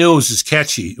 All I knew was it's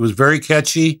catchy. It was very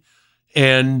catchy.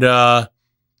 And I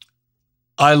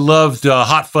loved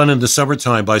Hot Fun in the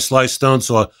Summertime by Sly Stone.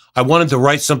 So I wanted to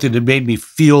write something that made me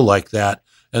feel like that.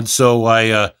 And so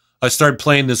I started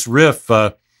playing this riff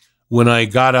when I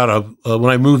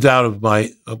moved out of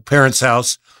my parents'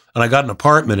 house, and I got an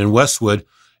apartment in Westwood,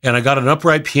 and I got an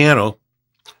upright piano,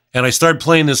 and I started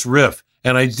playing this riff.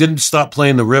 And I didn't stop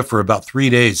playing the riff for about 3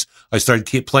 days. I started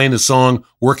keep playing the song,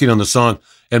 working on the song,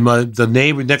 and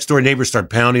the next door neighbor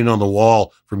started pounding on the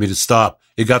wall for me to stop.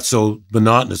 It got so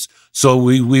monotonous. So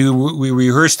we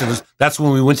rehearsed it. That's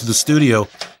when we went to the studio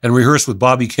and rehearsed with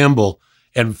Bobby Kimball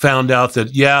and found out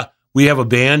that, we have a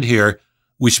band here,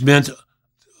 which meant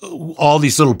all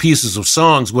these little pieces of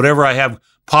songs, whatever I have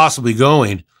possibly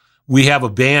going, we have a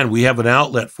band, we have an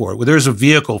outlet for it. Well, there's a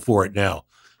vehicle for it now.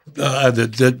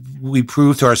 That we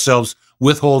proved to ourselves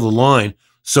with Hold the Line.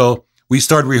 So we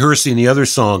started rehearsing the other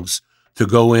songs to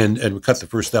go in and cut the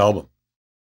first album.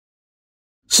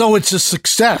 So it's a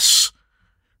success.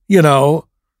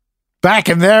 Back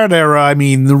in that era,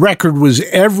 the record was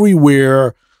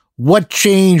everywhere. What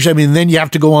changed? Then you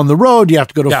have to go on the road, you have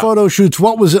to go to photo shoots.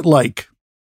 What was it like?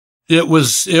 It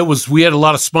was, we had a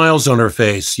lot of smiles on our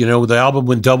face. The album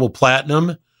went double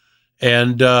platinum,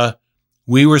 and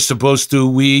we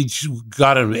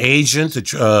got an agent,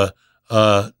 the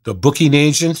booking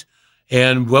agent,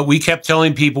 and what we kept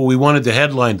telling people, we wanted to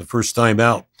headline the first time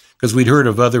out because we'd heard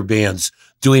of other bands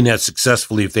doing that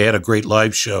successfully if they had a great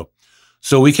live show.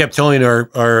 So we kept telling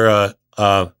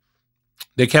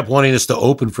they kept wanting us to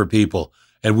open for people,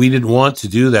 and we didn't want to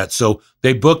do that. So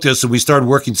they booked us, and we started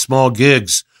working small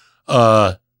gigs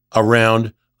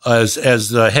around as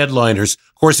headliners.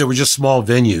 Of course, they were just small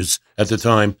venues at the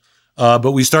time.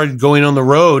 But we started going on the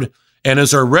road, and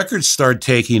as our records started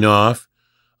taking off,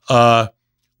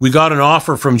 we got an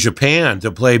offer from Japan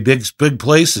to play big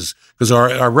places because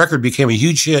our record became a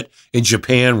huge hit in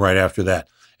Japan right after that.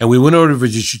 And we went over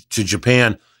to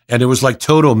Japan, and it was like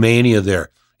Toto mania there.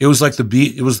 It was like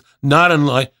it was not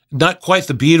quite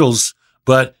the Beatles,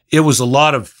 but it was a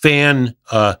lot of fanboys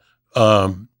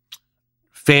and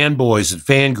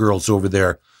fangirls over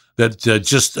there that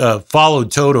just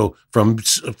followed Toto from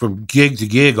gig to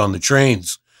gig on the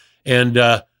trains, and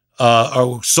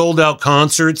our sold out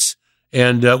concerts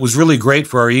And it was really great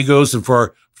for our egos and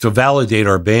to validate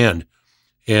our band.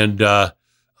 And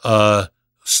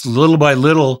little by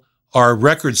little, our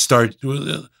records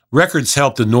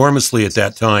helped enormously at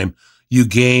that time. You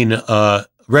gain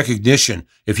recognition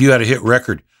if you had a hit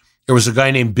record. There was a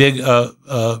guy named Big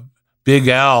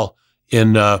Al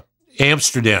in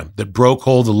Amsterdam that broke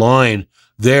Hold the Line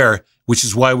there, which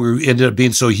is why we ended up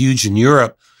being so huge in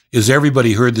Europe, is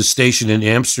everybody heard the station in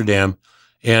Amsterdam.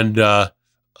 And Toto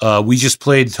just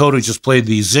played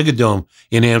the Ziggo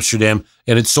in Amsterdam,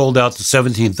 and it sold out to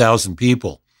 17,000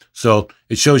 people. So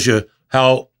it shows you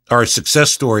how our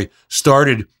success story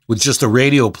started with just a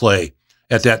radio play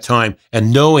at that time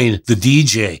and knowing the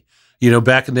DJ.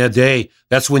 Back in that day,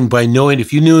 that's when by knowing,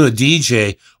 if you knew a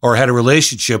DJ or had a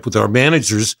relationship with our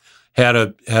managers, had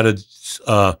a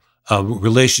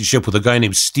relationship with a guy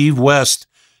named Steve West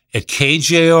at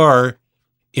KJR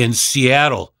in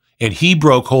Seattle, and he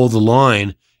broke Hold the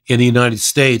Line in the United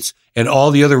States, and all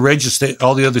the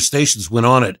other stations went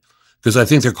on it, because I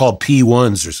think they're called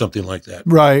P1s or something like that.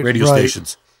 Right. Radio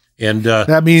stations. And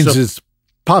that means it's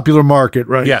popular market,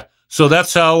 right? Yeah. So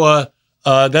that's how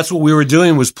that's what we were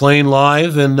doing, was playing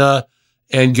live and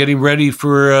getting ready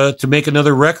for to make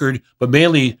another record, but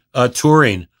mainly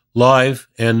touring live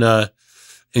and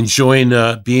enjoying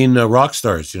being rock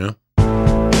stars,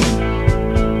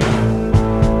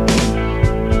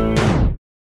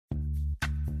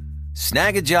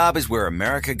 Snag a Job is where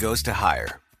America goes to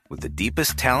hire, with the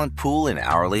deepest talent pool in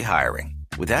hourly hiring.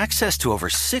 With access to over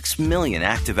 6 million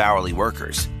active hourly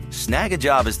workers, Snag a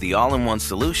Job is the all-in-one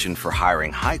solution for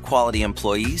hiring high-quality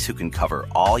employees who can cover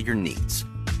all your needs.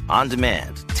 On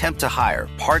demand, temp to hire,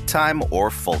 part-time or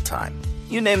full-time.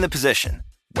 You name the position.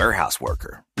 Warehouse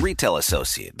worker, retail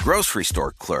associate, grocery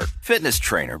store clerk, fitness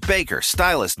trainer, baker,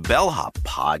 stylist, bellhop,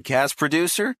 podcast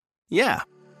producer. Yeah,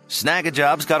 Snag a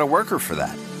Job's got a worker for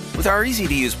that. With our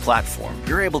easy-to-use platform,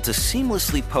 you're able to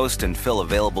seamlessly post and fill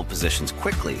available positions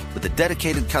quickly with a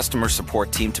dedicated customer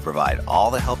support team to provide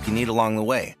all the help you need along the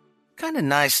way. Kind of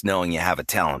nice knowing you have a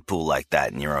talent pool like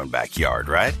that in your own backyard,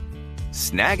 right?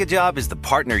 Snag a Job is the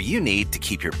partner you need to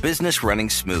keep your business running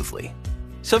smoothly.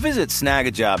 So visit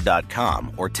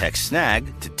snagajob.com or text snag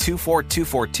to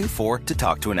 242424 to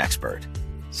talk to an expert.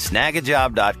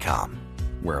 Snagajob.com,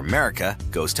 where America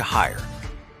goes to hire.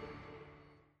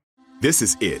 This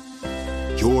is it.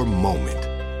 Your moment.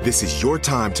 This is your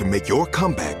time to make your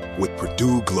comeback with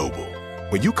Purdue Global.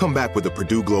 When you come back with a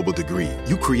Purdue Global degree,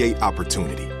 you create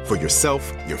opportunity for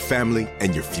yourself, your family,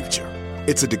 and your future.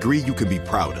 It's a degree you can be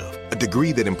proud of, a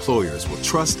degree that employers will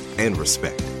trust and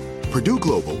respect. Purdue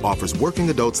Global offers working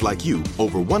adults like you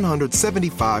over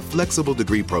 175 flexible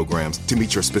degree programs to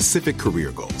meet your specific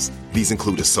career goals. These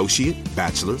include associate,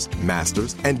 bachelor's,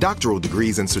 master's, and doctoral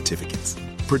degrees and certificates.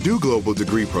 Purdue Global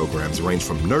degree programs range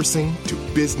from nursing to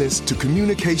business to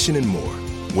communication and more.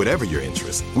 Whatever your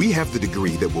interest, we have the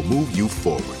degree that will move you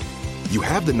forward. You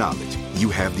have the knowledge, you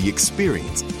have the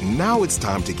experience. Now it's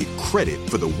time to get credit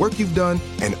for the work you've done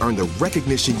and earn the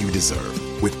recognition you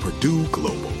deserve with Purdue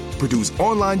Global, Purdue's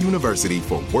online university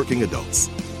for working adults.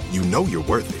 You know you're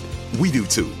worth it. We do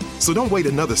too. So don't wait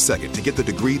another second to get the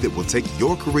degree that will take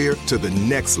your career to the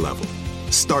next level.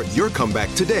 Start your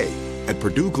comeback today at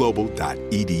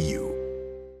purdueglobal.edu.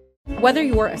 Whether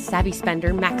you're a savvy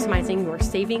spender maximizing your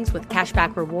savings with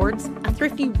cashback rewards, a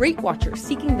thrifty rate watcher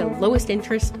seeking the lowest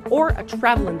interest, or a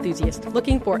travel enthusiast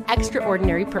looking for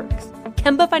extraordinary perks,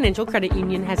 Kemba Financial Credit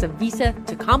Union has a visa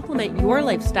to complement your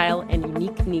lifestyle and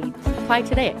unique needs. Apply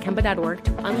today at Kemba.org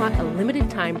to unlock a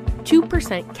limited-time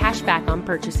 2% cash back on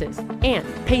purchases and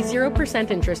pay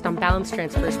 0% interest on balance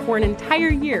transfers for an entire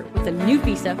year with a new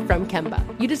visa from Kemba.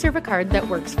 You deserve a card that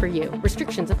works for you.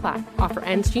 Restrictions apply. Offer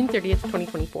ends June 30th,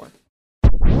 2024.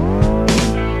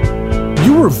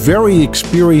 You were very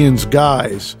experienced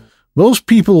guys. Most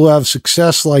people who have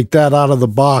success like that out of the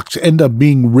box end up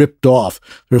being ripped off.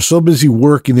 They're so busy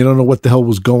working, they don't know what the hell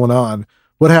was going on.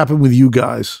 What happened with you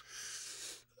guys?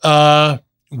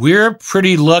 We're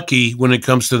pretty lucky when it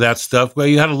comes to that stuff. Well,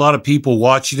 you had a lot of people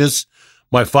watching us.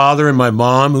 My father and my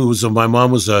mom, my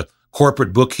mom was a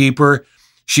corporate bookkeeper.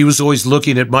 She was always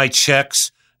looking at my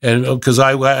checks, and because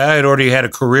I had already had a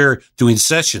career doing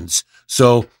sessions.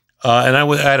 So, and I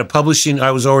had a publishing.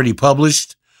 I was already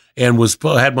published and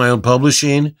had my own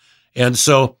publishing, and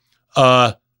so,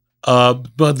 but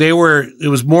it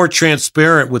was more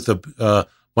transparent with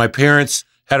my parents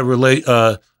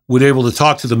would able to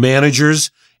talk to the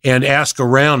managers and ask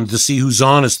around to see who's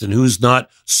honest and who's not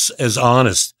as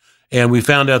honest. And we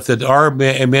found out that our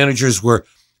managers were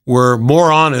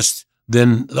more honest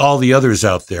than all the others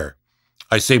out there.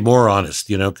 I say more honest,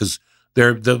 because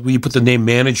You put the name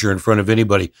manager in front of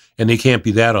anybody, and they can't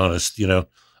be that honest,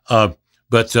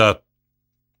 But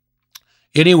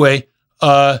anyway,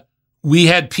 we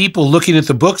had people looking at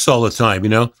the books all the time,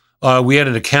 We had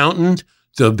an accountant.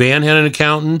 The band had an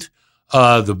accountant.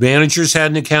 The managers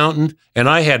had an accountant, and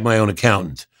I had my own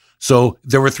accountant. So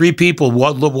there were 3 people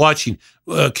watching,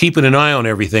 keeping an eye on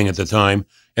everything at the time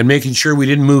and making sure we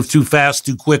didn't move too fast,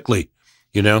 too quickly,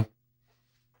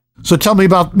 So tell me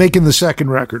about making the second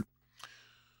record.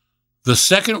 The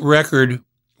second record,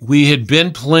 we had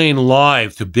been playing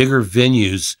live to bigger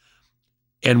venues,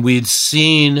 and we'd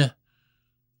seen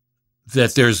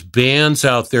that there's bands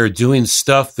out there doing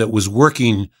stuff that was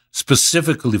working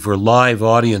specifically for live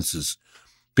audiences.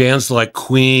 Bands like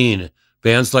Queen,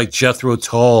 bands like Jethro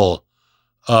Tull,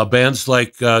 bands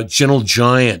like Gentle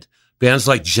Giant, bands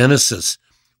like Genesis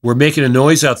were making a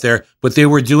noise out there, but they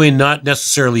were doing not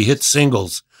necessarily hit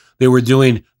singles. They were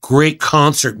doing great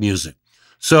concert music.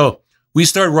 So we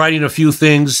started writing a few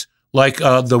things, like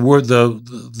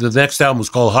the next album was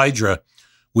called Hydra,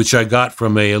 which I got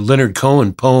from a Leonard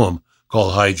Cohen poem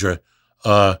called Hydra.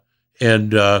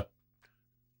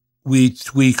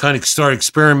 We kind of started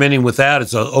experimenting with that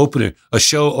as a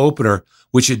show opener,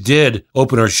 which it did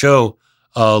open our show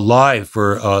live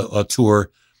for a tour,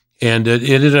 and it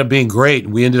ended up being great.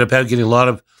 We ended up getting a lot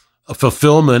of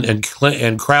fulfillment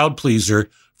and crowd pleaser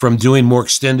from doing more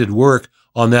extended work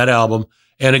on that album.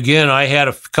 And again, I had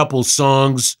a couple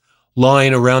songs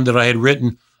lying around that I had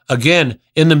written. Again,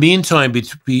 in the meantime,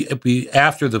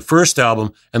 after the first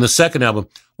album and the second album,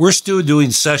 we're still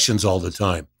doing sessions all the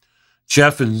time.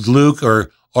 Jeff and Luke are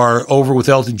over with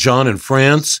Elton John in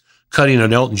France, cutting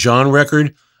an Elton John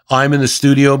record. I'm in the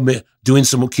studio doing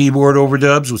some keyboard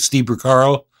overdubs with Steve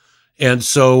Porcaro. And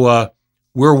so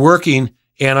we're working,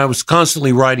 and I was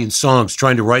constantly writing songs,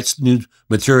 trying to write new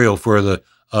material for the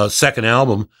second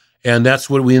album. And that's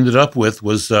what we ended up with,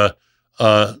 was a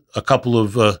couple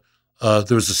of,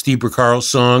 there was a Steve Porcaro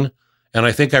song, and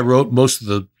I think I wrote most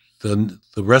of the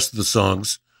rest of the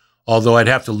songs, although I'd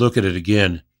have to look at it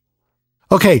again.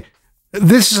 Okay,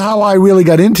 this is how I really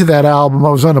got into that album.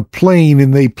 I was on a plane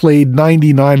and they played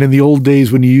 99 in the old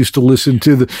days when you used to listen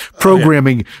to the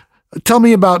programming. Oh, yeah. Tell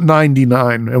me about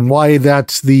 99 and why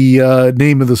that's the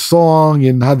name of the song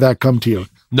and how'd that come to you?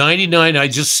 99, I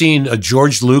just seen a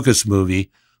George Lucas movie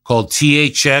called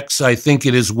THX. I think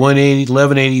it is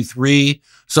 1183,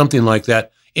 something like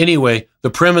that. Anyway, the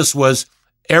premise was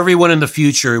everyone in the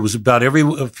future. It was about every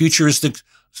futuristic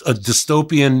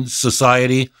dystopian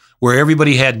society where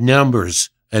everybody had numbers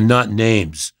and not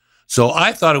names. So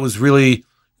I thought it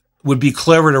would be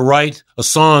clever to write a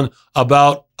song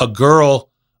about a girl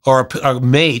or a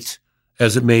mate,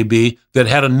 as it may be, that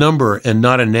had a number and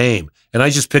not a name. And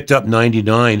I just picked up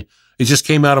 99. It just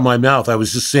came out of my mouth. I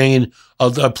was just singing,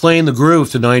 playing the groove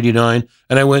to 99,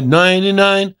 and I went,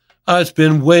 99, I've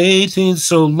been waiting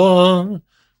so long.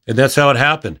 And that's how it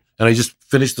happened. And I just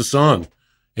finished the song.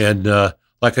 And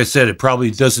like I said, it probably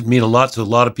doesn't mean a lot to a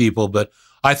lot of people, but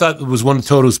I thought it was one of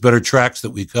Toto's better tracks that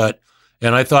we cut.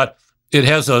 And I thought it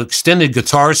has extended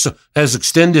guitar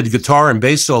and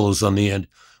bass solos on the end,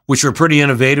 which were pretty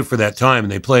innovative for that time.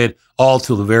 And they play it all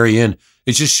till the very end.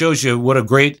 It just shows you what a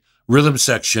great rhythm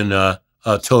section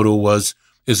Toto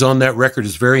is on that record.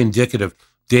 Is very indicative.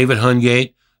 David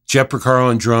Hungate, Jeff Porcaro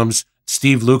on drums,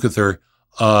 Steve Lukather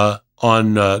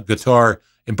on guitar,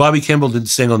 and Bobby Kimball didn't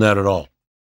sing on that at all.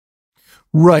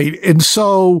 Right. And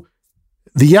so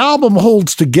the album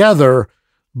holds together,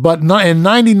 but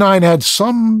 99 had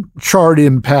some chart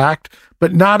impact,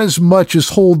 but not as much as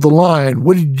Hold the Line.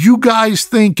 What did you guys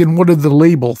think, and what did the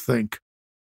label think?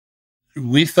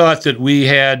 We thought that we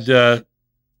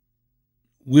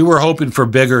were hoping for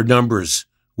bigger numbers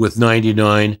with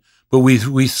 99, but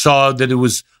we saw that it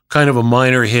was kind of a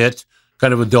minor hit,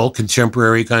 kind of adult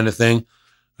contemporary kind of thing.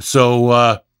 So,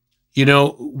 I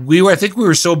think we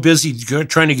were so busy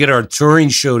trying to get our touring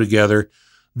show together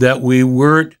that we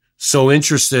weren't so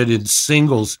interested in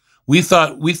singles. We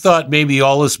thought maybe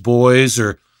All Us Boys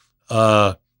or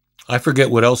I forget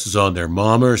what else is on there,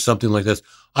 Mama or something like this.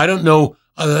 I don't know.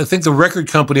 I think the record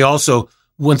company also,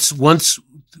 once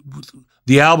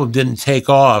the album didn't take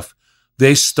off,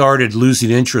 they started losing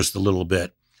interest a little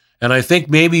bit. And I think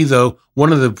maybe though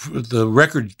one of the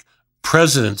record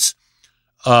presidents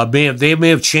may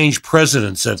have changed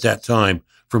presidents at that time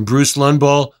from Bruce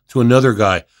Lundball to another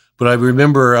guy. But I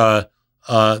remember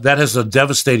that has a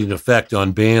devastating effect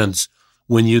on bands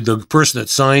when the person that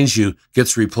signs you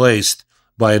gets replaced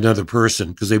by another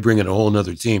person because they bring in a whole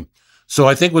other team. So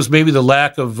I think it was maybe the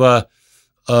lack of the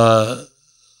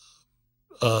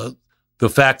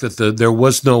fact that there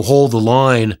was no Hold the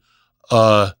Line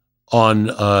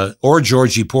or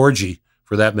Georgie Porgy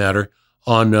for that matter,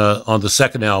 on the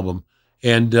second album.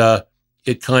 And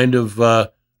it kind of,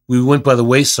 we went by the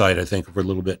wayside, I think, for a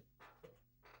little bit.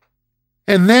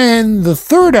 And then the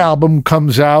third album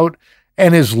comes out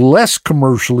and is less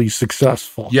commercially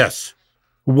successful. Yes.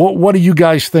 What are you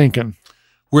guys thinking?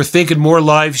 We're thinking more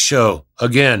live show.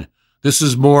 Again, this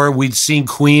is more, we'd seen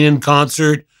Queen in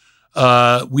concert.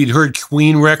 We'd heard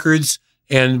Queen records,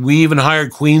 and we even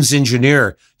hired Queen's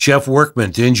engineer, Jeff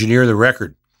Workman, to engineer the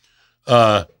record.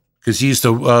 Because he used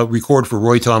to record for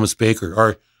Roy Thomas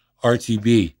Baker,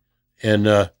 RTB.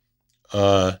 And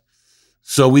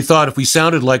so we thought if we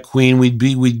sounded like Queen, we'd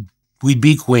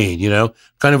be Queen, you know,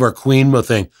 kind of our Queen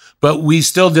thing. But we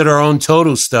still did our own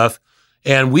Toto stuff,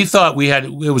 and we thought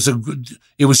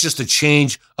it was just a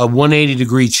change, a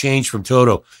 180-degree change from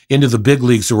Toto into the big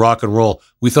leagues of rock and roll.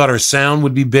 We thought our sound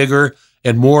would be bigger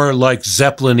and more like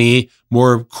Zeppelin-y,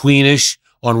 more Queenish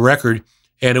on record,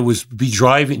 and it was be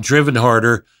driven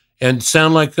harder and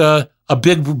sound like a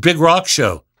big rock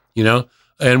show, you know.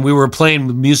 And we were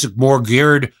playing music more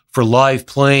geared for live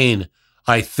playing,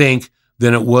 I think,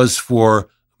 than it was for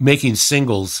making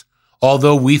singles,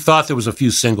 although we thought there was a few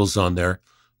singles on there.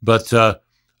 But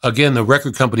again, the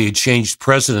record company had changed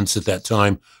presidents at that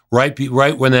time, right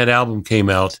when that album came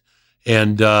out,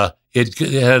 and it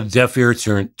had a deaf ear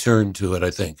turn to it,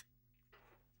 I think.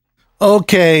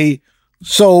 Okay,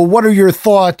 so what are your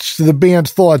thoughts, the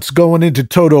band's thoughts, going into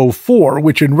Toto 4,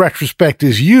 which in retrospect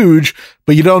is huge,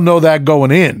 but you don't know that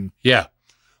going in? Yeah.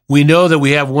 We know that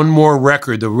we have one more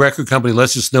record. The record company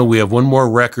lets us know we have one more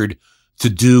record to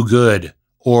do good,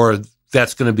 or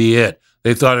that's going to be it.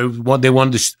 They thought they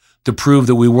wanted to prove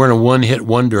that we weren't a one-hit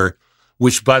wonder,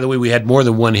 which, by the way, we had more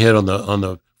than one hit on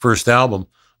the first album.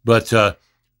 But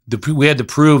we had to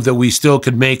prove that we still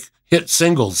could make hit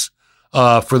singles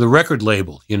for the record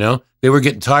label. You know, they were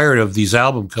getting tired of these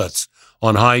album cuts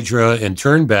on Hydra and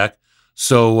Turnback,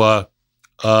 so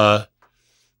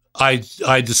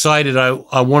I decided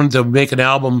I wanted to make an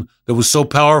album that was so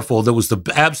powerful, that was the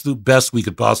absolute best we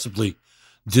could possibly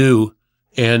do.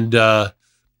 And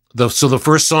so the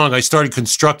first song, I started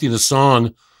constructing a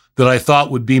song that I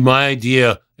thought would be my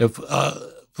idea of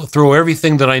throw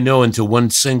everything that I know into one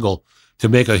single to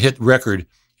make a hit record.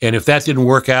 And if that didn't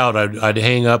work out, I'd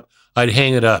hang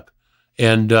it up.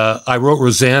 And I wrote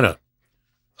Rosanna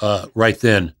right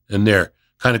then and there.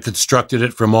 Kind of constructed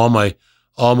it from all my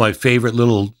favorite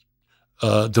little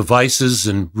devices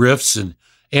and riffs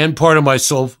and part of my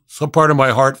soul, some part of my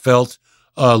heartfelt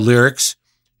lyrics,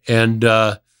 and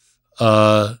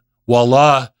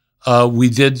voila,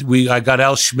 I got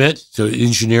Al Schmidt to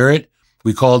engineer it.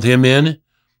 We called him in,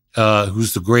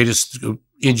 who's the greatest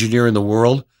engineer in the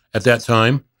world at that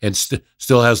time, and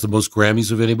still has the most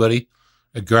Grammys of anybody.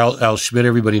 Al Schmidt,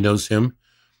 everybody knows him,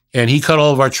 and he cut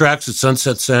all of our tracks at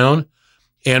Sunset Sound.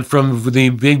 And from the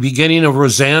beginning of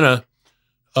Rosanna,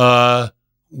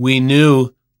 we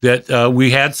knew that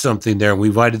we had something there. We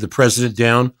invited the president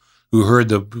down, who heard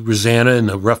the Rosanna and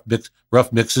the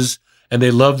rough mixes, and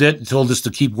they loved it and told us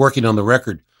to keep working on the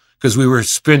record because we were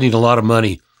spending a lot of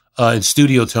money in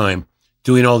studio time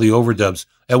doing all the overdubs.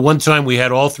 At one time, we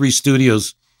had all three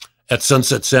studios at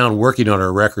Sunset Sound working on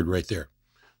our record right there.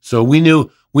 So we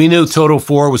knew Toto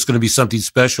 4 was going to be something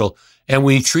special, and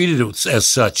we treated it as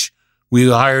such. We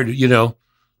hired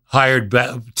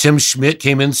Tim Schmidt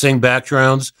came in, sang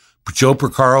backgrounds. Joe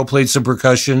Porcaro played some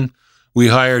percussion. We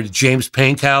hired James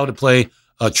Pankow to play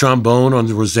trombone on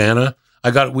the Rosanna.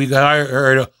 We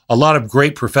hired a lot of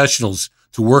great professionals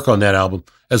to work on that album,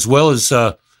 as well as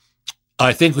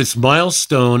I think this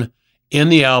milestone in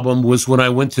the album was when I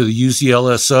went to the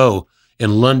UCLSO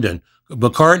in London.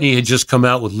 McCartney had just come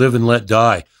out with Live and Let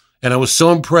Die, and I was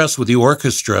so impressed with the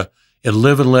orchestra in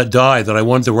Live and Let Die that I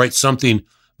wanted to write something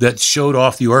that showed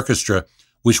off the orchestra,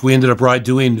 which we ended up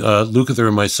doing, Lukather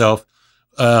and myself,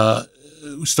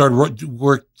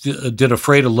 did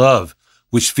Afraid of Love,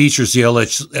 which features the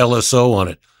LSO on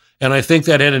it. And I think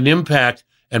that had an impact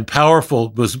and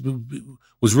was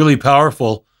really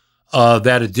powerful,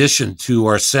 that addition to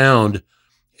our sound.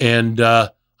 And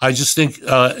I just think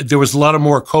there was a lot of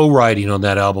more co-writing on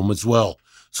that album as well.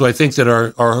 So I think that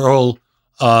our whole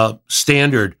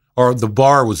standard, or the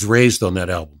bar, was raised on that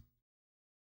album.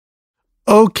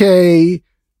 Okay,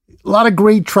 a lot of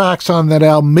great tracks on that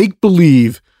album. Make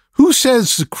Believe. Who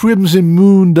says the Crimson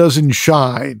Moon doesn't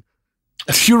shine?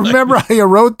 Do you remember how you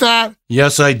wrote that?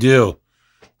 Yes, I do.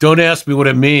 Don't ask me what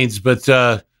it means, but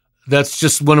that's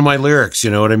just one of my lyrics.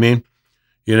 You know what I mean?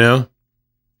 You know,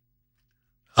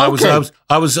 okay.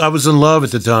 I was in love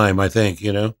at the time, I think.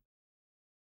 You know.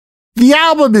 The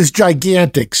album is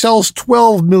gigantic, sells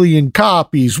 12 million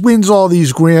copies, wins all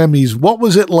these Grammys. What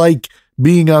was it like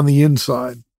being on the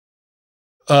inside?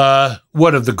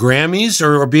 What, of the Grammys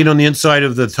or being on the inside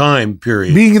of the time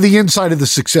period? Being on the inside of the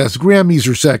success. Grammys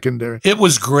are secondary. It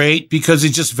was great because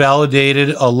it just validated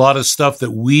a lot of stuff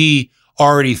that we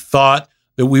already thought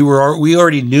that we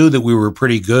already knew that we were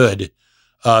pretty good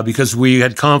because we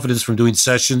had confidence from doing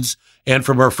sessions and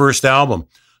from our first album.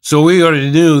 So we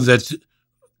already knew that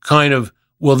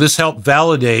this helped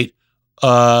validate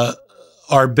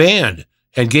our band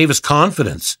and gave us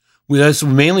confidence. We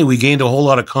gained a whole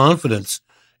lot of confidence.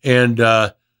 And,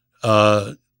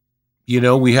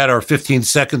 we had our 15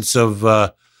 seconds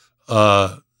of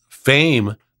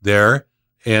fame there,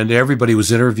 and everybody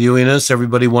was interviewing us.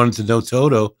 Everybody wanted to know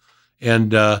Toto.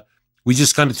 And we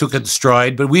just kind of took it in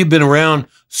stride. But we've been around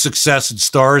success and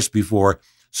stars before,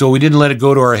 so we didn't let it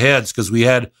go to our heads because we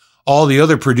had all the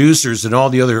other producers and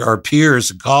all our peers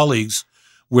and colleagues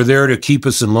were there to keep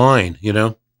us in line,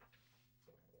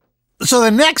 So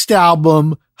the next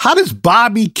album, how does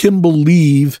Bobby Kimball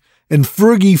leave and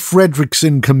Fergie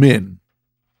Fredrickson come in?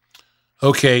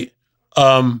 Okay.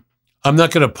 I'm not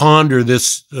going to ponder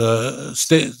this,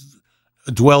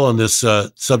 dwell on this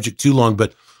subject too long,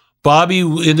 but Bobby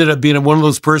ended up being one of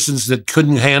those persons that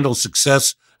couldn't handle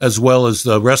success as well as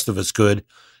the rest of us could.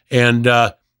 And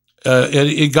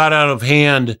it got out of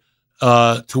hand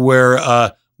to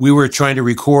where we were trying to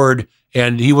record,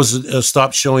 and he was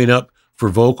stopped showing up for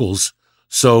vocals.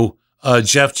 So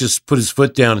Jeff just put his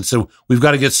foot down and said, "We've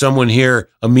got to get someone here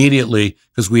immediately,"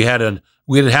 because we had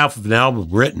half of an album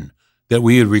written that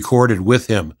we had recorded with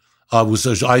him. It was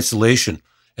Isolation,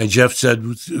 and Jeff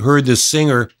heard this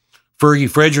singer Fergie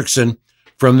Fredrickson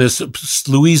from this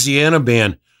Louisiana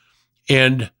band,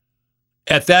 and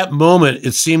at that moment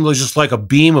it seemed just like a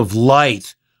beam of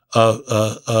light.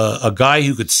 A guy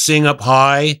who could sing up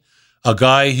high, a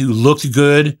guy who looked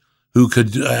good, who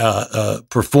could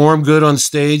perform good on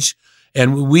stage.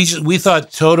 And we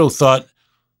thought, Toto thought,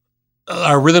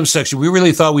 our rhythm section, we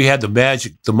really thought we had the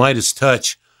magic, the Midas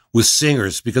touch with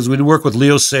singers, because we'd work with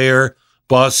Leo Sayer,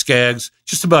 Boz Scaggs,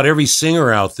 just about every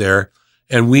singer out there.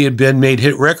 And we had made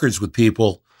hit records with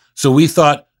people. So we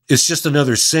thought, it's just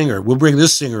another singer. We'll bring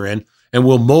this singer in and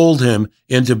we'll mold him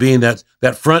into being that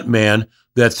front man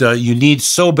that you need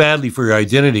so badly for your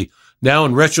identity. Now,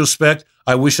 in retrospect,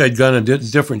 I wish I'd gone a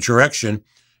different direction,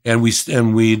 and we'd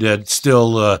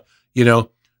still,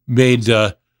 made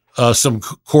some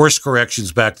course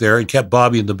corrections back there and kept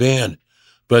Bobby in the band.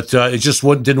 But it just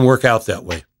didn't work out that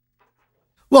way.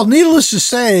 Well, needless to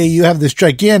say, you have this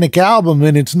gigantic album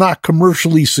and it's not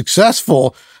commercially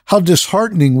successful. How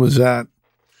disheartening was that?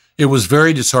 It was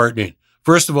very disheartening.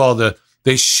 First of all,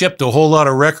 they shipped a whole lot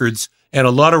of records, and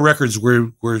a lot of records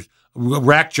were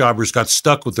rack jobbers got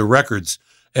stuck with the records,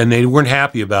 and they weren't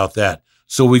happy about that.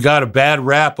 So we got a bad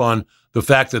rap on the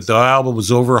fact that the album was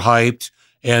overhyped,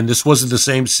 and this wasn't the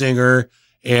same singer,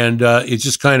 and it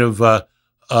just kind of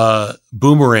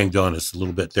boomeranged on us a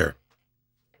little bit there.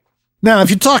 Now,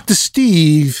 if you talk to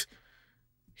Steve,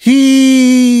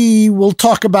 he will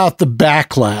talk about the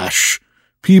backlash,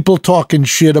 people talking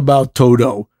shit about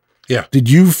Toto. Yeah. Did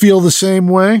you feel the same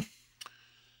way?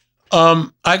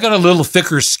 I got a little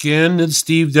thicker skin than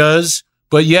Steve does,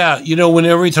 but yeah, when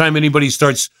every time anybody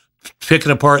starts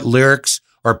picking apart lyrics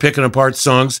or picking apart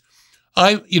songs,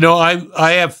 I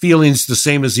have feelings the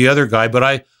same as the other guy,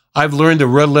 but I've learned to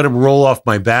let them roll off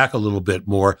my back a little bit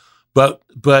more. But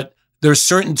there's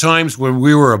certain times when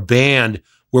we were a band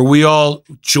where we all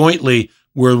jointly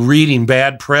were reading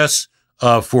bad press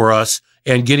for us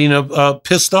and getting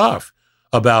pissed off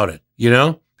about it,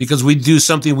 because we do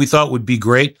something we thought would be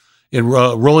great. In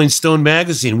Rolling Stone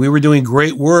magazine, we were doing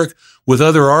great work with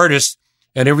other artists,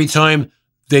 and every time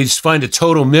they'd find a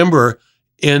Toto member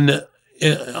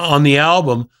on the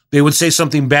album, they would say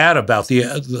something bad about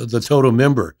the Toto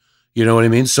member. You know what I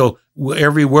mean? So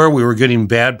everywhere we were getting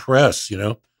bad press.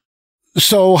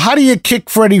 So how do you kick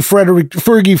Fergie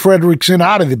Fredrickson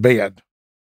out of the band?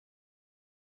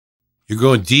 You're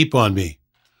going deep on me.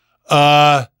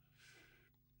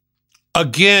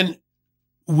 Again,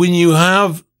 when you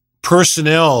have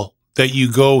personnel that you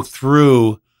go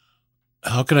through,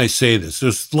 how can I say this?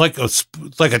 It's like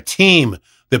a team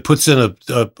that puts in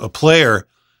a player,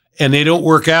 and they don't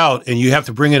work out, and you have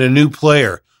to bring in a new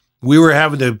player. We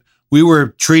were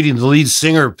treating the lead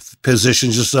singer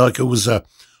position just like it was a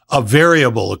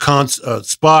variable, a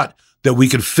spot that we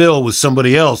could fill with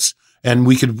somebody else, and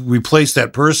we could replace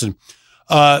that person.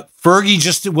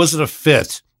 Fergie it wasn't a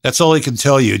fit. That's all I can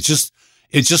tell you. It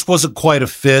just wasn't quite a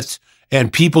fit,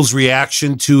 and people's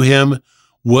reaction to him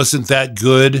wasn't that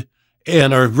good.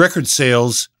 And our record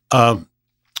sales,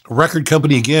 record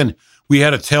company, again, we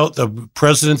had to tell the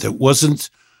president that wasn't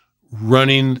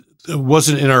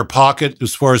in our pocket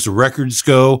as far as the records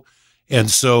go. And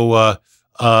so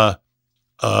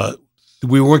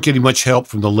we weren't getting much help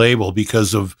from the label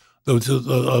because of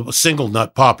a single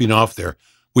not popping off there,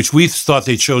 which we thought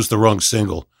they chose the wrong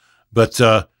single. But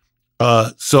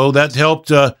so that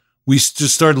helped. We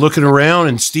just started looking around,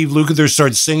 and Steve Lukather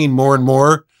started singing more and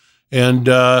more. And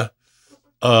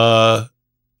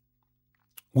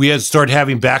we had started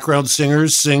having background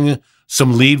singers sing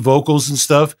some lead vocals and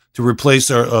stuff to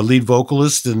replace our lead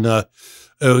vocalist. And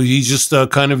he just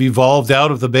kind of evolved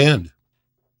out of the band.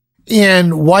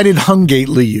 And why did Hungate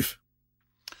leave?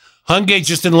 Hungate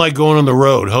just didn't like going on the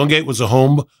road. Hungate was a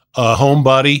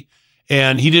homebody,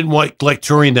 and he didn't like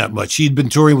touring that much. He'd been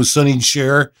touring with Sonny and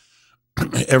Cher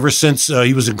ever since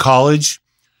he was in college.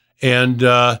 And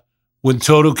when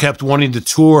Toto kept wanting to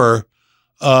tour,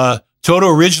 Toto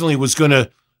originally was going to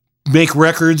make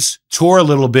records, tour a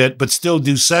little bit, but still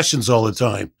do sessions all the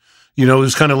time. You know, it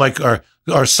was kind of like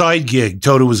our side gig,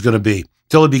 Toto was going to be,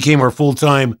 till it became our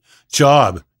full-time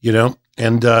job, you know,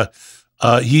 and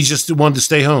he just wanted to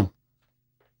stay home.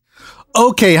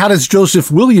 Okay, how does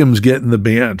Joseph Williams get in the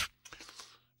band?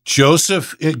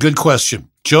 Joseph, good question.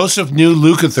 Joseph knew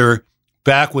Lukather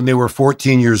back when they were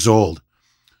 14 years old,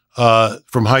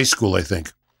 from high school, I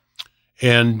think.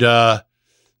 And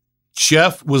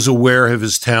Jeff was aware of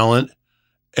his talent,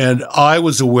 and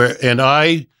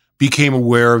I became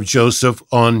aware of Joseph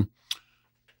on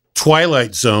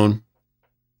Twilight Zone,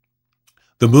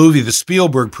 the movie that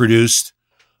Spielberg produced,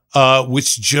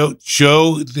 which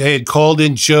they had called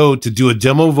in Joe to do a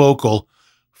demo vocal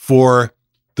for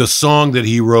the song that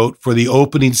he wrote for the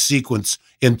opening sequence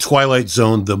in Twilight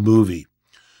Zone, the movie.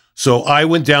 So I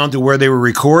went down to where they were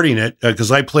recording it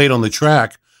because I played on the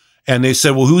track, and they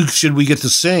said, well, who should we get to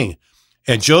sing?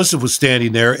 And Joseph was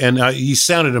standing there, and he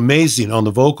sounded amazing on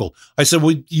the vocal. I said,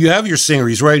 well, you have your singer.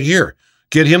 He's right here.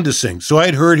 Get him to sing. So I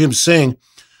had heard him sing.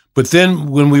 But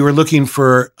then when we were looking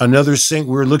for another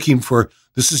singer,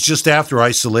 this is just after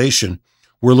Isolation,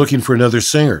 we're looking for another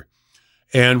singer.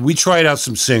 And we tried out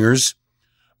some singers,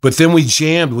 but then we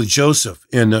jammed with Joseph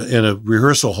in a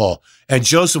rehearsal hall. And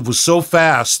Joseph was so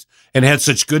fast and had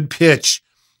such good pitch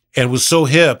and was so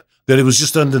hip that it was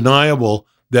just undeniable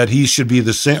that he should be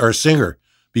our singer,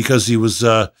 because he was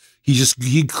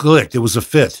he clicked. It was a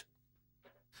fit.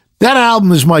 That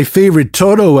album is my favorite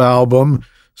Toto album.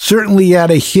 Certainly had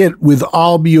a hit with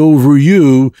I'll Be Over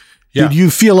You. Yeah. Did you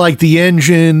feel like the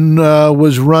engine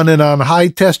was running on high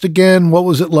test again? What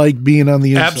was it like being on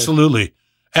the inside? Absolutely.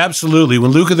 Absolutely.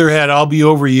 When Lukather had I'll Be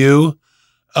Over You,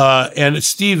 and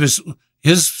Steve,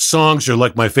 his songs are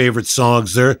like my favorite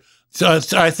songs.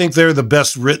 I think they're the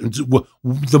best written,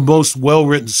 the most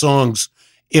well-written songs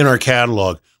in our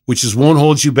catalog, which is Won't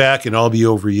Hold You Back and I'll Be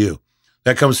Over You.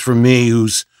 That comes from me,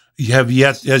 has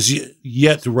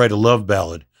yet to write a love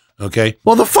ballad. Okay.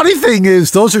 Well, the funny thing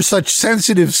is, those are such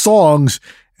sensitive songs,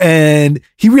 and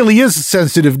he really is a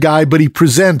sensitive guy, but he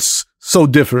presents so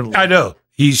differently. I know.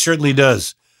 He certainly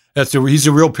does. He's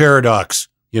a real paradox,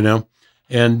 you know?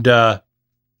 And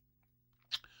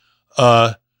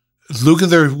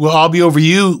Lukather, well, I'll Be Over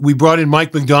You, we brought in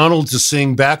Mike McDonald to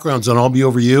sing backgrounds on I'll Be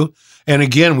Over You. And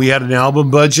again, we had an album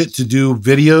budget to do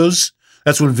videos.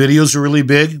 That's when videos were really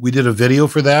big. We did a video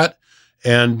for that.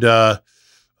 And again,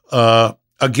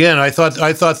 I thought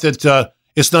that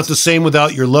It's Not the Same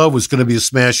Without Your Love was going to be a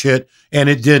smash hit, and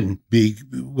it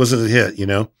wasn't a hit, you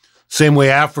know? Same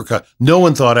way Africa. No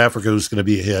one thought Africa was going to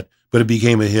be a hit, but it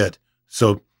became a hit.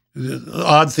 So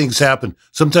odd things happen.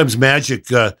 Sometimes magic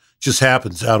just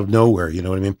happens out of nowhere, you know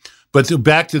what I mean? But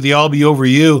back to the I'll Be Over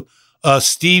You,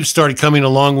 Steve started coming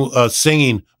along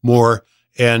singing more,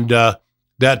 and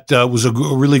that was a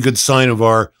really good sign of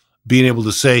our being able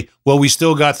to say, well, we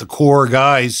still got the core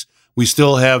guys. We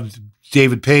still have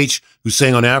David Paich, who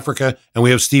sang on Africa, and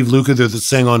we have Steve Lukather that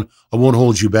sang on I Won't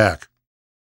Hold You Back.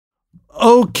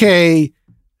 Okay,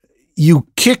 you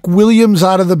kick Williams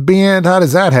out of the band. How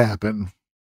does that happen?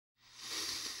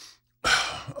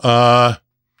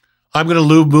 I'm going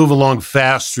to move along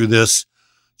fast through this.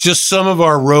 Just some of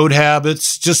our road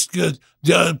habits, just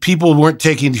people weren't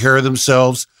taking care of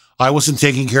themselves. I wasn't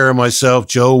taking care of myself.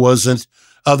 Joe wasn't.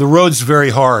 The road's very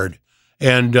hard,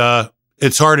 and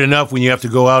it's hard enough when you have to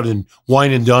go out and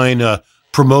wine and dine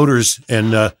promoters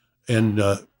and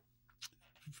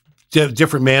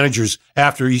different managers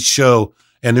after each show.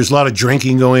 And there's a lot of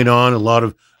drinking going on, a lot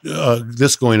of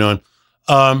this going on.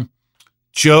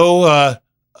 Joe,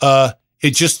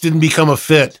 it just didn't become a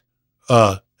fit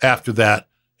after that,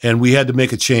 and we had to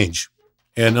make a change.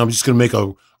 And I'm just going to make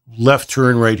a left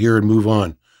turn right here and move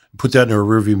on. Put that in our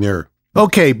rearview mirror.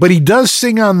 Okay, but he does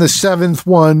sing on the seventh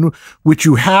one, which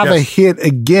you have a hit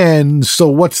again. So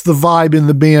what's the vibe in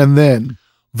the band then?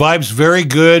 Vibe's very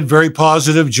good, very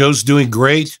positive. Joe's doing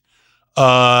great. He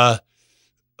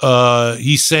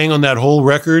sang on that whole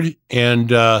record, and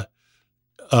the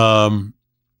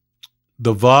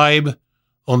vibe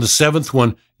on the seventh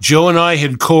one, Joe and I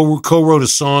had co-wrote a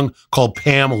song called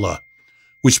Pamela,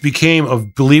 which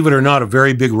became, believe it or not, a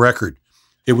very big record.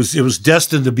 It was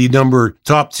destined to be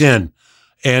top 10,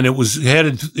 and it was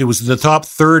in the top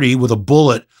 30 with a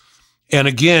bullet. And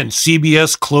again,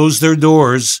 CBS closed their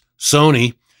doors,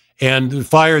 Sony, and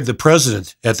fired the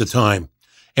president at the time.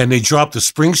 And they dropped the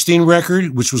Springsteen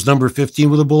record, which was number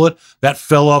 15 with a bullet. That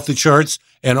fell off the charts.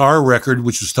 And our record,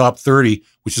 which was top 30,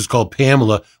 which is called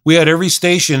Pamela. We had every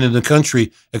station in the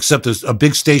country except a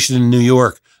big station in New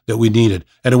York that we needed,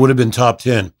 and it would have been top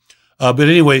 10. But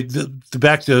anyway,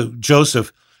 back to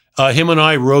Joseph. Him and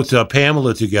I wrote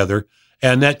Pamela together,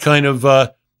 and that kind of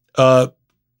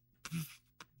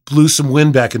blew some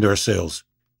wind back into our sails.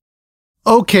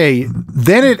 Okay,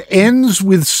 then it ends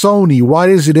with Sony. Why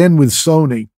does it end with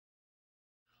Sony?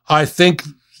 I think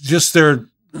just their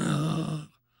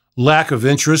lack of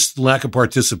interest, lack of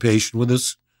participation with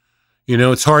us. You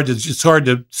know, it's hard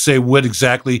to say what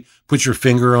exactly, put your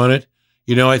finger on it.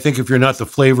 You know, I think if you're not the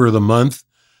flavor of the month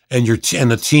and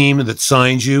and the team that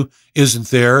signs you isn't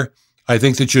there, I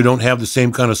think that you don't have the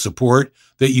same kind of support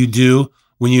that you do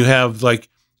when you have, like,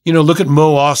 you know, look at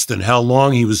Mo Austin, how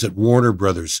long he was at Warner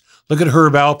Brothers. Look at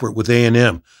Herb Alpert with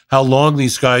A&M, how long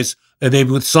these guys, and they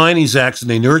would sign these acts and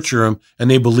they nurture them and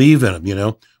they believe in them, you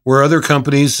know, where other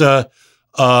companies,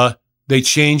 they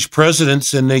change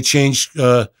presidents and they change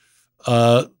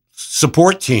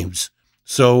support teams.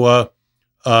 So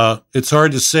it's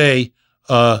hard to say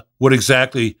why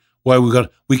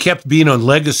we kept being on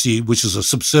Legacy, which is a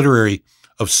subsidiary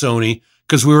of Sony,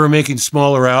 because we were making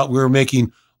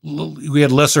we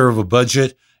had lesser of a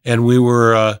budget, and we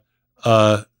were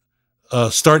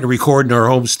starting to record in our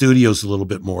home studios a little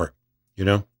bit more, you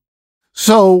know?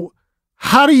 So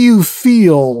how do you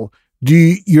feel?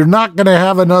 You're not going to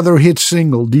have another hit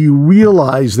single. Do you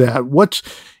realize that? What's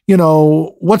the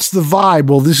vibe?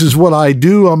 Well, this is what I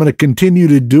do. I'm going to continue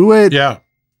to do it. Yeah.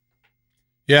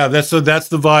 Yeah, that's the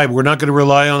vibe. We're not going to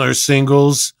rely on our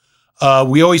singles.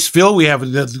 We always feel we have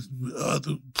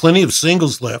plenty of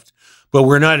singles left, but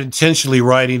we're not intentionally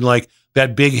writing like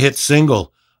that big hit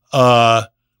single.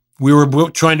 We were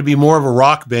trying to be more of a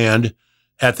rock band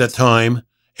at that time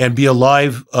and be a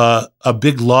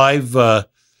big live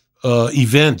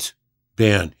event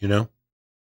band, you know?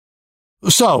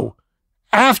 So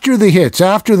after the hits,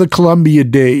 after the Columbia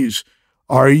days,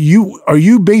 are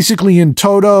you basically in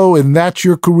Toto and that's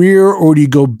your career, or do you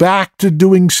go back to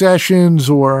doing sessions?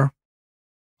 Or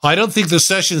I don't think the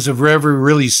sessions have ever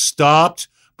really stopped,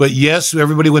 but yes,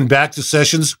 everybody went back to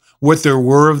sessions, what there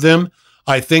were of them.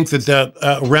 I think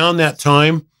that around that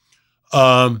time,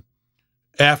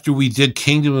 after we did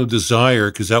Kingdom of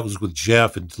Desire, because that was with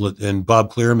Jeff and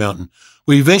Bob Clearmountain,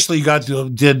 we eventually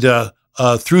did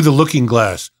Through the Looking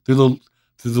Glass, through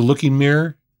the Looking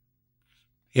Mirror.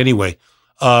 Anyway,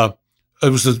 it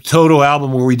was a Toto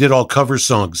album where we did all cover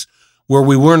songs, where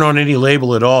we weren't on any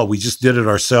label at all. We just did it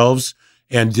ourselves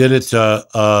and did it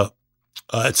at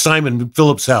Simon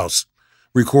Phillips' house,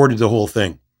 recorded the whole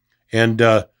thing. And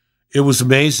it was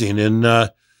amazing. And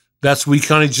we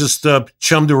kind of just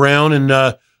chummed around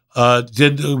and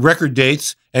did record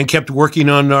dates and kept working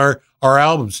on our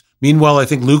albums. Meanwhile, I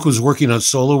think Luke was working on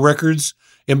solo records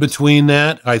in between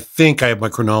that. I think I have my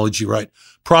chronology right.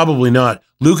 Probably not.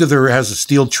 Luke has a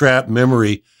steel trap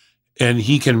memory, and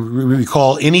he can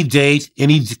recall any date,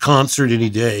 any concert, any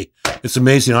day. It's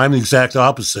amazing. I'm the exact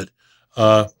opposite.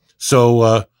 So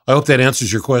I hope that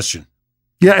answers your question.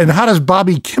 Yeah, and how does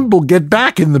Bobby Kimball get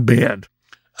back in the band?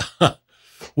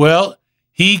 Well,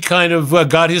 he kind of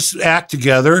got his act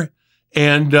together,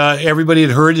 and everybody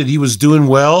had heard that he was doing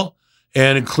well,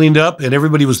 and it cleaned up, and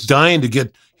everybody was dying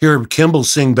to hear Kimball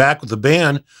sing back with the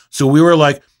band. So we were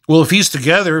like, well, if he's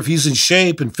together, if he's in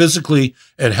shape and physically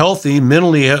and healthy,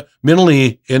 mentally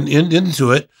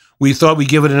into it, we thought we'd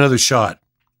give it another shot.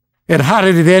 And how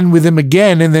did it end with him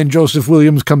again, and then Joseph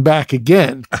Williams come back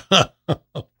again?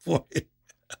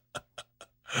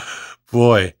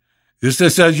 Boy, this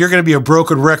you're going to be a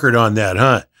broken record on that,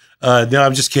 huh? No,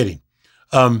 I'm just kidding.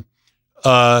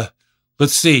 Let's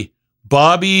see.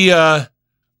 Bobby,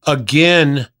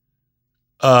 again,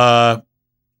 I'm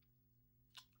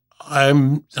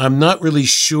not really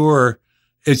sure.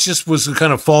 It just was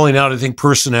kind of falling out, I think,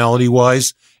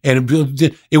 personality-wise. And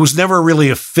it was never really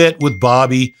a fit with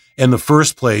Bobby in the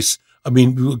first place. I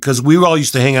mean, because we all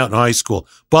used to hang out in high school.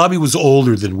 Bobby was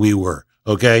older than we were,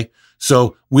 okay?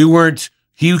 So we weren't,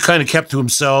 he kind of kept to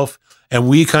himself, and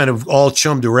we kind of all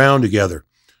chummed around together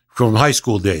from high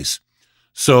school days.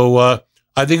 So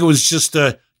I think it was just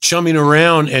chumming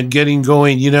around and getting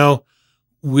going, you know,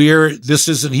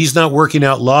 he's not working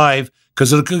out live,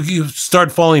 because you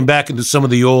start falling back into some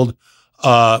of the old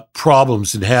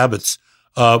problems and habits,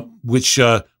 which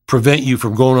prevent you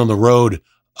from going on the road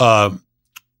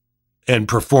and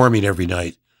performing every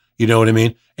night. You know what I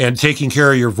mean? And taking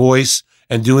care of your voice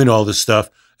and doing all this stuff.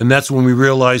 And that's when we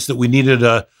realized that we needed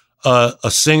a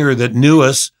singer that knew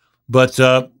us, but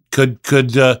could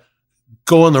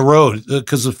go on the road,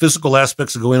 because the physical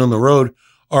aspects of going on the road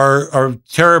are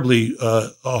terribly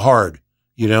hard,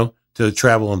 you know, to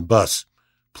travel on bus.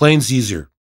 Plane's easier.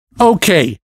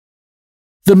 Okay.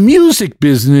 The music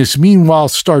business, meanwhile,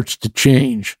 starts to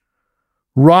change.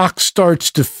 Rock starts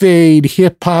to fade,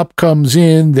 hip-hop comes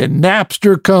in, then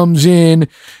Napster comes in,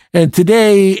 and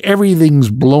today everything's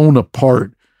blown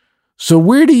apart. So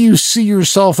where do you see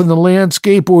yourself in the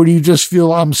landscape, or do you just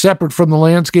feel I'm separate from the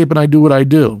landscape and I do what I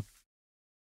do?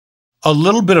 A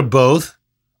little bit of both.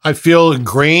 I feel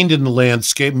ingrained in the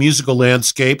landscape, musical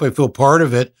landscape. I feel part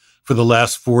of it for the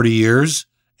last 40 years.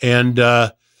 And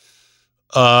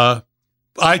I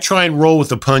try and roll with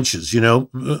the punches, you know.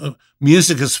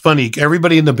 Music is funny.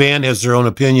 Everybody in the band has their own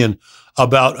opinion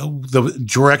about the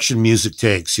direction music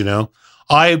takes, you know.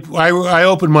 I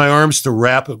opened my arms to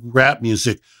rap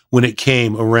music when it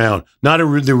came around. Not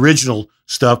the original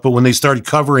stuff, but when they started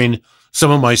covering some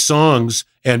of my songs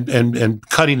and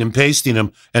cutting and pasting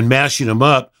them and mashing them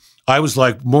up, I was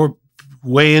like more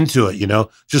way into it, you know.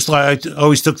 Just like I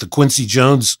always took the Quincy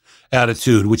Jones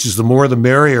attitude, which is the more the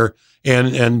merrier,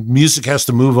 and music has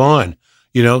to move on,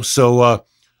 you know. So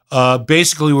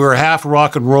basically, we were half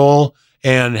rock and roll,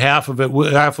 and half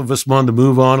of us wanted to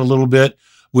move on a little bit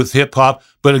with hip hop.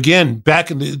 But again, back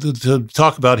to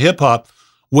talk about hip hop,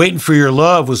 "Waiting for Your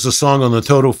Love" was the song on the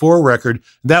Toto 4 record.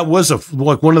 That was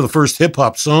like one of the first hip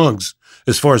hop songs,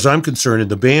 as far as I'm concerned,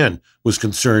 and the band was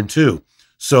concerned too.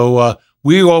 So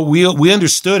we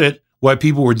understood it, why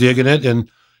people were digging it, and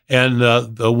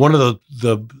one of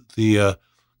the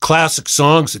classic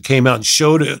songs that came out and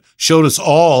showed us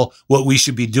all what we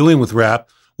should be doing with rap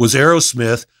was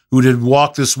Aerosmith, who did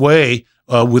 "Walk This Way"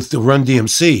 with the Run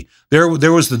DMC. There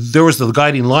was the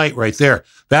guiding light right there.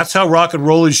 That's how rock and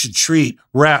rollers should treat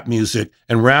rap music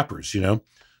and rappers, you know.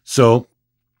 So,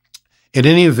 in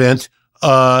any event,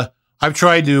 I've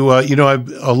tried to,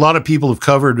 a lot of people have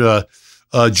covered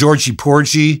Georgie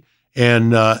Porgy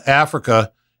and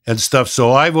Africa and stuff.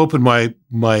 So I've opened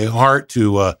my heart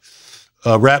to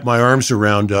wrap my arms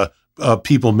around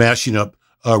people mashing up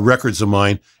records of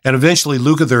mine. And eventually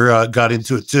Lukather got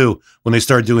into it too when they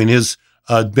started doing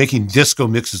making disco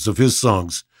mixes of his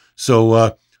songs.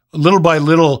 So little by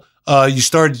little,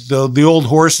 the old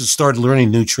horses started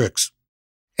learning new tricks.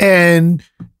 And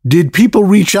did people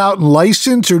reach out and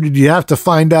license, or did you have to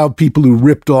find out people who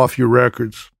ripped off your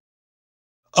records?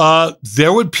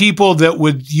 There were people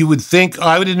you would think,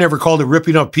 I would have never called it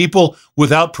ripping off. People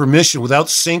without permission, without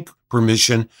sync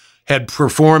permission, had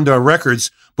performed our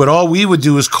records, but all we would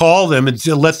do is call them and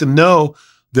to let them know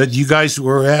that you guys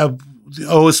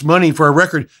owe us money for our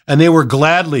record. And they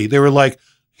were like,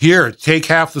 "Here, take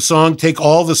half the song, take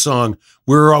all the song.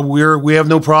 We have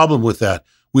no problem with that."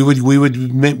 We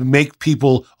would make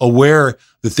people aware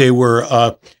that they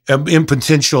were in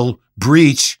potential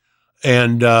breach,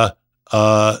 and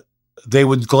they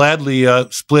would gladly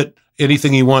split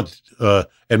anything you want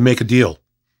and make a deal.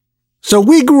 So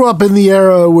we grew up in the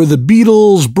era where the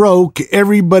Beatles broke.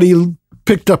 Everybody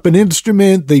picked up an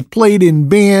instrument. They played in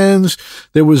bands.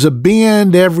 There was a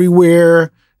band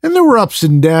everywhere, and there were ups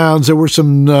and downs. There were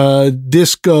some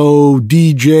disco,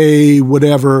 DJ,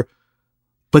 whatever.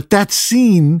 But that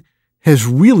scene has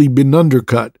really been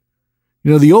undercut.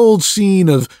 You know, the old scene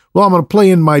of, well, I'm going to play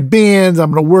in my band,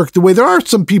 I'm going to work the way. There are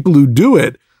some people who do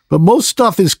it, but most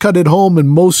stuff is cut at home and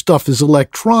most stuff is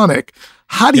electronic.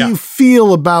 How do you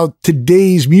feel about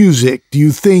today's music, do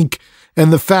you think,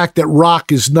 and the fact that rock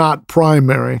is not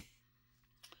primary?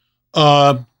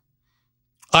 I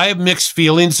have mixed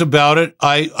feelings about it.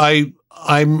 I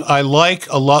like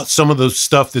a lot some of the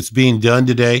stuff that's being done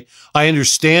today. I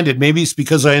understand it. Maybe it's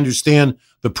because I understand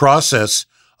the process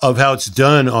of how it's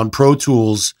done on Pro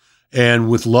Tools and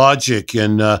with Logic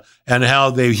and how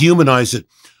they humanize it.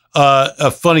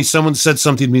 Funny, someone said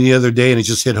something to me the other day and it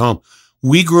just hit home.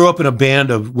 We grew up in a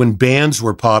band of when bands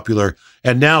were popular,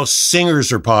 and now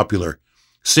singers are popular.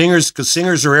 Singers, because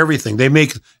singers are everything. They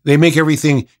make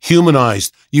everything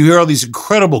humanized. You hear all these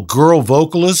incredible girl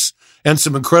vocalists and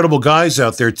some incredible guys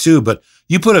out there too. But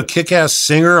you put a kick-ass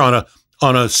singer on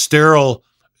a sterile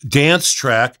dance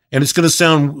track, and it's going to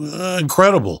sound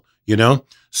incredible, you know?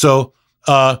 So,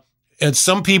 and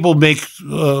some people make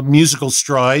musical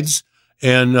strides,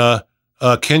 and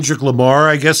Kendrick Lamar,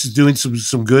 I guess, is doing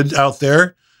some good out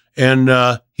there,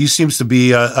 and he seems to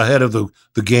be ahead of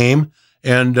the game.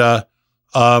 And I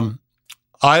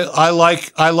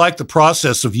like the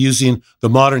process of using the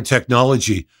modern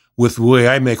technology with the way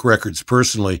I make records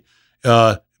personally,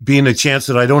 being a chance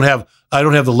that I don't have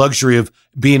the luxury of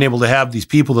being able to have these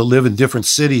people that live in different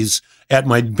cities at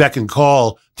my beck and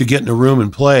call to get in a room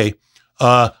and play.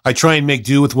 I try and make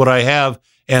do with what I have,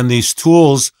 and these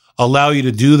tools allow you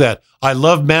to do that. I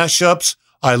love mashups.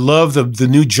 I love the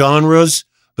new genres,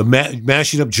 the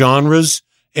mashing up genres,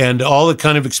 and all the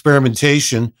kind of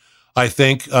experimentation. I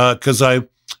think because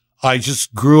I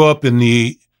just grew up in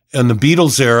the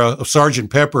Beatles era of Sgt.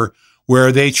 Pepper,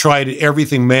 where they tried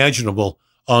everything imaginable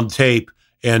on tape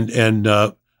and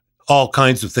all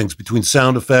kinds of things, between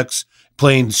sound effects,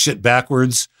 playing shit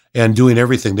backwards, and doing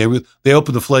everything. They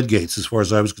opened the floodgates as far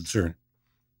as I was concerned.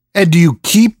 And do you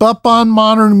keep up on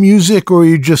modern music, or are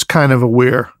you just kind of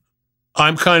aware?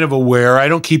 I'm kind of aware. I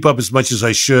don't keep up as much as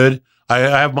I should. I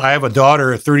have a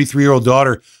daughter, a 33-year-old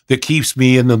daughter, that keeps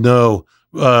me in the know.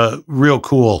 Real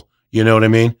cool. You know what I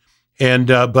mean? And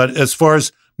but as far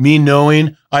as me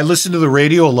knowing, I listen to the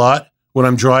radio a lot when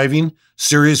I'm driving.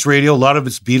 Sirius Radio, a lot of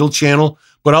it's Beatle channel,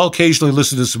 but I'll occasionally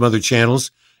listen to some other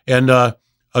channels. And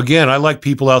again, I like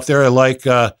people out there. I like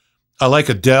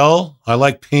Adele. I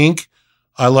like Pink.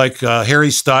 I like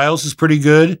Harry Styles is pretty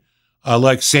good. I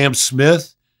like Sam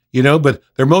Smith. You know, but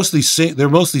they're mostly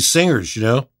singers. You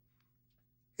know.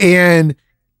 And,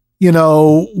 you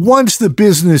know, once the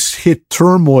business hit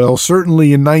turmoil,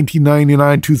 certainly in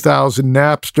 1999, 2000,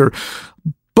 Napster,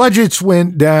 budgets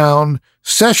went down,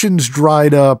 sessions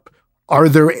dried up. Are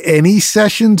there any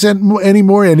sessions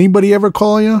anymore? Anybody ever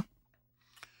call you?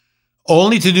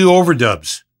 Only to do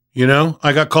overdubs. You know,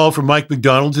 I got called from Mike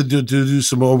McDonald to do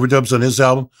some overdubs on his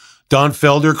album. Don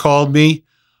Felder called me.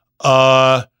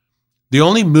 The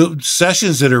only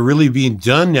sessions that are really being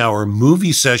done now are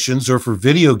movie sessions or for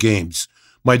video games.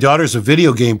 My daughter's a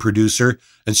video game producer,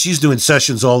 and she's doing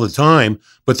sessions all the time,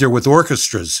 but they're with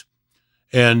orchestras.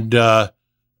 And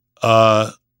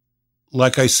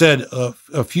like I said,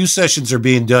 a few sessions are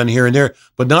being done here and there,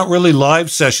 but not really live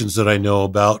sessions that I know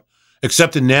about,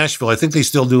 except in Nashville. I think they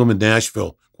still do them in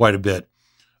Nashville quite a bit,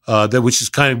 which is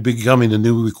kind of becoming the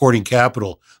new recording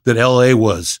capital that L.A.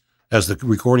 was as the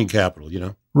recording capital, you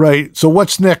know? Right. So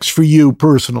what's next for you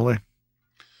personally?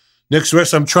 Next,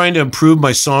 I'm trying to improve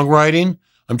my songwriting.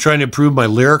 I'm trying to improve my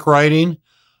lyric writing.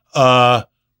 I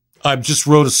just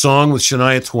wrote a song with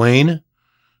Shania Twain,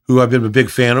 who I've been a big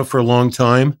fan of for a long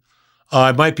time.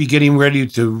 I might be getting ready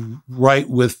to write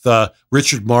with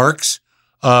Richard Marx,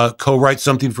 co-write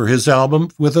something for his album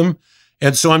with him.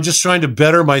 And so I'm just trying to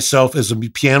better myself as a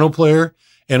piano player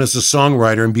and as a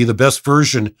songwriter and be the best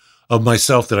version of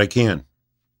myself that I can.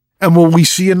 And will we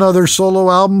see another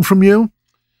solo album from you?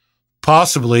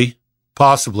 Possibly.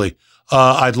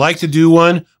 I'd like to do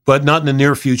one, but not in the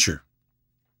near future.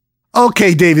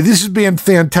 Okay, David, this has been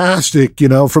fantastic. You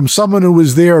know, from someone who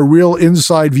was there, a real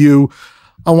inside view.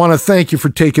 I want to thank you for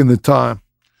taking the time.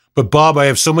 But Bob, I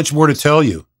have so much more to tell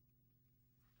you.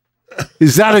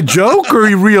 Is that a joke or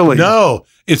really? No,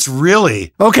 it's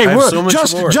really. Okay, we're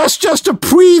just a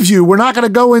preview. We're not going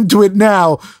to go into it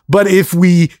now, but if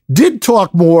we did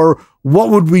talk more, what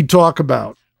would we talk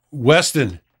about?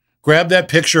 Weston, grab that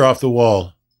picture off the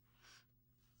wall.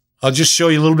 I'll just show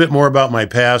you a little bit more about my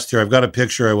past here. I've got a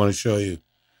picture I want to show you.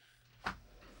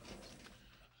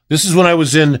 This is when I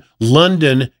was in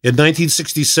London in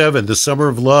 1967, the Summer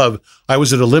of Love. I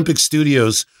was at Olympic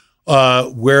Studios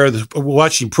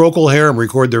watching Procol Harum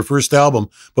record their first album,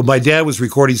 but my dad was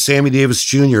recording Sammy Davis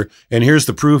Jr., and here's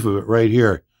the proof of it right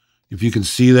here. If you can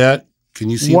see that. Can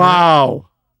you see that? Wow.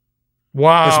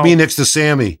 That's me next to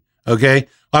Sammy, okay?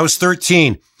 I was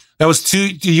 13. That was a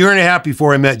year and a half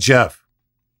before I met Jeff.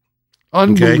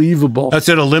 Unbelievable. Okay? That's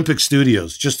at Olympic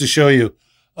Studios, just to show you.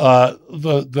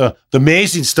 The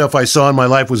amazing stuff I saw in my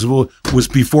life was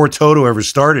before Toto ever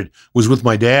started, was with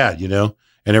my dad, you know,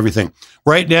 and everything.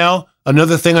 Right now,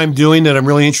 another thing I'm doing that I'm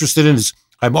really interested in is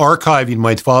I'm archiving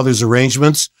my father's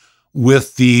arrangements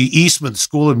with the Eastman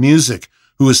School of Music,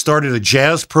 who has started a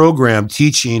jazz program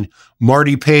teaching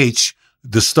Marty Paich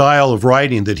the style of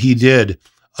writing that he did,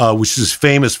 which is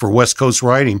famous for West Coast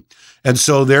writing. And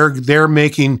so they're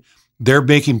making they're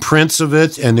making prints of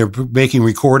it and they're making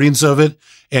recordings of it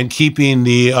and keeping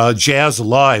the jazz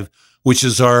alive, which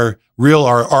is our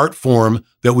art form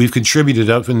that we've contributed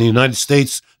up in the United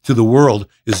States to the world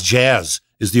is jazz,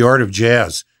 is the art of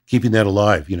jazz, keeping that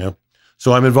alive,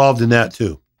 So I'm involved in that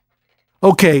too.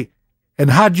 Okay.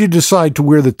 And how'd you decide to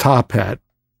wear the top hat?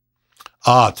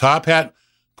 Top hat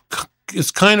is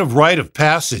kind of rite of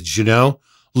passage,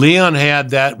 Leon had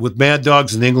that with Mad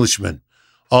Dogs and Englishmen.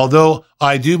 Although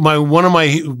one of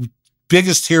my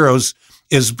biggest heroes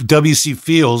is W.C.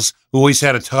 Fields, who always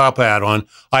had a top hat on.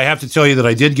 I have to tell you that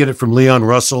I did get it from Leon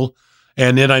Russell.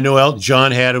 And then I know Elton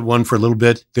John had one for a little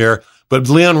bit there. But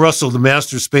Leon Russell, the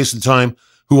master of space and time,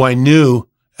 who I knew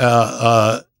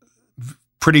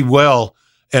pretty well,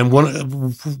 and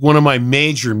one of my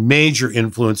major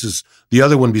influences, the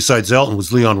other one besides Elton,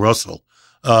 was Leon Russell.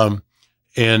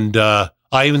 And I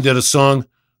even did a song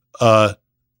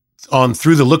on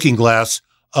Through the Looking Glass.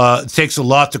 It takes a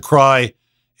lot to cry.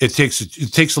 It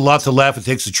takes a lot to laugh. It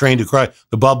takes a train to cry.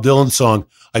 The Bob Dylan song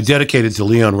I dedicated to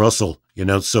Leon Russell,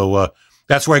 so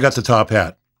that's where I got the top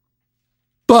hat.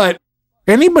 But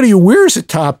anybody who wears a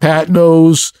top hat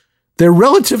knows they're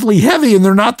relatively heavy and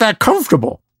they're not that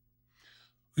comfortable.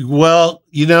 Well,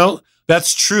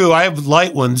 that's true. I have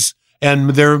light ones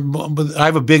and I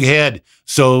have a big head,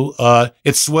 so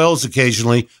it swells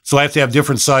occasionally. So I have to have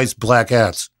different sized black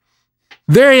hats.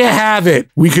 There you have it.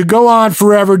 We could go on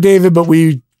forever, David, but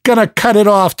we're going to cut it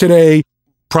off today.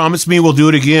 Promise me we'll do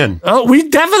it again. Oh, we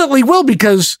definitely will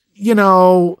because,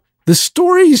 the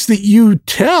stories that you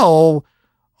tell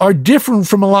are different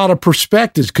from a lot of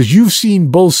perspectives because you've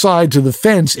seen both sides of the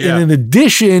fence. Yeah. And in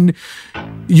addition,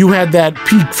 you had that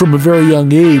peak from a very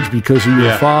young age because of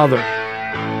your father.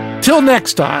 Till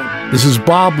next time, this is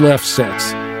Bob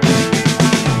Lefsetz.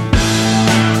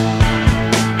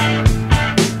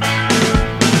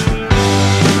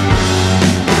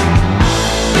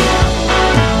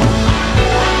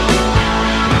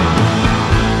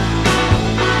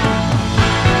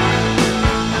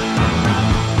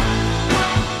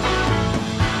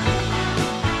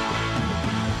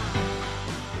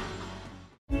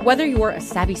 Whether you're a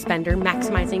savvy spender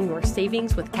maximizing your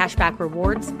savings with cashback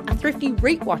rewards, a thrifty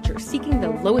rate watcher seeking the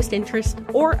lowest interest,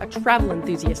 or a travel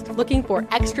enthusiast looking for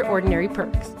extraordinary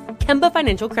perks, Kemba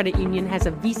Financial Credit Union has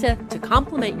a visa to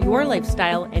complement your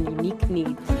lifestyle and unique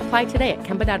needs. Apply today at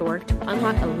Kemba.org to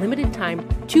unlock a limited time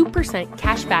 2%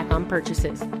 cash back on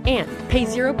purchases and pay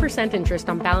 0% interest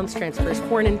on balance transfers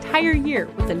for an entire year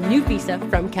with a new visa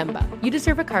from Kemba. You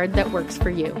deserve a card that works for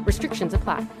you. Restrictions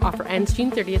apply. Offer ends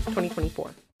June 30th,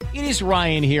 2024. It is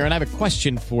Ryan here, and I have a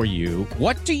question for you.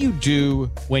 What do you do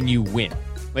when you win?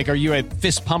 Like, are you a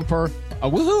fist pumper, a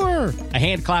woohooer, a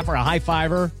hand clapper, a high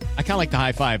fiver? I kind of like the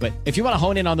high five, but if you want to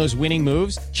hone in on those winning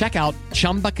moves, check out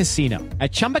Chumba Casino.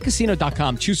 At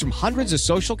ChumbaCasino.com, choose from hundreds of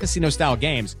social casino-style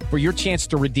games for your chance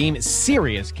to redeem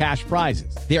serious cash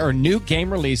prizes. There are new game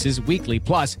releases weekly,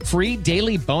 plus free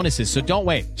daily bonuses, so don't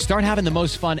wait. Start having the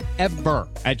most fun ever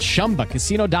at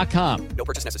ChumbaCasino.com. No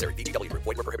purchase necessary. VGW. Void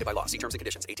where prohibited by law. See terms and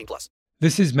conditions. 18+.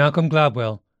 This is Malcolm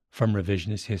Gladwell from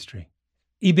Revisionist History.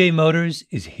 eBay Motors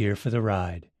is here for the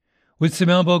ride. With some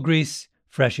elbow grease,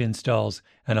 fresh installs,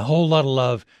 and a whole lot of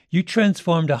love, you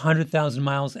transformed 100,000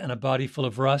 miles and a body full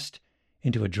of rust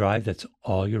into a drive that's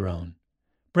all your own.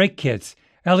 Brake kits,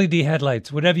 LED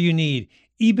headlights, whatever you need,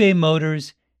 eBay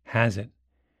Motors has it.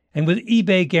 And with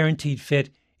eBay Guaranteed Fit,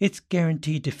 it's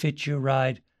guaranteed to fit your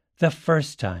ride the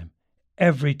first time,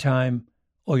 every time,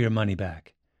 or your money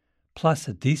back. Plus,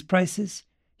 at these prices,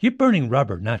 you're burning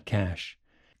rubber, not cash.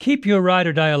 Keep your ride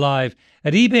or die alive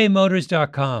at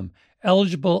ebaymotors.com.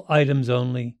 Eligible items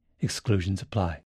only. Exclusions apply.